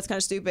backwards, that's kind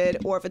of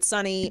stupid. Or if it's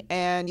sunny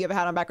and you have a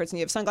hat on backwards and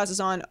you have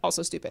sunglasses on,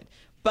 also stupid.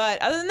 But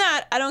other than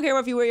that, I don't care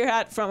if you wear your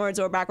hat frontwards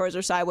or backwards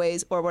or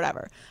sideways or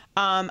whatever.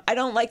 I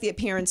don't like the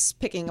appearance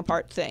picking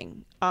apart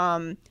thing.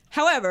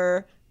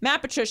 However,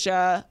 Matt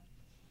Patricia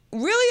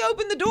really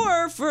opened the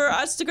door for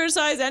us to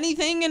criticize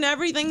anything and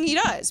everything he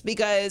does,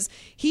 because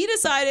he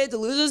decided to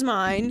lose his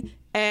mind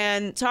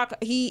and talk.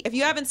 If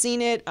you haven't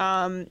seen it,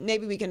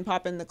 maybe we can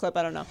pop in the clip.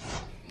 I don't know.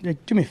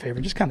 Do me a favor,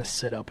 just kind of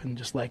sit up and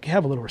just like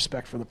have a little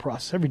respect for the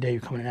process. Every day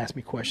you come in and ask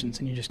me questions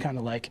and you just kind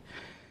of like,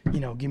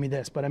 give me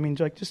this. But I mean,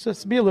 like,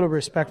 just be a little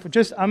respectful.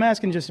 I'm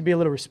asking just to be a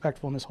little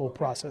respectful in this whole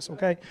process,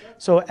 okay?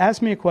 So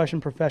ask me a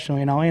question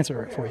professionally and I'll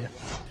answer it for you.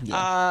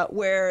 Yeah.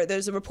 Where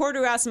there's a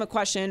reporter who asked him a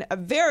question, a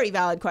very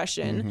valid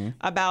question,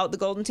 about the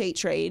Golden Tate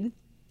trade.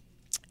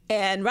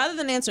 And rather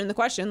than answering the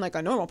question like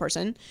a normal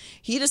person,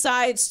 he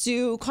decides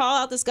to call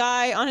out this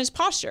guy on his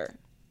posture,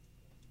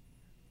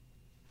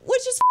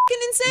 which is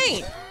fucking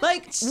insane.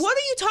 Like, what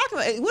are you talking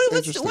about?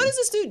 What is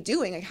this dude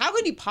doing? Like, how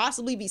could he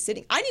possibly be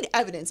sitting? I need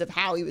evidence of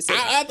how he was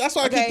sitting. That's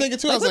what I keep thinking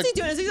too. Like, what's he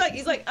doing?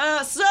 He's like,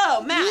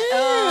 so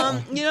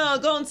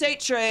Matt, Golden State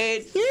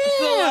trade. Yeah. I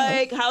feel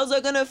like, how's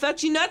that going to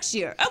affect you next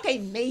year? Okay,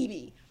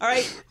 maybe. All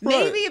right,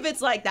 maybe if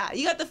it's like that,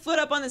 you got the foot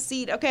up on the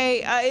seat.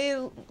 Okay,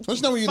 don't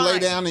you know when you lay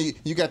down and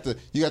you got your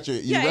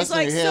resting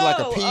on your head like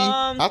a pea?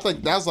 I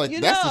think that's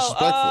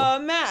disrespectful.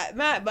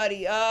 Matt,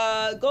 buddy,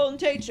 Golden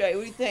Tate trade.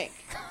 What do you think?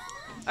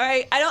 All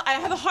right, I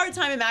have a hard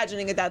time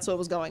imagining that that's what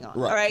was going on.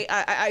 Right. All right,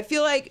 I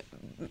feel like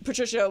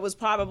Patricia was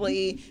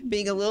probably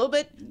being a little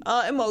bit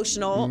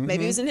emotional.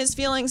 Maybe he was in his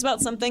feelings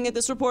about something that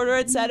this reporter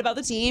had said about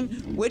the team,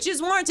 which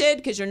is warranted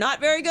because you're not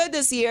very good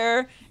this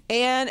year,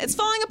 and it's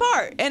falling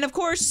apart. And of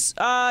course,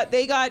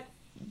 they got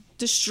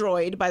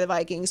destroyed by the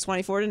Vikings,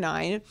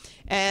 24-9.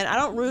 And I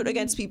don't root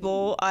against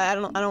people.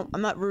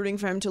 I'm not rooting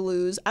for him to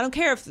lose. I don't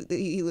care if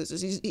he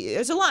loses.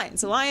 There's the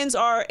Lions. The Lions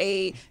are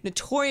a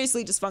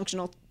notoriously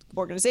dysfunctional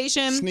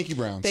organization. Sneaky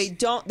Browns.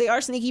 They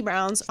are sneaky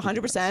Browns,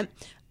 100%.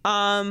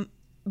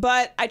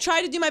 But I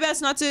try to do my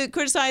best not to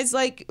criticize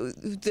like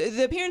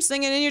the appearance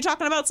thing, and then you're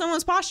talking about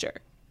someone's posture.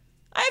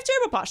 I have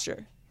terrible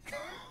posture.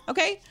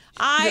 Okay?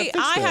 I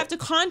have to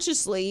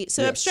consciously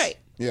sit up straight.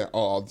 Yeah,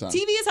 all the time.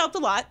 TV has helped a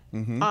lot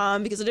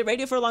because I did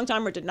radio for a long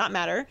time where it did not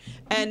matter.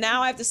 And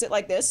now I have to sit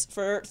like this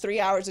for 3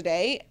 hours a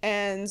day.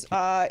 And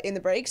in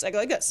the breaks, I go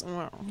like this.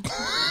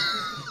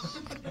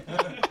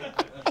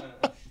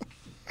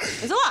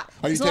 It's a lot.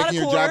 Are you taking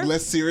your job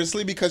less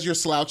seriously because you're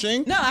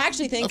slouching? No, I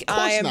actually think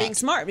I am being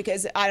smart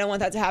because I don't want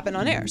that to happen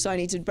on air. So I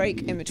need to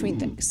break in between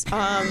things.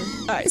 All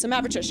right, so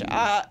Matt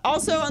Patricia.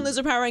 Also on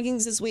Loser Power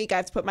Rankings this week, I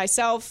have to put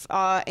myself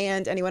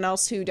and anyone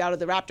else who doubted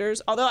the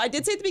Raptors. Although I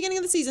did say at the beginning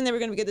of the season they were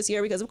going to be good this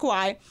year because of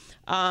Kawhi.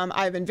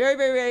 I've been very,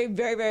 very,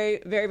 very,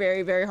 very, very,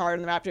 very, very hard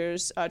on the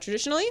Raptors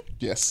traditionally.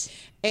 Yes.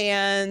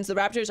 And the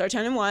Raptors are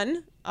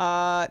 10-1.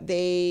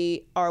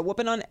 They are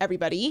whooping on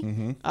everybody.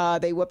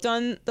 They whooped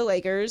on the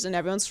Lakers, and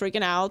everyone's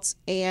freaking out.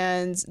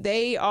 And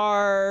they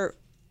are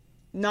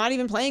not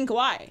even playing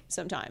Kawhi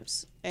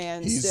sometimes,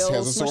 and he still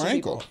has a sore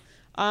ankle.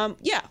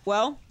 Yeah,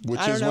 well, which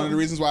is one of the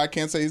reasons why I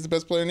can't say he's the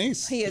best player in the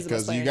East. He is the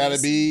best player in the East. Because you got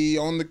to be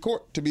on the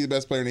court to be the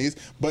best player in the East.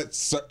 But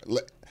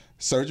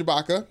Serge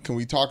Ibaka, can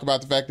we talk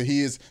about the fact that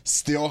he is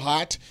still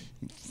hot?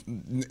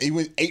 He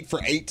went 8 for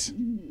 8.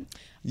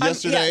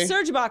 yesterday.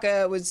 Serge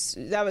Ibaka was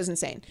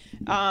insane.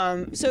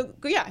 So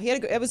yeah,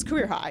 it was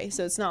career high.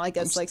 So it's not like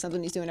that's like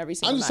something he's doing every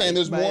single night. I'm just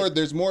saying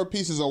there's more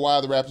pieces of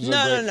why the Raptors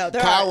are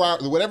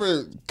great. No.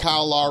 Whatever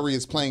Kyle Lowry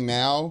is playing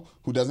now,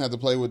 who doesn't have to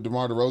play with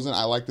DeMar DeRozan,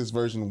 I like this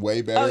version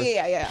way better. Oh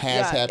yeah.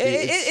 Pass happy.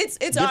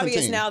 It's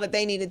obvious now that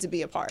they needed to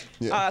be apart.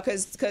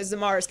 Because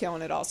DeMar is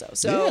killing it also.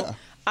 So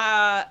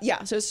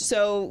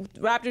so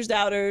Raptors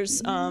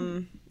doubters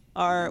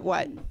are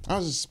what? I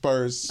was just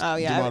Spurs. Oh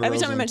yeah. Every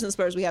time we mention the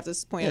Spurs, we have to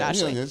point at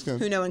Ashley,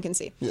 who no one can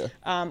see. Yeah.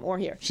 Or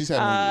hear. She's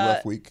having a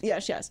rough week. Yeah,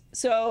 she has.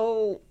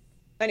 So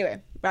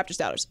anyway, Raptors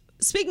doubters.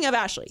 Speaking of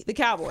Ashley, the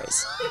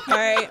Cowboys. All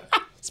right.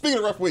 Speaking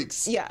of rough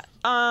weeks. Yeah.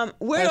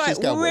 Where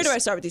do I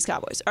start with these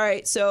Cowboys? All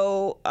right.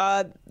 So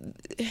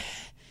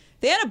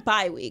they had a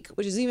bye week,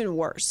 which is even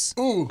worse.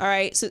 Ooh. All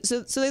right. So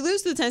they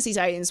lose to the Tennessee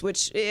Titans,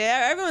 which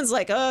everyone's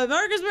like, oh,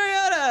 Marcus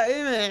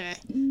Mariota.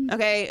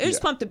 Okay.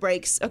 Just pump the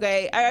brakes.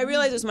 Okay. I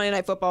realize it's Monday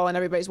Night Football and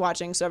everybody's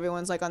watching, so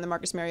everyone's like on the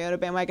Marcus Mariota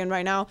bandwagon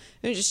right now.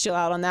 Maybe just chill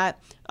out on that.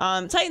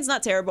 Titans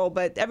not terrible,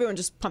 but everyone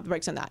just pump the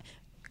brakes on that.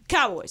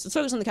 Cowboys. Let's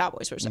focus on the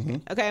Cowboys for a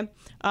second, okay?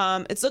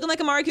 It's looking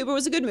like Amari Cooper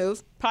was a good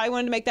move. Probably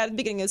wanted to make that at the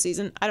beginning of the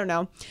season. I don't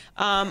know.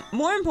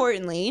 More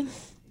importantly,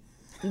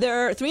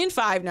 they're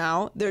 3-5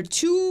 now. They're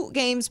 2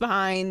 games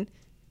behind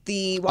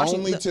the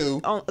Washington. Only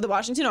 2. The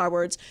Washington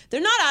R-words.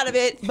 They're not out of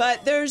it,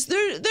 but there's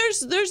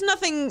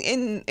nothing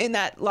in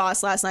that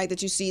loss last night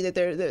that you see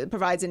that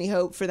provides any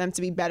hope for them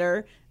to be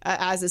better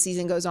as the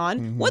season goes on.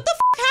 Mm-hmm. What the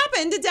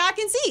happened to Dak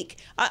and Zeke?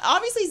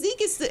 Obviously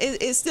Zeke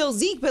is still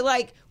Zeke, but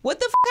like, what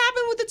the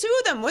happened with the two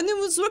of them when it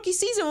was rookie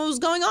season? What was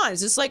going on?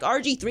 Is this like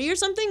RG3 or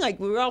something? Like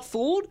we were all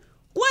fooled?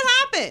 What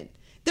happened?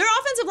 Their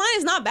offensive line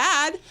is not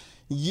bad.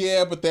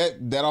 Yeah, but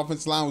that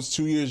offensive line was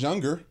 2 years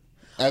younger.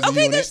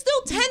 Okay, they're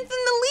still 10th in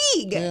the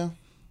league. Yeah,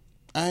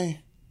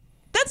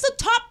 that's the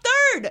top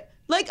third,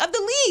 like, of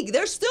the league.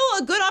 They're still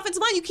a good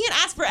offensive line. You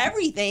can't ask for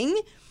everything.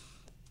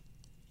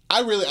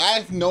 I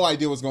have no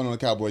idea what's going on with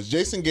the Cowboys.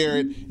 Jason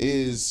Garrett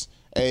is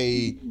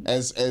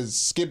as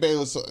Skip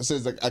Bayless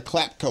says, a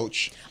clap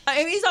coach. I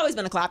mean, he's always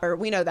been a clapper.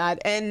 We know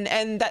that, and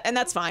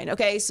that's fine.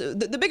 Okay, so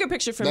the bigger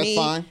picture for me.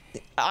 That's fine.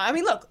 I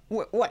mean, look,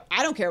 what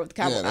I don't care with the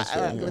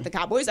Cowboys. With the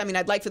Cowboys, I mean,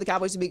 I'd like for the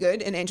Cowboys to be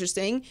good and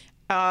interesting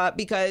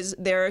because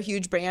they're a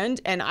huge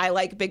brand, and I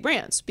like big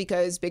brands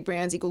because big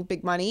brands equal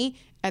big money,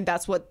 and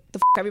that's what the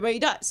everybody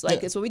does.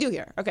 Like, it's what we do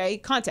here. Okay,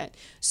 content.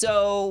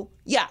 So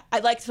yeah,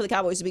 I'd like for the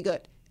Cowboys to be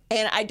good.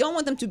 And I don't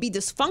want them to be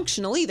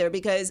dysfunctional either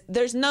because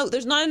there's not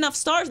enough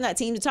stars in that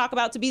team to talk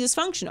about to be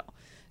dysfunctional.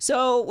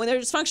 So when they're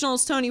dysfunctional,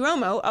 it's Tony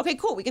Romo. Okay,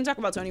 cool. We can talk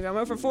about Tony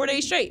Romo for 4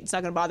 days straight. It's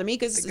not going to bother me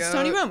because it's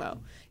Tony Romo.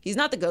 He's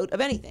not the GOAT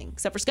of anything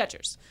except for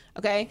Skechers.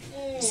 Okay?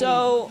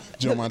 So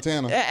Joe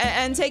Montana.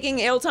 And taking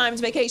ill-timed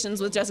vacations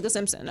with Jessica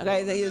Simpson.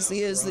 Okay?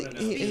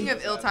 Speaking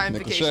of ill-timed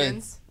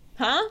vacations.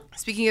 Huh?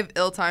 Speaking of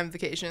ill-timed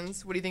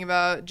vacations, what do you think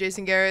about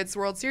Jason Garrett's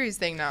World Series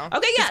thing now?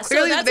 Okay, yeah.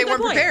 Clearly so that's they a good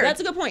weren't point. prepared. That's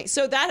a good point.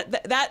 So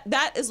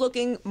that is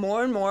looking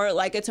more and more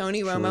like a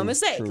Tony Romo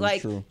mistake.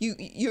 True.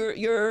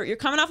 You're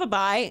coming off a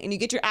bye and you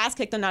get your ass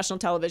kicked on national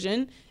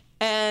television,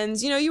 and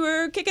you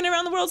were kicking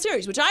around the World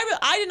Series, which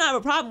I did not have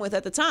a problem with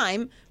at the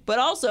time. But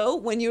also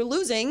when you're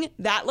losing,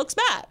 that looks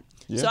bad.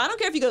 Yeah. So I don't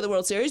care if you go to the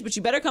World Series, but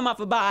you better come off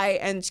a bye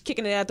and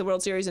kicking it at the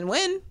World Series and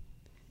win.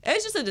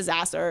 It's just a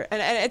disaster,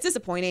 and it's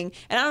disappointing.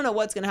 And I don't know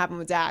what's going to happen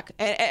with Dak.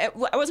 I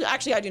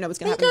do know what's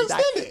going to happen with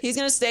Dak. He's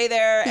going to stay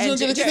there, and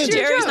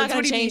Jerry's not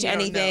going to change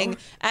anything.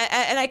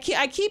 And I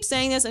keep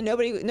saying this, and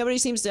nobody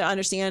seems to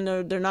understand,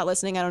 or they're not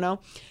listening. I don't know.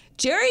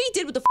 Jerry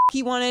did what the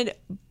he wanted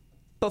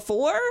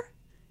before.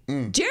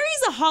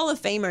 Jerry's a Hall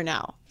of Famer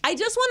now. I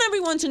just want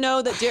everyone to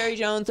know that Jerry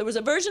Jones, there was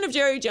a version of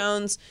Jerry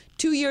Jones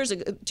 2 years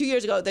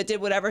ago that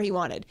did whatever he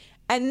wanted.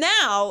 And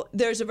now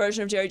there's a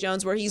version of Jerry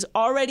Jones where he's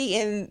already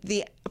in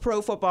the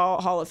Pro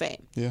Football Hall of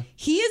Fame. Yeah.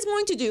 He is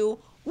going to do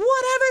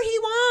whatever he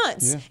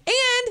wants. Yeah.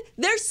 And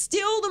they're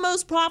still the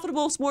most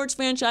profitable sports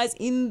franchise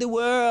in the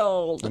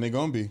world. And they're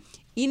going to be.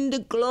 In the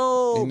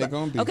globe. And they're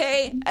going to be.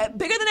 Okay?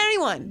 Bigger than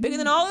anyone. Bigger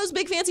than all those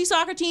big fancy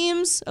soccer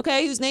teams,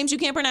 okay, whose names you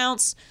can't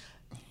pronounce.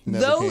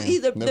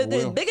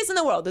 The biggest in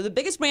the world. They're the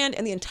biggest brand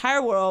in the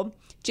entire world.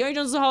 Jerry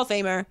Jones is a Hall of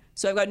Famer.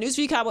 So I've got news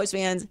for you Cowboys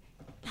fans.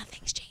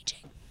 Nothing's changing.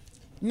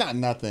 Not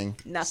nothing.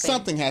 Nothing.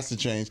 Something has to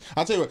change.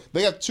 I'll tell you what.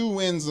 They have 2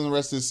 wins in the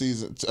rest of the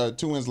season.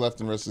 2 wins left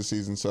in the rest of the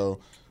season. So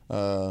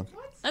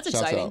that's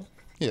exciting. Out.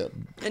 Yeah.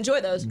 Enjoy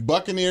those.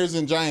 Buccaneers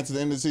and Giants at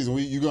the end of the season.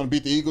 You're going to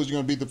beat the Eagles. You're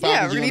going to beat the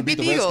Falcons. You're going to beat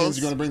the Redskins.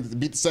 You're going to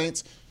beat the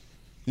Saints.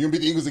 You're going to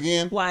beat the Eagles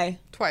again. Why?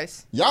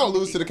 Twice. Y'all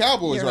lose to the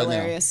Cowboys You're right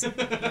hilarious. now.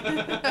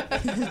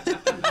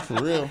 For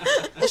real.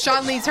 Well,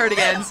 Sean Lee's hurt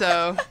again,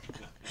 so.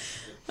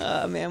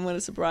 Oh, man, what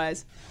a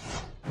surprise.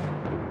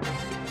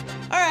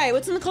 All right,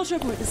 what's in the culture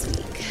report this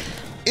week?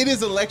 It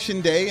is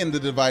election day in the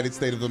divided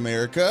state of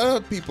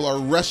America. People are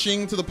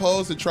rushing to the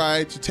polls to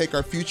try to take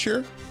our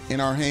future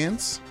in our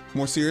hands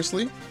more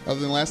seriously,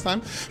 other than last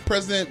time.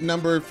 President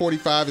number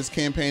 45 is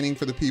campaigning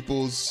for the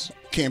people's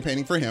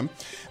campaigning for him,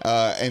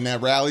 and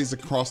at rallies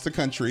across the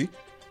country.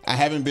 I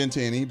haven't been to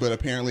any, but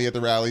apparently at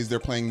the rallies they're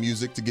playing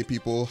music to get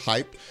people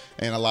hype,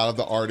 and a lot of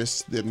the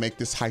artists that make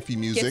this hyphy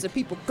music Gets the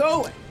people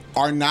going.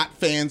 are not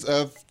fans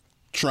of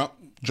Trump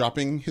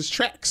dropping his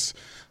tracks.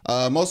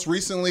 Most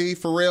recently,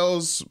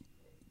 Pharrell's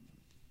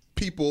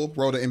people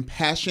wrote an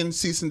impassioned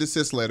cease and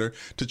desist letter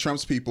to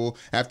Trump's people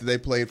after they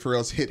played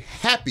Pharrell's hit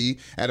Happy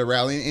at a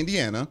rally in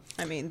Indiana.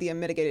 I mean, the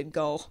unmitigated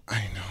goal.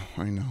 I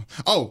know.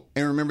 Oh,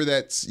 and remember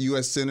that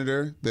U.S.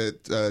 Senator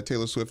that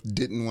Taylor Swift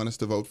didn't want us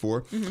to vote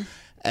for? Mm-hmm.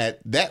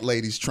 At that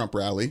lady's Trump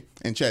rally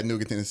in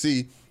Chattanooga,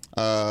 Tennessee,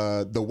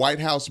 the White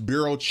House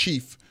Bureau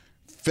Chief,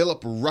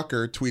 Philip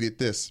Rucker, tweeted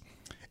this.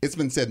 It's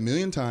been said a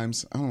million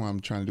times. I don't know why I'm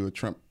trying to do a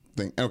Trump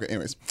thing. Okay,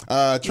 anyways.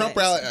 Trump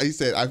rally, he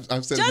said,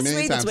 I've said it a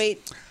million times. Just read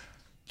the tweet.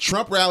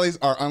 Trump rallies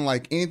are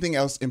unlike anything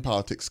else in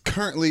politics.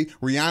 Currently,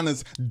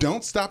 Rihanna's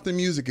Don't Stop the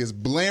Music is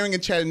blaring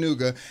in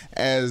Chattanooga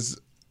as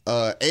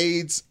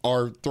aides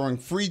are throwing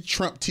free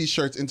Trump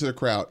t-shirts into the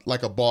crowd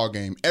like a ball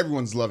game.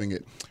 Everyone's loving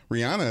it.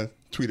 Rihanna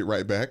tweeted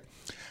right back,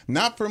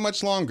 not for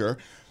much longer.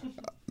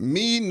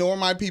 Me nor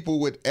my people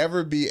would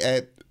ever be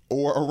at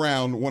or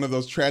around one of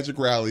those tragic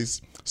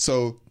rallies.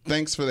 So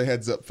thanks for the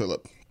heads up,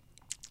 Philip.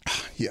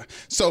 Yeah.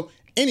 So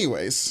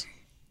anyways,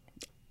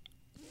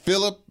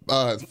 Philip,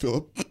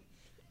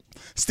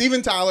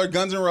 Steven Tyler,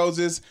 Guns N'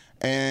 Roses,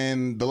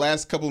 and the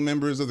last couple of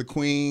members of the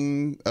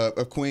Queen,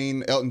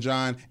 Elton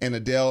John, and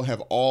Adele have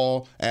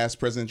all asked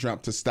President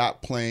Trump to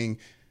stop playing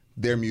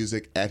their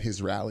music at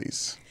his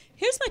rallies.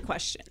 Here's my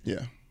question.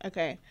 Yeah.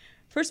 Okay.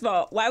 First of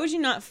all, why would you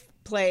not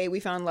play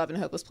 "We Found Love in a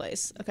Hopeless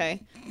Place"?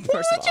 Okay.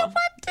 First of all,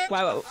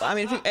 why? I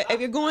mean,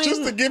 if you're going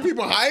just to get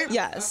people hype.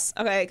 Yes.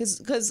 Okay.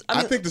 Because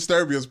I think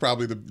Disturbia is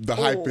probably the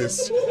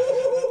hypest.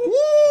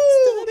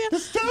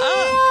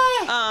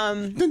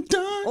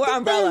 Or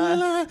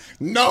Umbrella.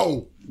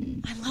 No.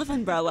 I love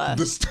Umbrella.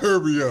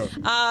 Disturbia.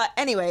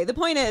 Anyway, the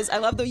point is, I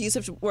love the use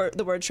of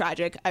the word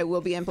tragic. I will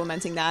be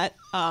implementing that.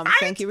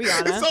 Thank you,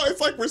 Rihanna. So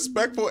it's like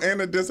respectful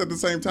and a diss at the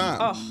same time.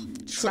 Oh,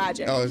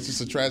 tragic. It's just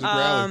a tragic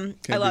rally.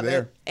 I love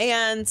it.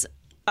 And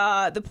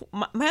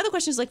my other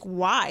question is like,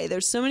 why?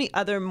 There's so many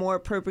other more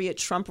appropriate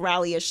Trump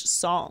rally-ish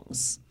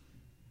songs.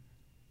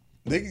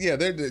 They're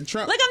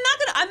Trump.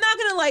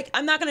 Like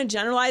I'm not gonna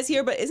generalize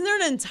here, but isn't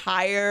there an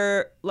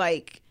entire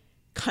like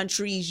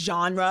country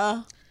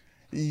genre?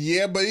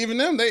 Yeah, but even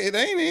them, they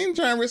ain't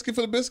trying to risk it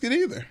for the biscuit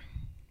either.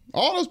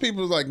 All those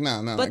people was like,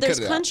 no. But there's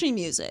country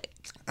music.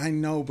 I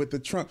know, but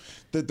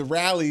the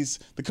rallies,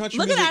 the country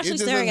music. Look at Ashley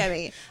staring at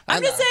me.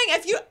 I'm just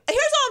saying, here's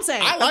all I'm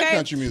saying. I like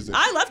country music.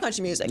 I love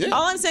country music. Yeah.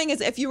 All I'm saying is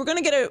if you were going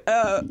to get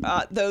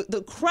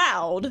the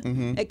crowd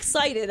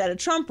excited at a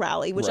Trump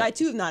rally, which I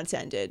too have not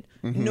attended,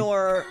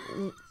 nor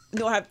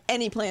have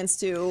any plans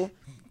to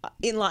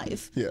in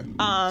life.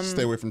 Yeah.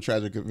 Stay away from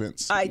tragic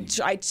events. I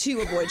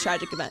too avoid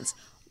tragic events.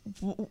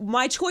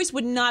 My choice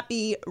would not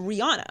be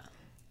Rihanna.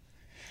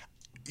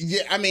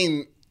 Yeah, I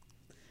mean,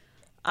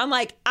 I'm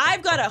like,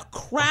 I've got a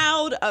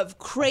crowd of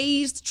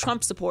crazed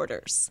Trump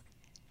supporters.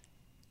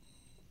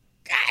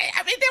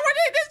 I mean,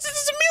 this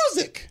is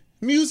music.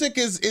 Music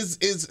is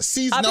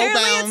sees Apparently no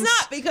bounds.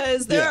 It's not,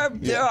 because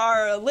there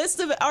are a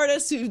list of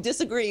artists who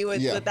disagree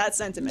with that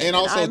sentiment. And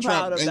also I'm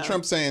proud of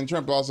them.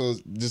 Trump also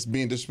just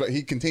being disrespectful.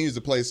 He continues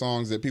to play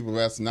songs that people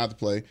have asked him not to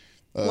play.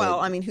 Well,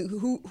 I mean,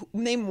 who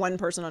name one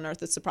person on earth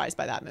that's surprised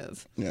by that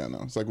move? Yeah,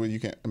 no, it's like, well, you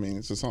can't. I mean,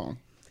 it's a song.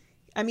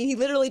 I mean, he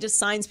literally just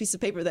signs a piece of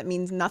paper that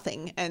means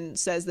nothing and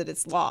says that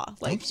it's law.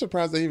 Like, I'm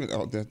surprised they even.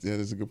 Oh, that's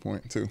a good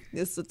point too.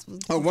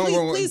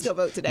 Please go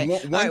vote today. All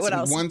right, what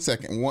else? 1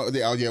 second. 1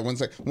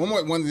 second. One more.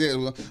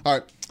 All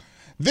right.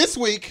 This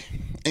week,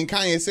 and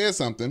Kanye said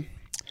something.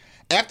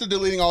 After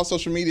deleting all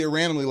social media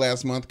randomly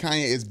last month,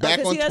 Kanye is back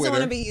on Twitter. Because he doesn't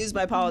want to be used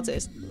by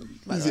politics.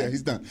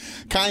 He's done.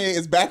 Kanye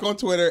is back on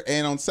Twitter,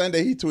 and on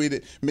Sunday he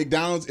tweeted,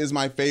 "McDonald's is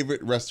my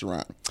favorite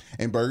restaurant,"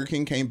 and Burger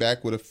King came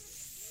back with a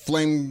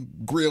flame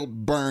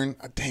grilled burn.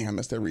 Dang, I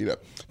messed that read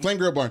up. Flame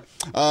grilled burn.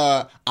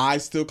 I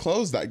still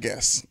closed, I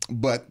guess.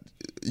 But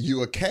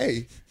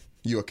UK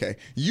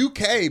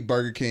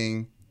Burger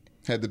King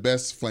had the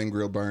best flame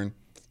grilled burn.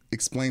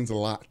 Explains a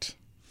lot.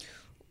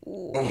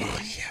 Ooh. Oh,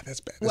 yeah, that's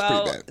bad.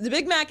 That's pretty bad. The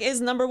Big Mac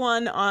is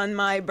 #1 on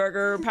my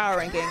burger power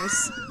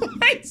rankings.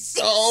 Right,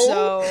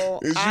 so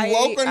is you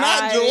woke or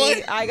not,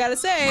 Joy? I gotta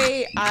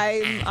say,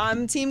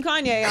 I'm Team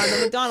Kanye on the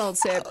McDonald's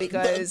tip,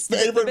 because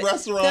favorite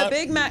restaurant. The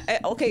Big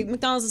Mac. Okay,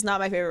 McDonald's is not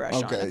my favorite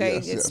restaurant.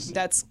 Okay, yes.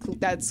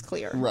 That's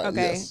clear. Right.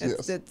 Okay,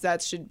 yes.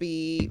 That should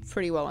be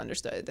pretty well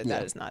understood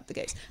that is not the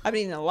case. I've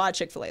been eating a lot of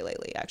Chick-fil-A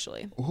lately,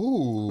 actually.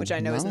 Ooh, which I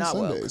know is not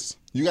woke.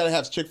 You gotta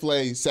have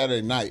Chick-fil-A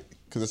Saturday night.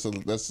 Because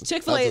that's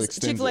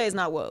Chick-fil-A is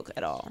not woke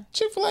at all.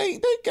 Chick-fil-A,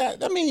 they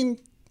got. I mean,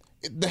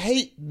 the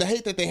hate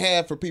that they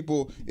have for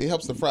people, it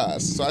helps the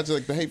fries. So I just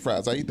like the hate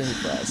fries. I eat the hate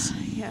fries.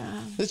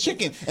 Yeah. The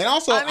chicken, and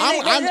also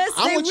I'm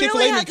where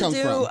Chick-fil-A meat comes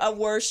from. They really have to do a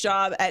worse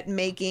job at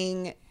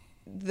making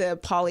the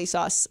poly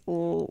sauce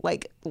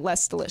like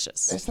less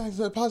delicious. It's not,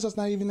 the poly sauce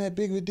not even that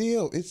big of a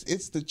deal.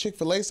 It's the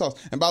Chick-fil-A sauce.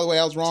 And by the way,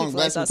 I was wrong.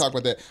 Last time we talked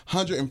about that.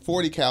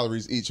 140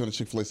 calories each on the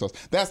Chick-fil-A sauce.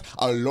 That's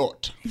a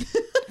lot.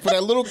 For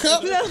that little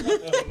cup,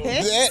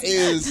 that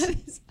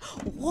is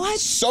What?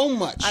 So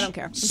much. I don't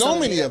care. So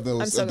many of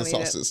those I'm still of the gonna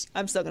eat it. sauces.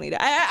 I'm still gonna eat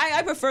it.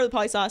 I prefer the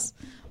poly sauce,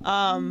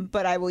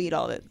 but I will eat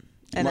all of it,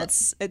 and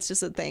it's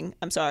just a thing.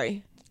 I'm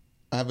sorry.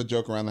 I have a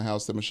joke around the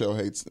house that Michelle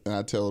hates, and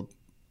I tell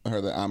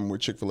her that I'm where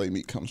Chick-fil-A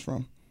meat comes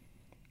from.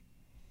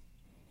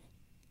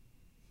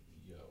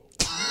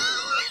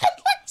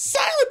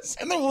 Silence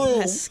in the room.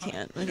 I just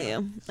can't with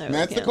you. And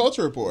that's the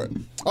Culture Report.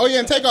 Oh yeah,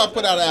 and Takeoff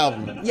put out an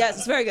album. Yes,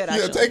 it's very good.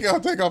 Actually. Yeah,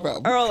 Takeoff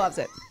album. Earl loves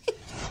it.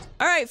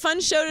 All right,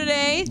 fun show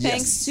today.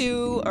 Thanks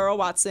to Earl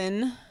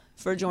Watson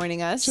for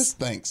joining us. Just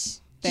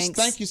thanks. Thanks. Just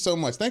thank you so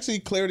much. Thanks for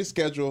your clarity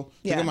schedule.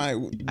 Yeah,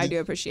 I do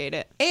appreciate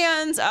it.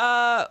 And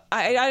I'm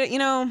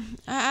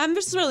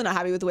just really not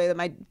happy with the way that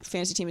my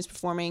fantasy team is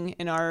performing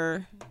in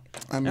our.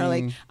 I'm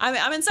in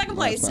second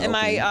place in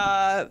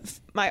my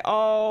my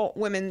all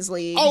women's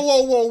league.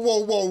 Oh,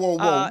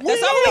 whoa!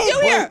 That's not what we do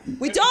here.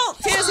 We don't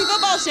fantasy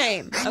football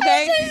shame.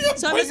 Okay,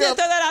 so I'm just gonna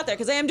throw that out there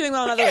because I am doing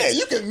well in other ways.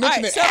 You can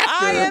mention it so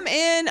after. I am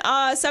in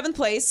 7th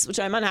place, which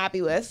I'm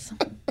unhappy with.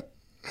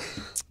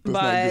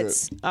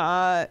 But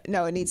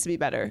no, it needs to be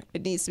better.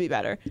 It needs to be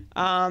better.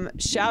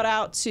 Shout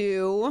out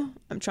to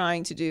I'm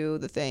trying to do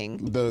the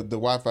thing. The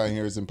Wi-Fi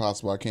here is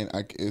impossible.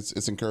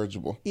 It's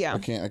incorrigible. Yeah. I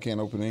can't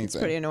open anything. It's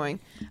pretty annoying.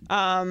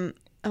 Hold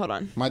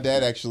on. My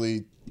dad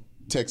actually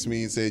texted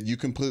me and said, "You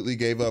completely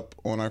gave up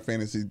on our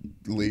fantasy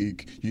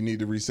league. You need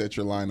to reset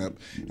your lineup."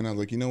 And I was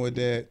like, "You know what,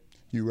 Dad?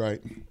 You're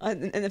right."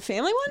 And the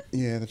family one?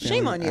 Yeah, the family.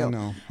 Shame on you. I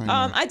know.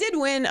 I did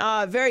win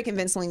very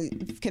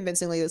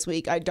convincingly this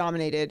week. I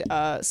dominated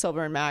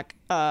Silver and Mac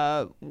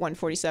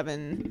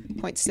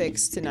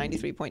 147.6 to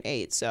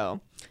 93.8. So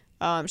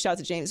shout out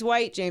to James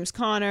White, James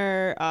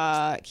Conner,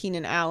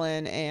 Keenan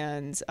Allen,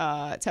 and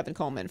Tevin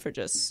Coleman for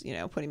just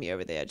putting me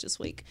over the edge this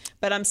week.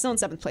 But I'm still in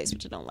 7th place,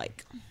 which I don't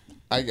like.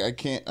 I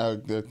can't.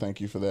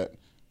 Thank you for that.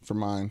 For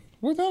mine.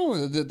 Well,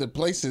 the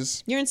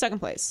places. You're in 2nd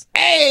place.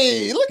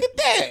 Hey, look at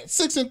that.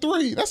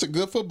 6-3. That's a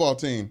good football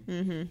team.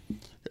 Mm-hmm.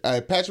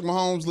 Patrick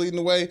Mahomes leading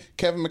the way.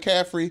 Kevin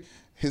McCaffrey,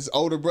 his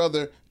older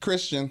brother,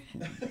 Christian.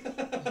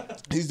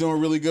 He's doing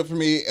really good for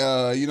me.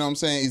 You know what I'm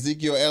saying?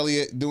 Ezekiel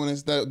Elliott doing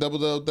his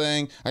double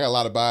thing. I got a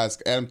lot of buys.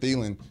 Adam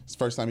Thielen. It's the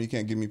first time he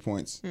can't give me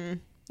points.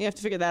 You have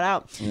to figure that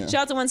out. Yeah.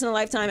 Shout out to Once in a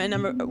Lifetime at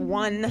number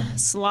 1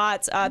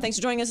 slot. Thanks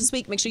for joining us this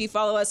week. Make sure you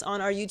follow us on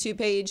our YouTube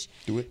page,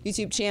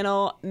 YouTube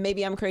channel,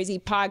 Maybe I'm Crazy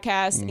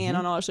Podcast, and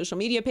on all our social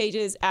media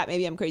pages at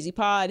Maybe I'm Crazy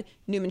Pod,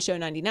 Newman Show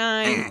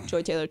 99,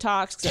 Joy Taylor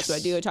Talks, because that's what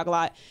I do. I talk a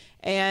lot.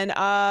 And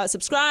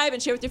subscribe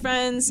and share with your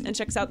friends, and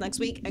check us out next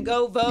week. And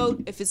go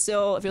vote if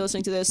you're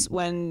listening to this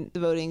when the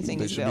voting thing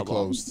is available. Be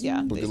closed.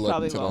 Yeah, they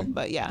probably will.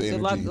 But yeah,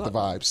 good luck. The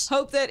vibes.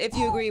 Hope that if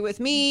you agree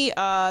with me,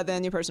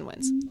 then your person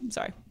wins.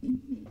 Sorry.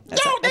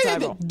 That's how I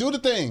roll. Do the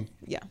thing.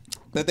 Yeah.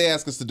 That they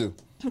ask us to do.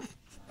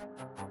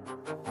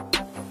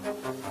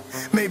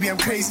 Maybe I'm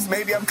crazy,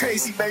 maybe I'm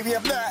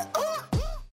not.